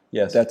component,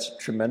 that's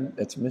tremendous.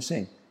 That's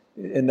missing,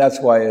 and that's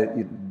why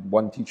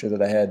one teacher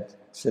that I had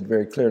said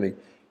very clearly,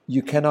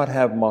 you cannot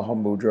have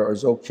Mahamudra or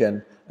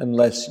Dzogchen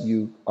unless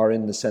you are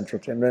in the central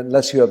channel,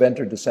 unless you have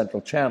entered the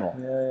central channel.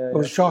 It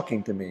was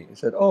shocking to me. He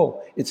said,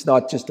 it's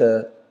not just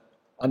a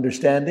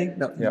understanding.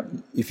 No,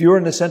 if you're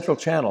in the central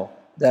channel,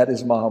 that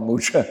is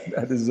Mahamudra,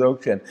 that is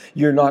Dzogchen.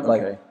 You're not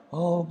like, man.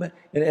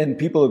 And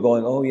people are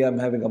going, I'm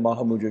having a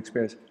Mahamudra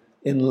experience.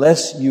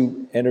 Unless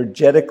you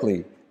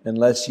energetically,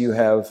 unless you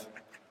have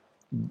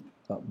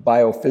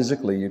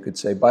biophysically, you could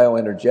say,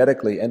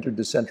 bioenergetically entered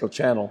the central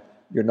channel,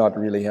 you're not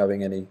really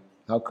having any.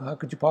 How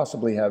could you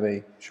possibly have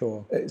a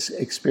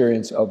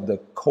experience of the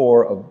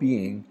core of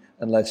being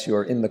unless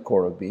you're in the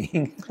core of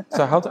being?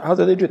 So how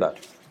do they do that?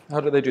 How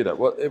do they do that?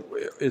 What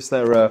is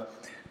there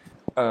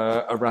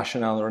a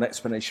rationale or an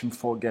explanation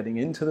for getting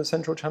into the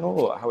central channel,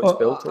 or how it's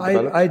built or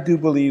developed? I do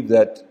believe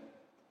that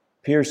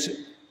Pierce,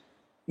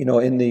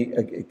 in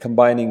the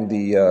combining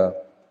the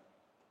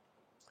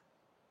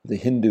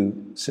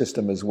Hindu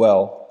system as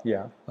well.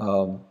 Yeah.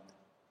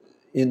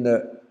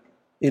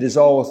 It is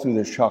all through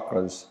the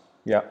chakras.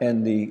 Yeah.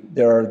 And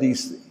there are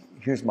these.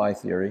 Here's my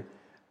theory.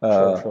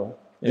 Sure.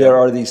 Yeah. There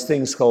are these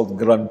things called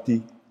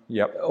granthi.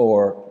 Yep.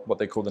 Or what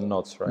they call the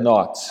knots, right?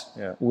 Knots.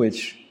 Yeah.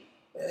 Which,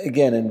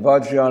 again, in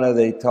Vajrayana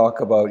they talk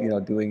about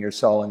doing your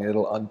sawing.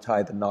 It'll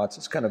untie the knots.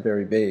 It's kind of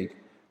very vague.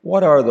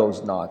 What are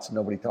those knots?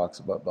 Nobody talks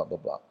about blah blah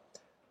blah.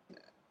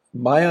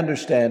 My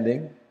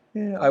understanding,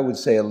 I would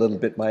say a little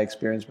bit my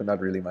experience, but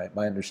not really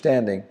my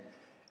understanding,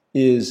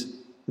 is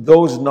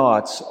those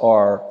knots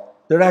are.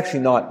 They're actually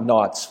not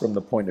knots from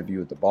the point of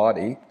view of the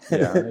body.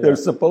 They're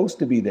supposed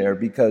to be there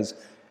because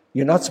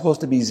you're not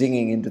supposed to be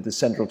zinging into the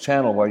central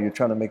channel while you're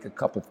trying to make a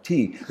cup of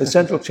tea. The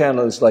central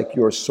channel is like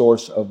your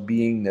source of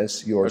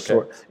beingness,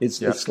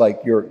 it's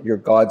like your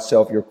God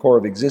self, your core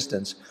of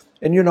existence.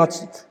 And you're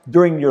not,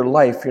 during your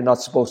life, you're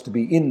not supposed to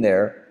be in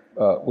there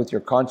with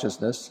your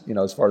consciousness,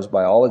 as far as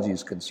biology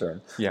is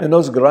concerned. Yeah. And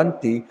those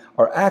granthi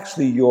are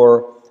actually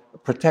your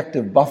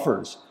protective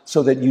buffers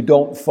so that you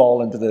don't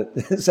fall into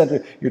the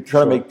center. You're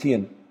trying to make tea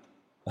and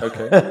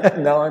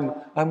now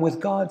I'm with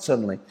God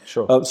suddenly.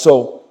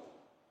 So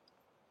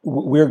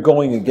we're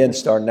going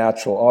against our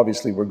natural,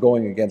 obviously we're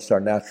going against our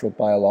natural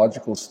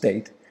biological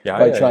state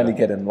by trying to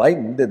get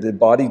enlightened. The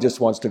body just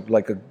wants to,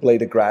 like a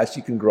blade of grass,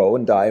 you can grow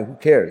and die, who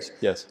cares?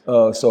 Yes.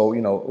 So,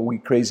 you know, we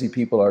crazy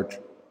people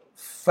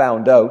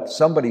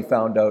somebody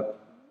found out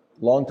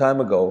a long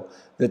time ago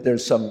that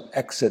there's some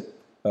exit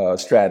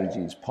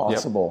strategies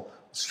possible.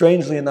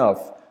 Strangely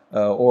enough,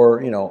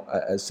 or, you know,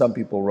 as some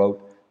people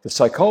wrote, the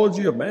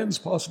psychology of man's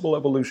possible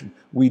evolution.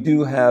 We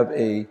do have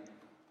an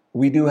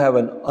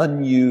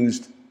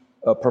unused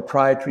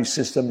proprietary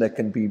system that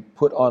can be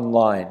put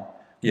online.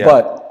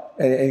 But,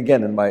 and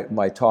again, in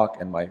my talk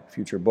and my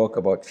future book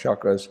about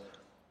chakras,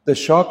 the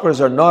chakras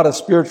are not a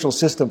spiritual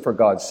system, for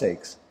God's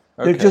sakes.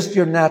 They're just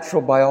your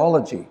natural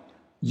biology.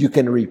 You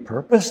can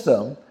repurpose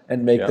them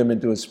and make them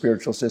into a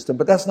spiritual system,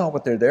 but that's not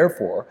what they're there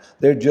for.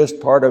 They're just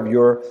part of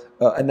your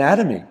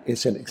anatomy.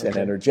 It's an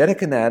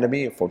energetic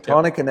anatomy, a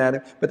photonic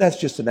anatomy, but that's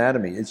just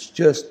anatomy. It's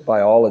just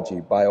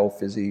biology,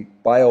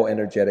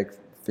 bioenergetic,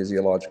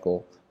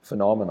 physiological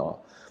phenomena.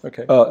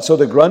 So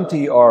the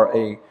grunti are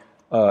a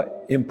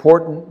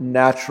important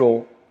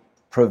natural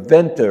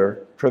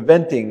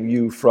preventing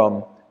you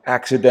from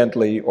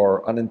accidentally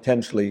or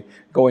unintentionally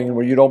going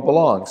where you don't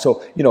belong.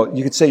 So, you know,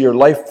 you could say your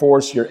life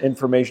force, your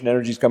information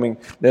energy is coming,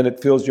 then it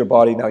fills your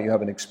body, now you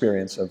have an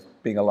experience of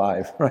being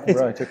alive, right?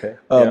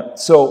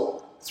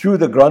 So through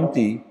the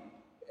grunti,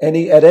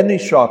 at any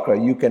chakra,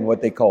 you can,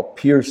 what they call,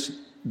 pierce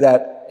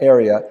that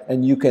area,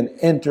 and you can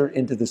enter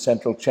into the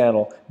central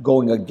channel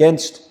going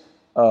against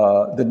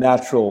the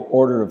natural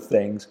order of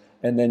things,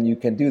 and then you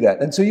can do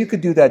that. And so you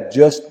could do that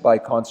just by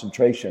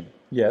concentration.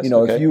 You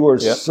know, if you were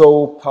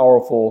so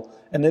powerful,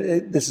 and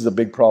this is a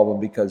big problem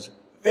because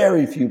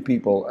very few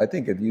people, I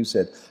think if you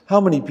said,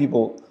 how many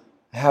people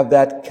have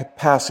that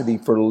capacity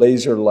for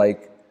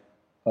laser-like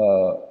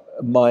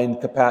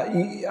mind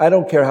capacity? I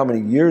don't care how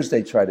many years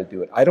they try to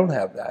do it. I don't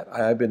have that.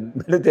 I've been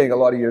meditating a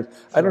lot of years.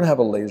 I don't have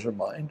a laser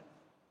mind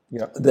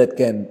that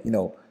can, you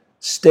know,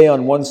 stay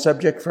on one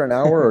subject for an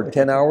hour or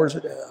 10 hours.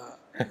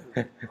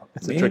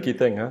 It's a tricky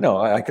thing, huh? No,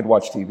 I could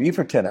watch TV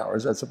for 10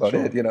 hours. That's about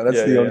it. You know,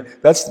 that's the only.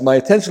 That's my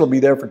attention will be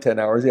there for 10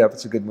 hours. Yeah, if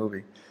it's a good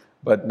movie,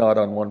 but not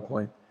on one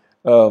point.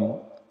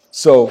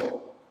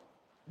 So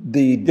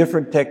the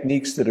different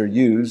techniques that are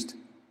used,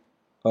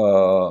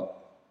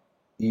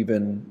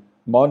 even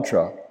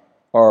mantra,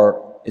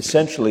 are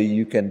essentially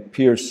you can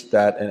pierce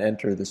that and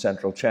enter the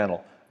central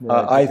channel.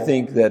 I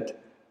think that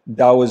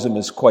Taoism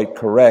is quite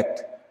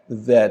correct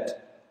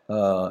that,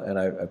 and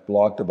I've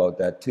blogged about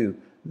that too,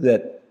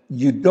 that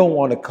you don't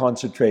want to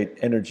concentrate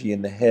energy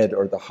in the head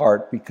or the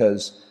heart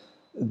because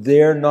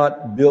they're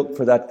not built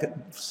for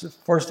that.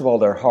 First of all,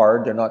 they're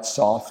hard. They're not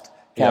soft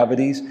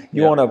cavities.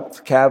 You want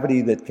a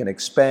cavity that can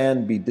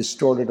expand, be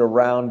distorted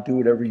around, do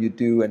whatever you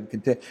do, and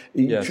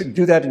you should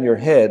do that in your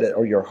head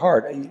or your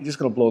heart. You're just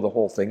going to blow the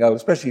whole thing out,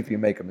 especially if you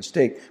make a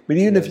mistake. But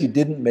even if you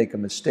didn't make a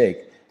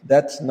mistake,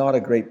 that's not a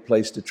great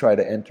place to try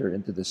to enter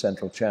into the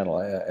central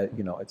channel.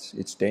 You know,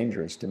 it's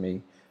dangerous to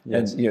me.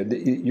 And you know,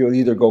 you'll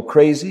either go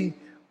crazy,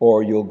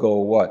 or you'll go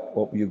what?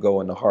 Well, you go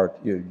in the heart.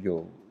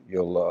 You'll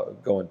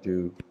go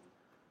into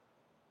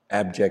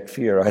abject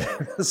fear. I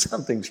don't know,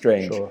 something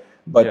strange.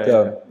 But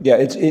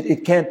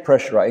it can't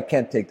pressurize. It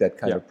can't take that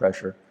kind of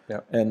pressure.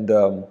 And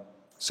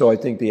so I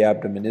think the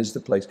abdomen is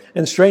the place.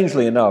 And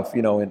strangely enough,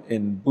 you know,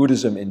 in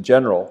Buddhism in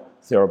general,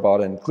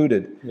 Theravada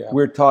included,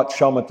 we're taught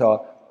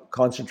shamatha,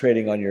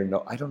 concentrating on your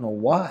nose. I don't know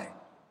why.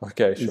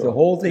 The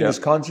whole thing is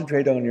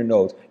concentrate on your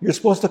nose. You're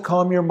supposed to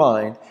calm your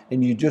mind,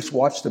 and you just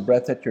watch the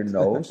breath at your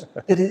nose.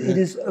 It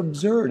is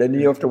absurd,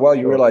 and after a while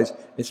you realize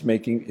it's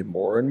making it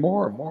more and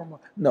more and more and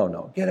more.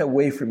 No, get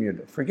away from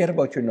forget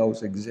about your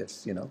nose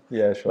exists. You know.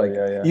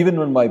 Even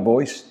when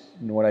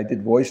when I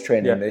did voice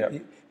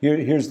training,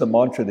 here's the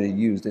mantra they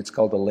used. It's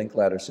called the link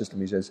ladder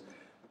system. He says,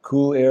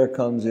 "Cool air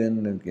comes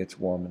in and gets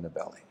warm in the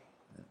belly."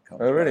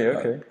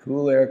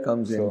 Cool air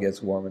comes in,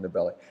 gets warm in the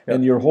belly,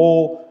 and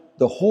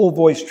the whole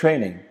voice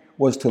training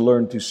was to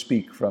learn to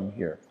speak from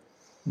here.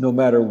 No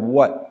matter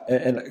what,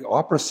 and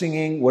opera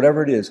singing,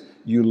 whatever it is,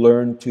 you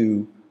learn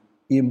to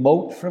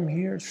emote from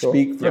here,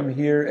 speak from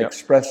here,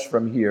 express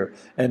from here.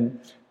 And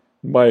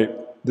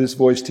this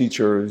voice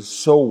teacher was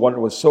so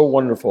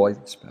wonderful. I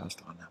think it's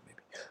passed on now,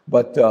 maybe.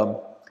 But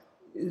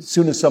as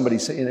soon as somebody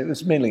said, and it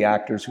was mainly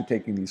actors who were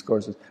taking these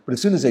courses, but as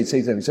soon as they'd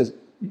say something, he says,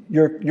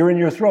 "You're in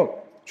your throat.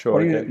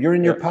 You're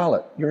in your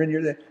palate. You're in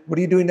your. What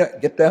are you doing?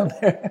 Get down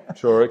there."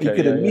 You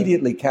could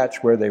immediately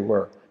catch where they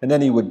were, and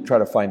then he would try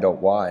to find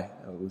out why,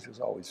 which was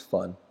always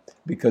fun,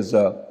 because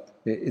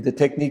the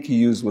technique he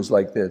used was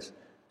like this.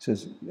 He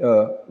says,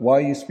 "Why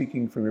are you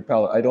speaking from your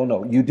palate? I don't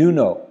know. You do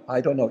know.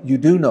 I don't know. You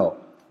do know.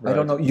 I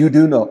don't know. You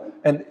do know."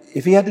 And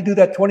if he had to do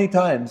that 20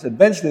 times,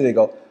 eventually they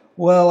go,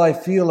 "Well, I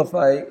feel if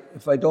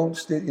I don't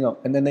stay, you know,"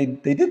 and then they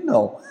did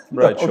know.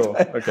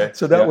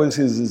 So that was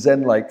his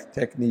Zen-like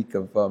technique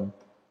of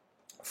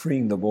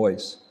freeing the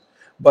voice.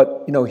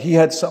 But, you know, he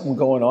had something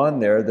going on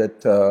there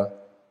that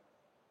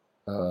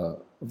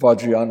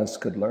Vajrayanas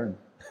could learn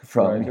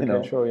from. Right,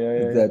 okay, sure,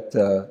 yeah. That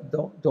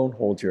don't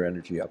hold your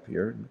energy up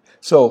here.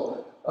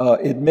 So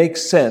it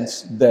makes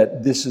sense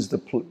that this is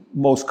the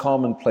most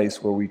common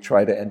place where we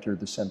try to enter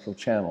the central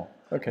channel.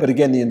 Okay. But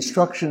again, the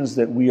instructions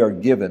that we are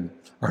given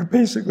are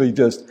basically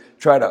just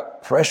try to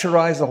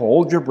pressurize,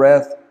 hold your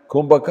breath,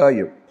 kumbhaka,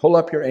 you pull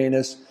up your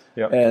anus,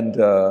 and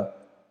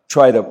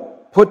try to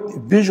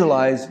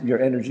visualize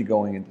your energy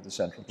going into the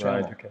central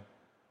channel. Right, okay.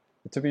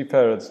 To be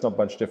fair, it's not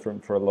much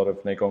different for a lot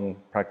of Neigong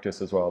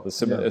practice as well. There's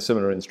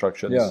similar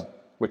instructions,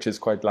 which is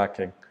quite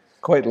lacking.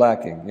 Quite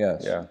lacking,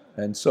 yes. Yeah.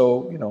 And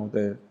so,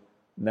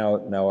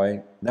 now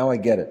I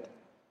get it.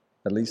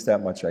 At least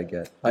that much I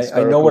get.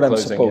 I know what I'm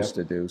supposed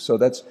to do. So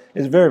it's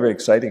very, very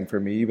exciting for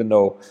me, even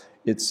though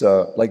it's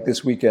like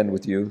this weekend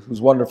with you. It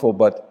was wonderful,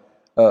 but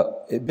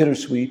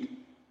bittersweet.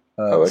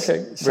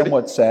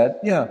 Somewhat sad.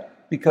 Yeah.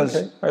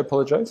 Because I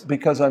apologize.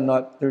 Because I'm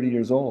not 30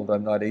 years old.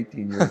 I'm not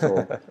 18 years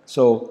old.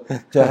 So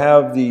to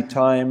have the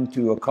time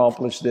to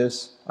accomplish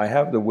this, I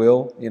have the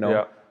will,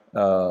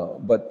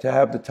 but to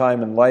have the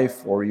time in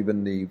life or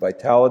even the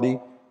vitality,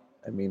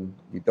 I mean,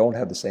 you don't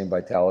have the same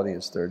vitality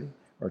as 30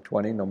 or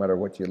 20, no matter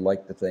what you'd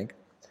like to think.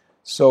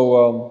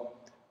 So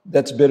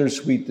that's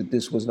bittersweet that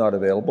this was not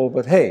available.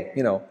 But hey,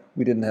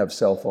 we didn't have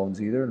cell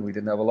phones either, and we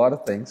didn't have a lot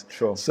of things.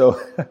 Sure.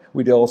 So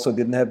we also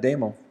didn't have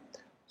demo.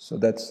 So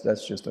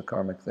that's just a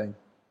karmic thing.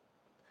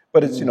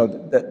 But it's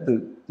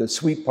the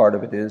sweet part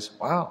of it is,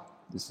 wow,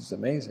 this is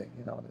amazing.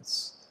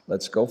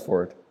 Let's go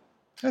for it.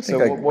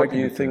 What do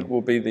you think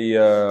will be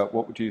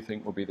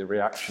the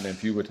reaction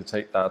if you were to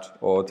take that,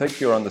 or take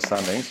your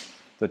understanding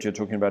that you're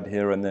talking about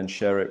here and then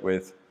share it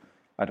with,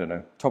 I don't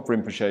know, top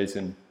Rinpoches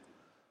in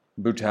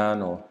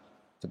Bhutan or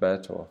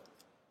Tibet, or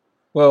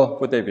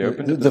would they be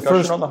open to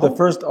discussion on the whole? The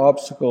first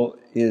obstacle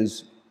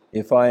is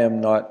if I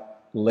am not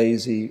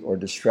lazy or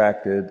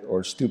distracted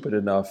or stupid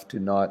enough to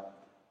not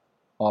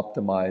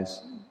optimize,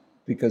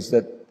 because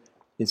that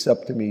it's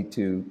up to me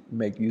to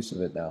make use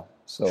of it now.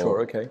 So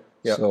sure, okay.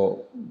 Yeah.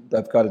 So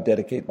I've got to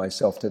dedicate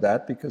myself to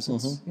that, because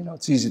it's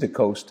it's easy to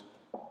coast,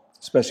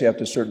 especially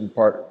after a certain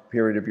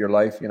period of your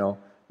life.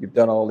 You've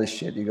done all this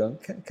shit. You go,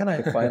 can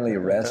I finally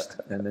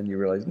rest? And then you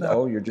realize,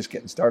 no, you're just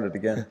getting started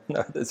again.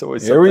 No, there's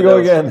always here we go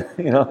else. again.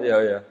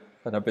 Yeah.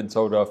 And I've been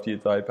told after you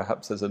die,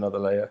 perhaps there's another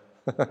layer.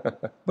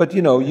 But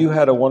you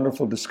had a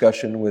wonderful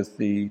discussion with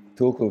the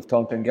Tulku of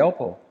Tongten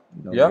Gyalpo.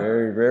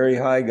 Very, very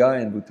high guy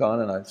in Bhutan,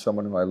 and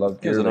someone who I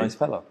love dearly. He's a nice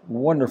fellow.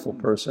 Wonderful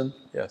person.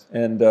 Yes.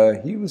 And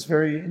he was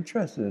very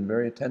interested and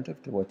very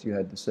attentive to what you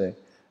had to say.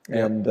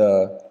 Yeah. And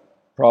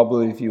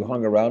probably if you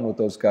hung around with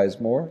those guys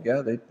more,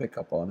 they'd pick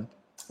up on it.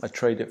 I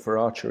trade it for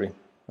archery.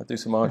 I do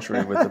some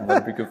archery with them.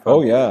 That'd be good fun.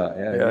 Oh,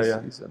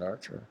 yeah. He's an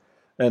archer.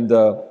 And,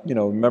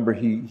 remember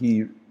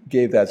he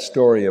gave that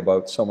story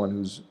about someone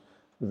who's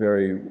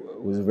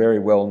was very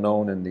well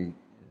known in the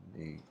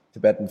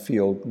Tibetan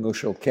field,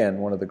 Ngusho Ken,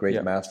 one of the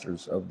great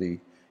masters of the,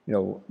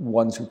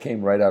 ones who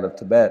came right out of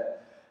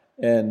Tibet.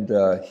 And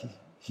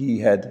he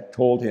had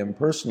told him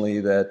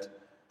personally that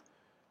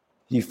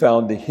he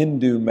found the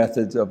Hindu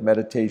methods of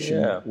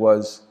meditation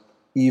was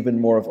even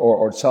more,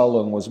 or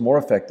Tsalung was more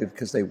effective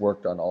because they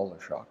worked on all the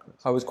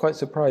chakras. I was quite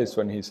surprised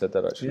when he said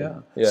that, actually.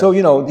 Yeah. So,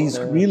 these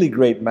really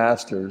great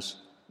masters,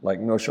 like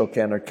Ngusho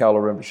Ken or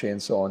Kalu Rinpoche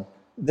and so on,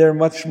 they're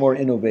much more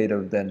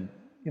innovative than,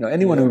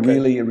 anyone who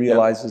really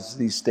realizes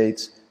these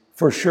states.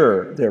 For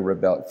sure, they're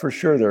rebellious. For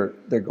sure,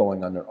 they're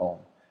going on their own.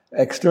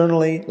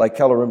 Externally, like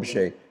Kalu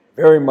Rinpoche,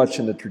 very much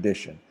in the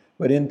tradition.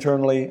 But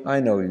internally,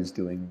 I know he's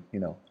doing, he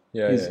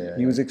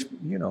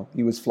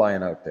was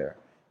flying out there.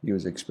 He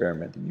was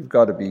experimenting. You've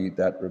got to be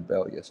that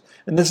rebellious.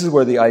 And this is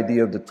where the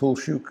idea of the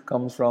Tulshuk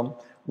comes from,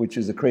 which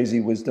is the crazy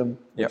wisdom,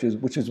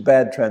 which is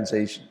bad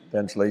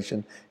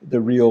translation. The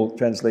real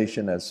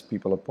translation, as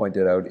people have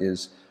pointed out,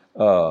 is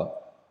dharmic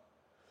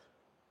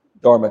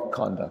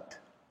conduct,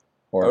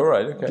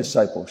 or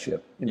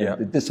discipleship,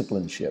 the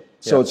disciplineship.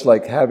 So it's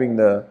like having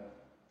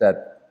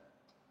that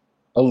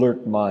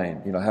alert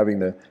mind,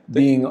 having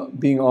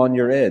being on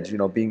your edge,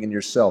 being in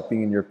yourself,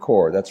 being in your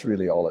core. That's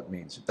really all it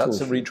means.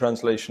 That's a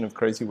retranslation of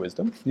crazy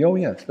wisdom. Oh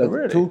yes,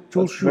 really?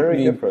 That's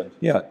very different.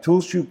 Yeah,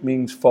 Tulshuk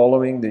means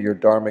following your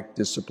dharmic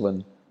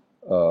discipline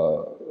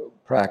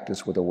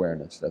practice with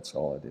awareness. That's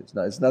all it is.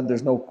 Now,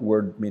 there's no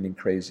word meaning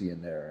crazy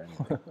in there.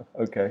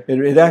 Okay.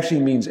 It actually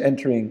means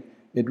entering.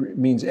 It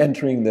means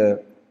entering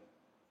the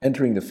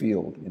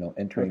field.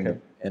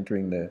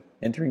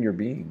 Entering your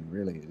being.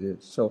 Really, it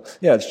is. So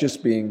it's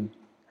just being.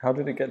 How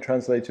did it get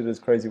translated as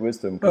crazy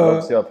wisdom? Because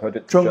obviously I've heard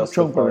it Trungpa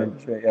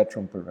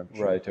Rinpoche.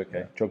 Right.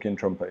 Okay. Chogyin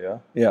Trungpa. Yeah.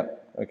 Yeah.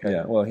 Okay.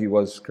 Yeah. Well, he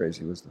was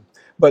crazy wisdom,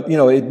 but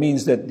it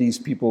means that these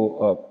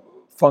people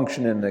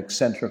function in an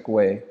eccentric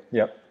way.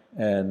 Yeah.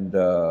 And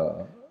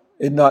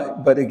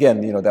But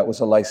again, that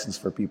was a license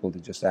for people to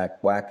just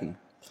act wacky.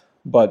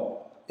 But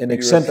an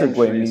eccentric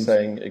way means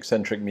saying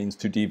eccentric means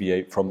to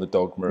deviate from the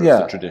dogma of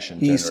the tradition.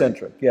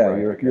 Eccentric. Yeah,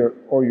 Right,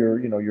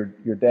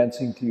 you're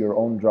dancing to your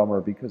own drummer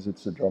because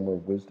it's the drummer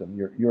of wisdom.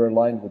 You're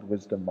aligned with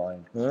wisdom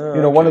mind.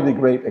 One of the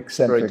great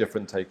eccentric. Very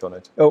different take on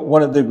it.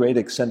 One of the great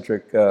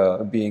eccentric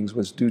beings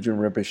was Dujun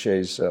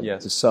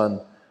Rinpoche's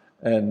son,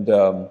 and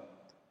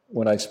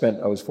when I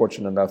was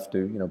fortunate enough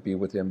to be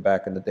with him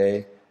back in the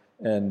day,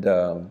 and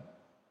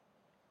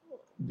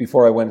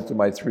before I went into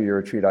my 3-year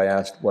retreat, I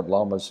asked what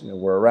lamas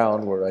were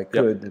around where I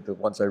could, the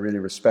ones I really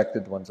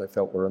respected, the ones I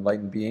felt were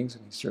enlightened beings,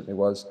 and he certainly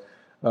was.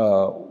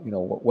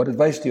 What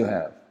advice do you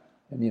have?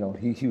 And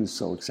he was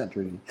so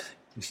eccentric. He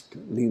just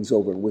leans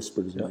over and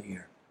whispers in my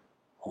ear,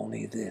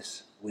 "Only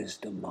this,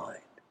 wisdom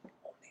mind.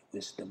 Only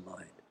wisdom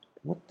mind."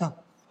 What the?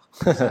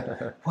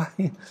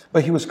 Why?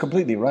 But he was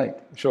completely right.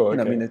 Sure.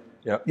 Okay. I mean,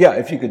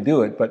 if you could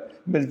do it, but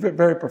it's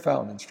very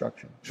profound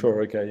instruction.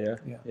 Sure. Okay.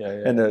 Yeah.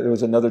 And there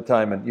was another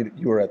time, and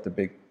you were at the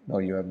big. No,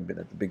 you haven't been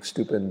at the big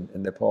stupa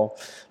in Nepal.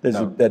 There's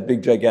that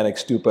big gigantic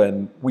stupa,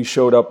 and we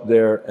showed up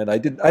there, and I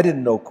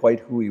didn't know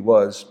quite who he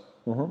was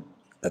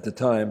at the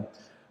time,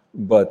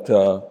 but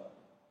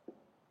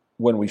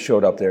when we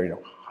showed up there,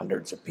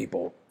 hundreds of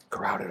people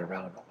crowded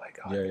around. Oh my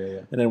God! Yeah.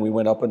 And then we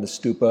went up on the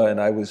stupa,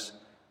 and I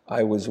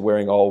was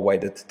wearing all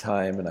white at the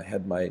time, and I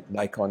had my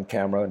Nikon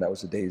camera, and that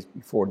was the days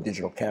before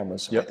digital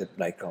cameras. So I had the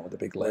Nikon with the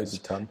big lens,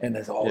 and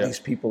there's all these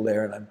people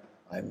there, and I'm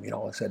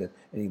I said it,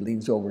 and he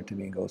leans over to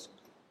me and goes,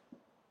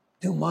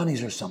 "Do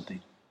manis or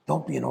something.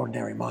 Don't be an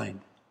ordinary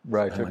mind."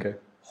 Right. Okay.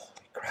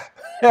 Holy crap!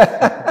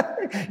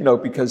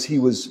 Because he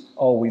was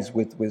always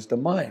with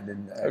wisdom mind,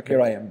 and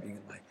here I am being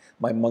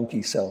my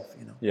monkey self.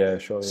 Yeah.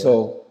 Sure. Yeah.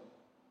 So.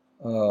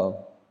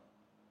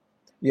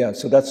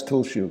 So that's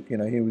Tulshuk.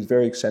 He was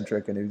very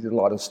eccentric, and he did a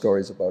lot of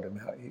stories about him,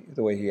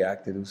 the way he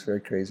acted. It was very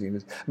crazy.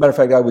 Matter of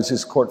fact, I was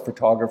his court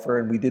photographer,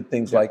 and we did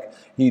things like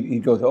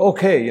he'd go,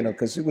 "Okay,"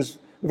 because it was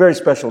very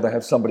special to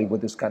have somebody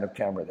with this kind of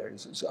camera there.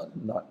 It's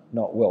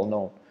not well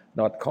known,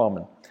 not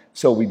common.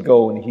 So we'd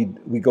go and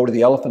we'd go to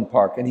the elephant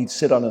park, and he'd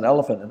sit on an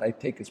elephant, and I'd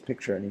take his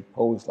picture, and he'd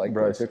pose like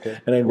this. Okay.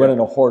 And I'd run on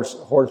a horse,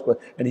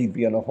 and he'd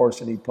be on a horse,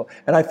 and he'd pose.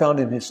 And I found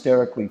him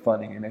hysterically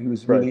funny, he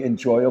was really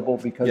enjoyable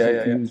because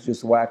he was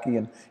just wacky,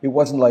 and it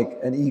wasn't like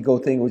an ego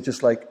thing. It was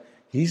just like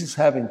he's just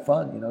having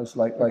fun, It's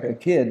like a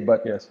kid,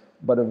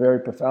 but a very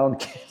profound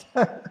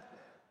kid.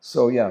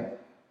 So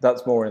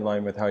that's more in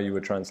line with how you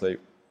would translate,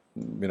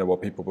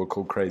 what people would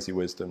call crazy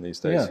wisdom these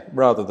days,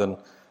 rather than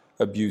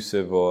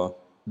abusive or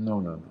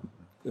no.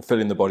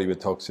 Filling the body with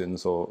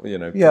toxins, or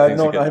I've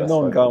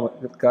known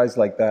guys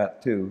like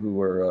that too, who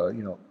were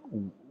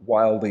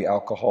wildly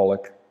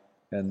alcoholic,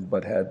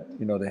 but had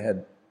they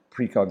had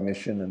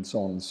precognition and so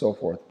on and so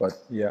forth. But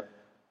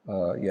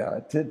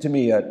to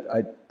me,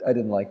 I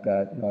didn't like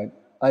that.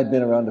 I'd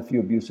been around a few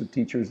abusive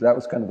teachers. That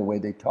was kind of the way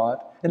they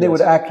taught, and they would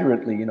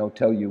accurately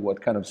tell you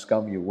what kind of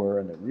scum you were,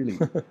 and really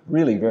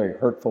really very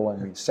hurtful.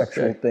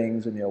 Sexual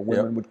things, and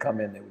women would come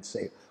in, they would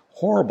say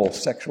horrible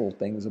sexual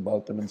things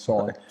about them and so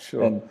on.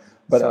 Sure.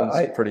 But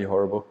sounds pretty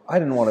horrible. I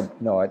didn't want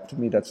to. No, to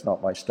me that's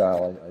not my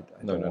style.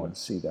 I don't want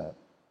to see that.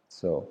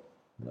 So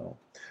no.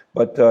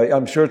 But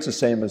I'm sure it's the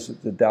same as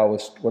the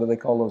Taoist. What do they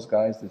call those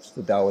guys? It's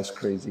the Taoist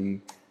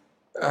crazy.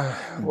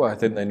 Well, I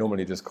think they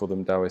normally just call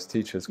them Taoist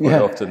teachers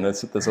quite often.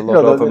 There's a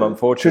lot of them,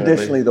 unfortunately.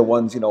 Traditionally, the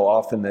ones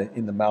off in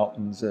the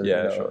mountains. The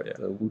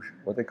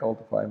what they call it,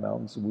 the 5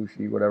 mountains, the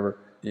Wuxi, whatever.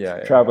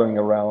 Traveling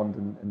around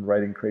and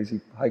writing crazy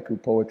haiku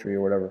poetry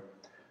or whatever.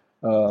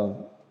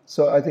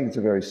 So I think it's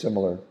a very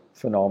similar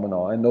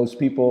phenomenon, and those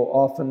people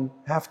often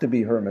have to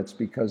be hermits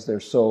because they're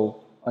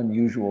so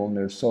unusual, and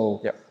they're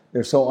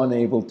so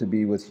unable to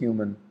be with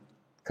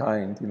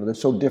humankind. They're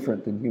so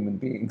different than human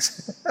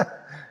beings.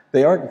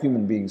 They aren't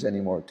human beings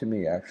anymore. To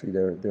me, actually,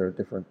 they're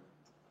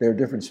a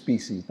different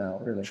species now.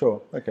 Really.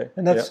 Sure. Okay.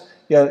 And that's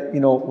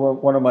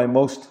one of my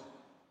most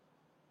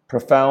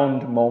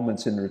profound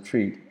moments in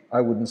retreat. I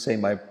wouldn't say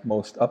my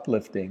most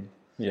uplifting.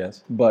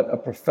 Yes. But a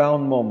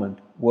profound moment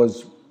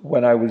was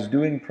when I was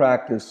doing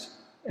practice,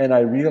 and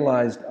I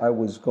realized I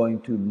was going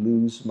to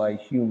lose my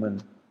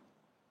human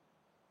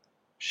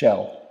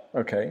shell.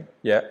 Okay.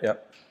 Yeah.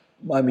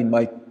 I mean,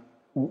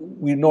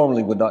 we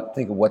normally would not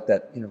think of what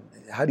that,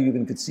 how do you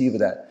even conceive of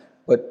that?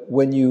 But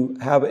when you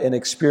have an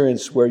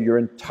experience where your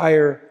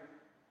entire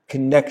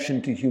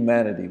connection to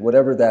humanity,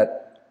 whatever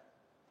that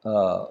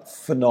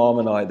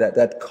phenomena,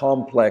 that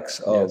complex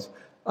of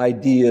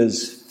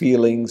ideas,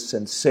 feelings,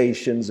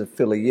 sensations,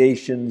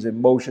 affiliations,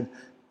 emotion,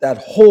 that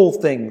whole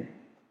thing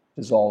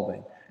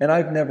dissolving. And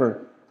I've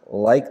never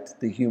liked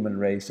the human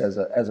race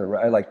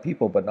I like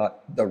people, but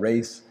not the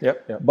race.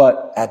 Yep.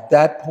 But at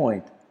that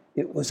point,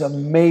 it was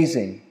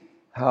amazing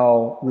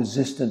how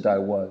resistant I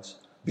was,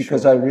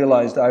 because I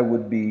realized I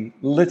would be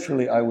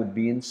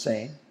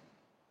insane,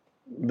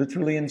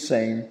 literally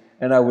insane,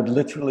 and I would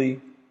literally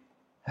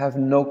have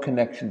no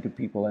connection to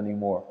people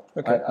anymore.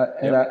 Okay.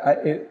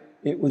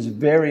 It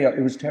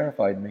was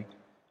terrified me.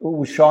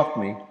 It shocked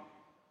me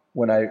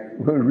when I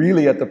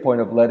really at the point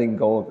of letting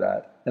go of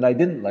that. And I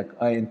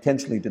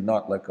intentionally did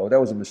not let go.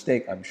 That was a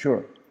mistake, I'm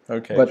sure.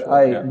 Okay, but sure,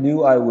 I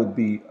knew I would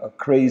be a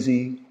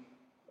crazy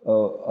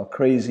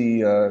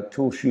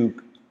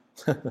tulshuk.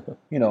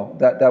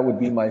 That would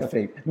be my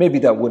fate. Maybe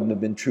that wouldn't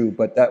have been true,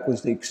 but that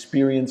was the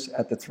experience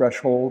at the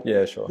threshold.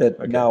 Yeah, sure. That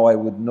Okay. now I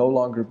would no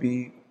longer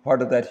be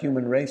part of that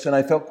human race, and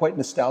I felt quite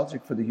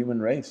nostalgic for the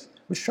human race,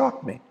 which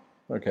shocked me.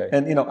 Okay.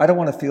 And I don't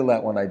want to feel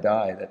that when I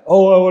die. That I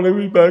want to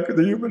be back in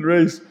the human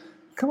race.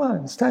 Come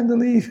on, it's time to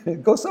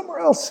leave. Go somewhere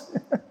else.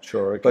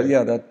 Sure. Okay. But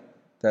yeah,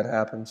 that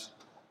happens.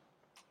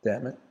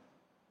 Damn it.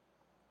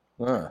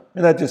 Ah.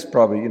 And that just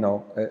probably,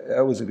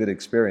 that was a good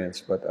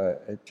experience, but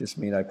it just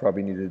mean I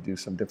probably needed to do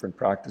some different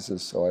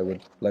practices so I would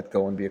let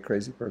go and be a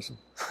crazy person.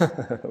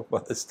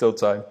 Well, there's still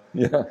time.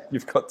 Yeah.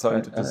 You've got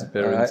time to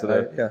disappear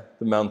into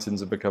the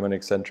mountains and become an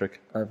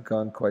eccentric. I've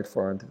gone quite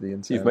far into the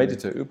insanity. You've made it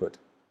to Ubud.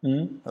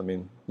 Mm-hmm. I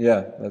mean,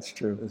 yeah, that's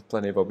true. There's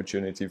plenty of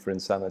opportunity for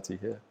insanity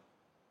here.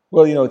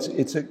 Well,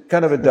 it's a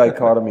kind of a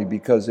dichotomy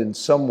because in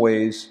some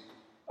ways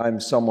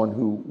I'm someone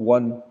who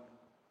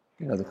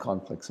the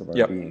conflicts of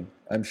our being.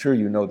 I'm sure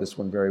you know this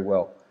one very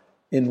well.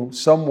 In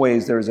some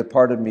ways, there is a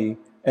part of me,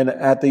 and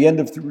at the end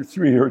of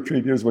 3-year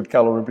retreat, here's what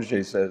Kalo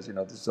Rinpoche says,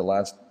 this is the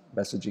last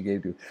message he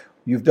gave you.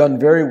 You've done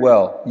very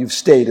well. You've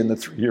stayed in the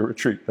 3-year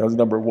retreat. That was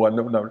number one.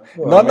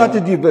 Not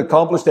that you've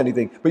accomplished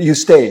anything, but you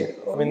stayed.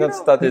 I mean,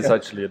 that is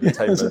actually an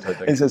attainment, I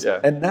think. He says,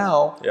 and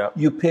now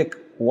you pick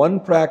one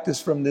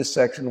practice from this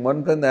section,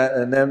 one from that,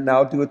 and then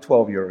now do a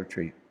 12-year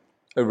retreat.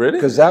 Oh, really?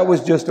 Because that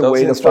was just a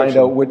way to find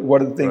out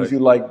what are the things you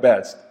like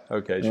best.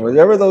 Okay, sure.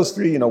 Whatever those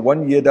three,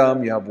 one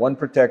yidam, you have one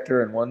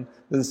protector and one,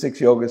 the 6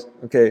 yogas.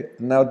 Okay,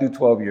 now do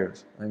 12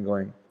 years. I'm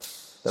going.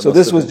 So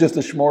this was just a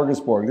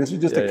smorgasbord. This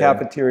was just a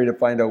cafeteria to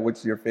find out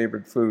what's your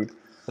favorite food.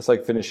 It's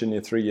like finishing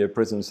your 3-year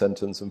prison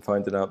sentence and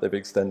finding out they've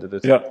extended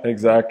it. Yeah,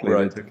 exactly.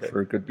 Right.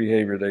 For good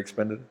behavior, they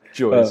extended it.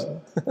 Joys.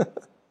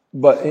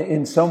 But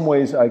in some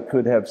ways, I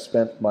could have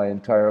spent my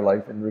entire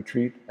life in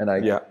retreat, and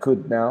I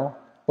could now.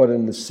 But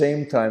in the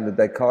same time, the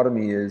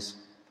dichotomy is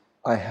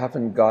I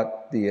haven't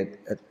got the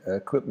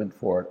equipment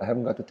for it. I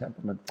haven't got the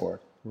temperament for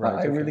it. Right,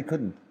 I really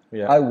couldn't.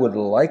 Yeah. I would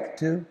like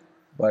to,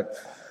 but,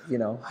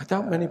 I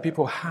doubt many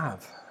people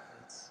have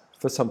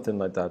for something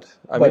like that.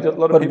 I mean, a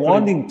lot of people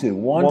wanting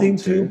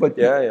to, but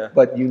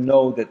you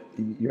know that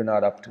you're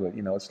not up to it.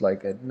 It's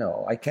like,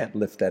 no, I can't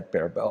lift that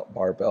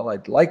barbell.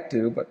 I'd like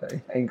to, but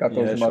I ain't got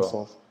those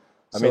muscles. Sure.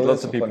 I mean,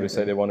 lots of people who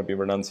say they want to be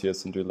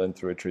renunciates and do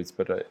Lenten retreats,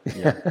 but it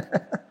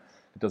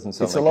doesn't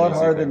sound it's a lot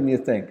harder than you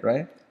think,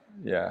 right?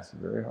 Yeah. It's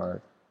very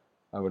hard.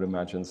 I would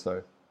imagine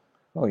so.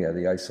 Oh, yeah,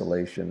 the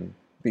isolation,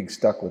 being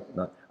stuck with...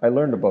 I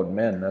learned about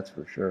men, that's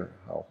for sure,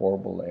 how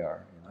horrible they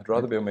are. I'd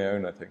rather be on my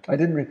own, I think. I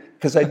didn't...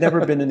 Because I'd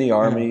never been in the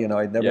army,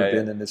 I'd never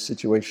been in this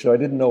situation, so I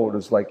didn't know what it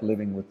was like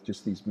living with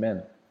just these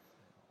men.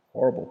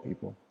 Horrible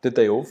people. Did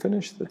they all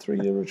finish the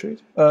 3-year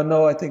retreat?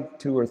 No, I think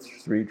 2 or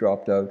 3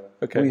 dropped out.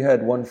 Okay. We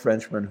had one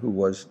Frenchman who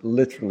was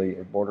literally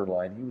a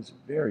borderline. He was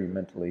a very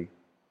mentally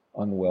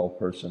unwell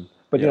person.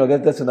 But,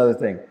 that's another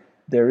thing.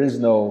 There's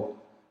no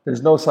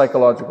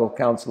psychological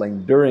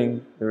counseling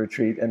during the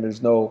retreat, and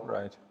there's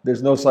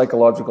no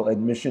psychological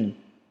admission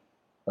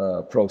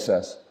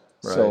process.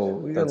 Right. So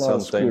we got that a lot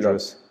of sounds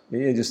dangerous.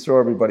 You just throw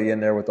everybody in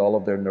there with all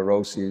of their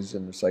neuroses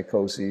and their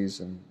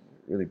psychoses, and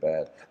really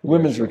bad. The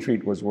women's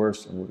retreat was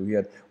worse. And we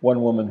had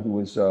one woman who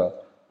was the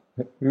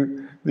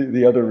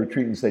other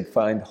retreatants. They'd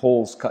find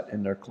holes cut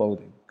in their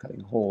clothing,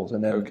 cutting holes,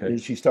 and then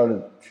she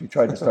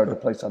tried to start the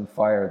place on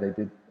fire.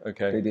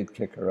 They did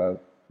kick her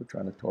out for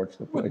trying to torch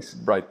the place.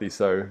 Rightly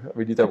so. I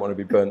mean, you don't want to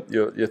be burnt.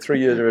 Your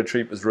 3-year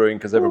retreat was ruined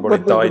because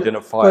everybody died in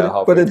a fire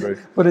halfway through.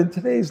 But in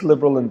today's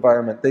liberal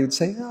environment, they would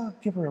say, "Oh,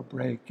 give her a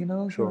break.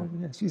 Sure,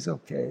 she's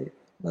okay.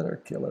 Let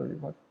her kill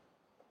everyone."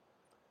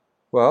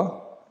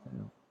 Well,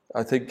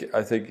 I think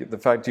the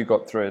fact you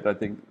got through it, I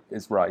think,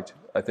 is right.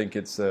 I think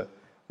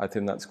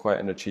that's quite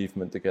an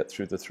achievement to get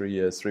through the 3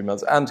 years, 3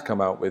 months, and to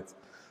come out with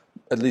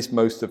at least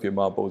most of your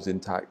marbles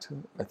intact.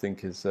 I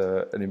think is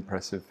an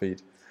impressive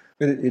feat.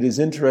 It is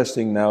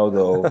interesting now,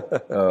 though,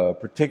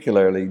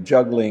 particularly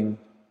juggling,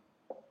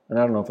 and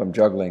I don't know if I'm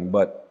juggling,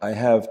 but I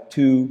have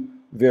 2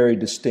 very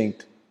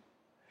distinct.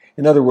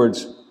 In other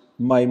words,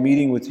 my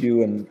meeting with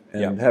you and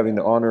having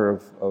the honor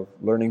of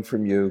learning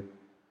from you.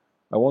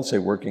 I won't say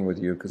working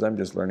with you because I'm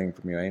just learning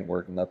from you. I ain't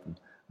working nothing.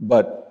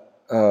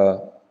 But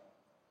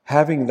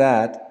having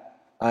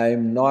that,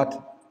 I'm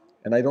not,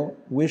 and I don't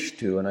wish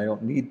to, and I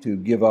don't need to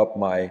give up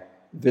my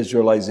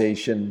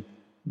visualization,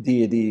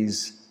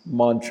 deities,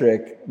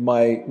 mantric,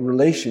 my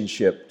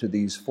relationship to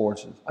these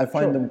forces. I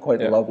find them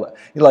quite lovely.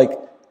 Like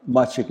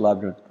Machik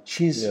Labdrun,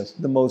 she's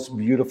the most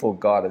beautiful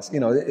goddess.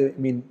 I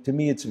mean, to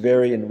me, it's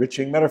very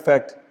enriching. Matter of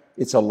fact,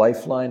 it's a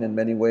lifeline in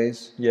many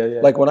ways.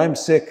 Like when I'm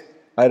sick,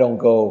 I don't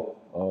go,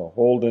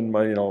 holding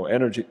my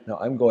energy. No,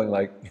 I'm going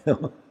like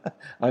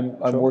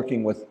I'm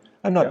working with.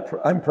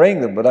 I'm praying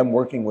them, but I'm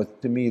working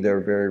with. To me, they're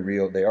very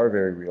real. They are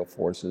very real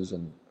forces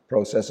and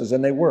processes,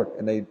 and they work,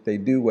 and they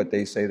do what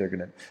they say they're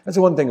going to. That's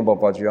the one thing about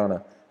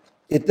Vajrayana.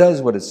 It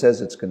does what it says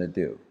it's going to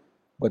do,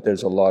 but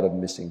there's a lot of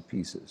missing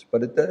pieces.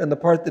 But and the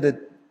part that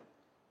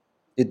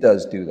it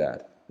does do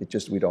that. It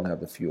just we don't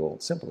have the fuel.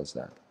 Simple as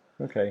that.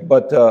 Okay.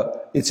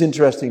 But it's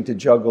interesting to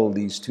juggle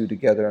these two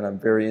together, and I'm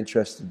very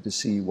interested to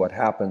see what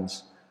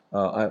happens.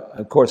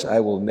 Of course, I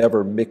will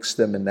never mix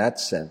them in that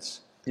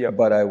sense. Yep.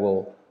 But I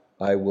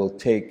will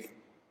take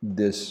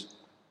these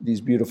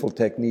beautiful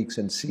techniques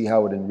and see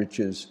how it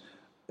enriches.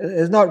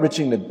 It's not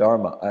enriching the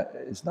Dharma.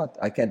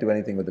 I can't do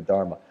anything with the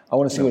Dharma. I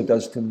want to see what it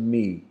does to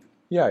me.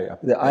 Yeah.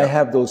 I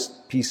have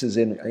those pieces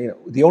in.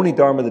 The only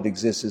Dharma that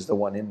exists is the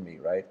one in me,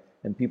 right?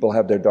 And people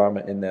have their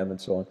Dharma in them,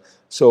 and so on.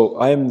 So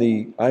I'm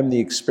the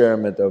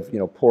experiment of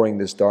pouring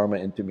this Dharma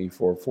into me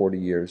for 40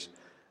 years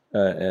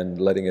and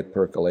letting it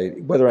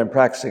percolate. Whether I'm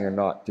practicing or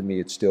not, to me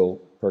it still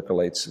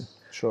percolates.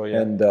 Sure.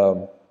 Yeah.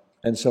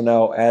 And so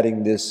now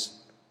adding this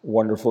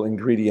wonderful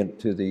ingredient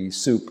to the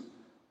soup.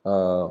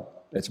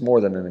 It's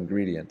more than an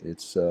ingredient.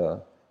 It's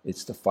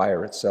the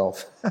fire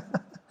itself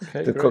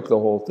to cook the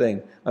whole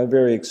thing. I'm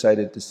very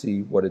excited to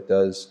see what it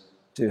does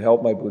to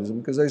help my Buddhism,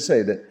 because I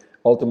say that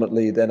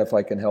ultimately, then if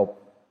I can help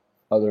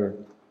other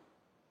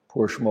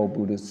poor schmo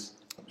Buddhists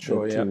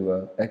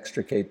to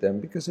extricate them,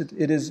 because it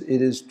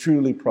is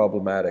truly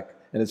problematic,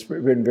 and it's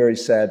been very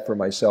sad for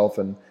myself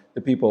and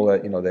the people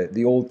that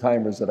the old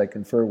timers that I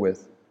confer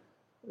with.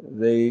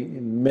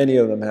 Many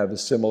of them have a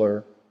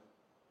similar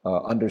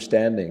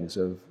understandings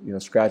of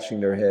scratching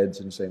their heads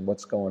and saying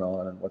what's going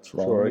on and what's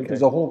wrong. Sure, okay.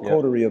 There's a whole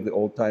coterie of the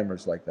old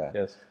timers like that.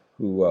 Yes.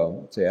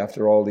 Who say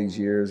after all these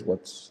years,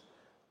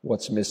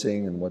 what's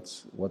missing and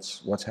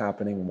what's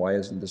happening and why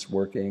isn't this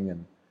working?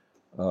 And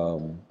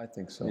I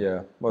think so.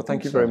 Yeah. Well,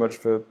 thank you very much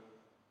for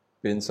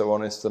being so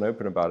honest and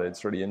open about it.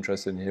 It's really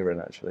interesting hearing,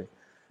 actually.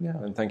 Yeah.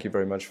 And thank you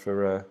very much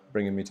for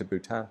bringing me to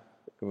Bhutan.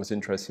 It was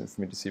interesting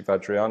for me to see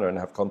Vajrayana and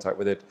have contact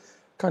with it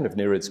kind of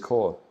near its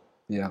core.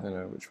 Yeah.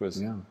 Which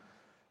was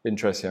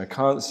interesting. I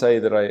can't say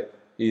that I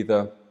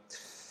either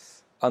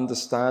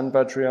understand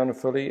Vajrayana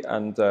fully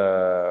and,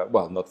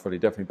 well, not fully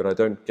definitely, but I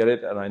don't get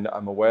it. And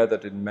I'm aware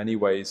that in many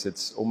ways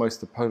it's almost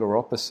the polar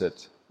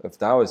opposite of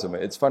Taoism.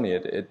 It's funny,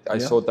 I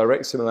saw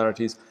direct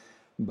similarities,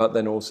 but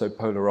then also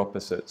polar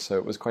opposites. So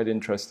it was quite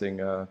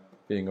interesting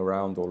being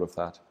around all of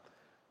that.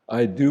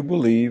 I do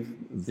believe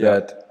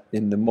that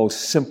in the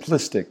most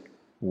simplistic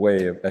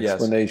way of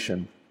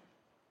explanation,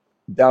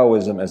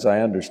 Taoism, as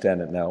I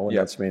understand it now, and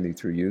that's mainly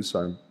through you,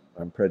 so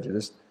I'm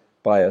prejudiced,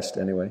 biased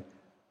anyway,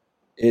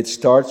 it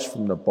starts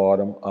from the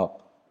bottom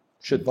up.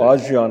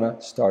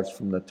 Vajrayana starts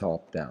from the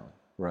top down.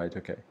 Right,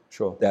 okay,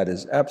 sure. That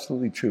is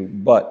absolutely true,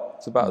 but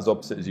it's about as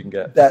opposite as you can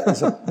get. That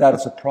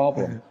is a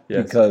problem,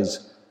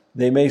 because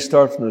they may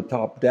start from the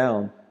top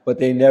down, but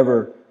they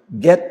never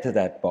get to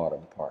that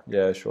bottom part.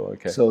 Yeah, sure,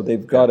 okay. So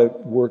they've got to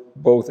work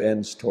both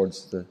ends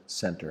towards the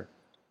center.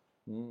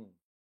 Mm.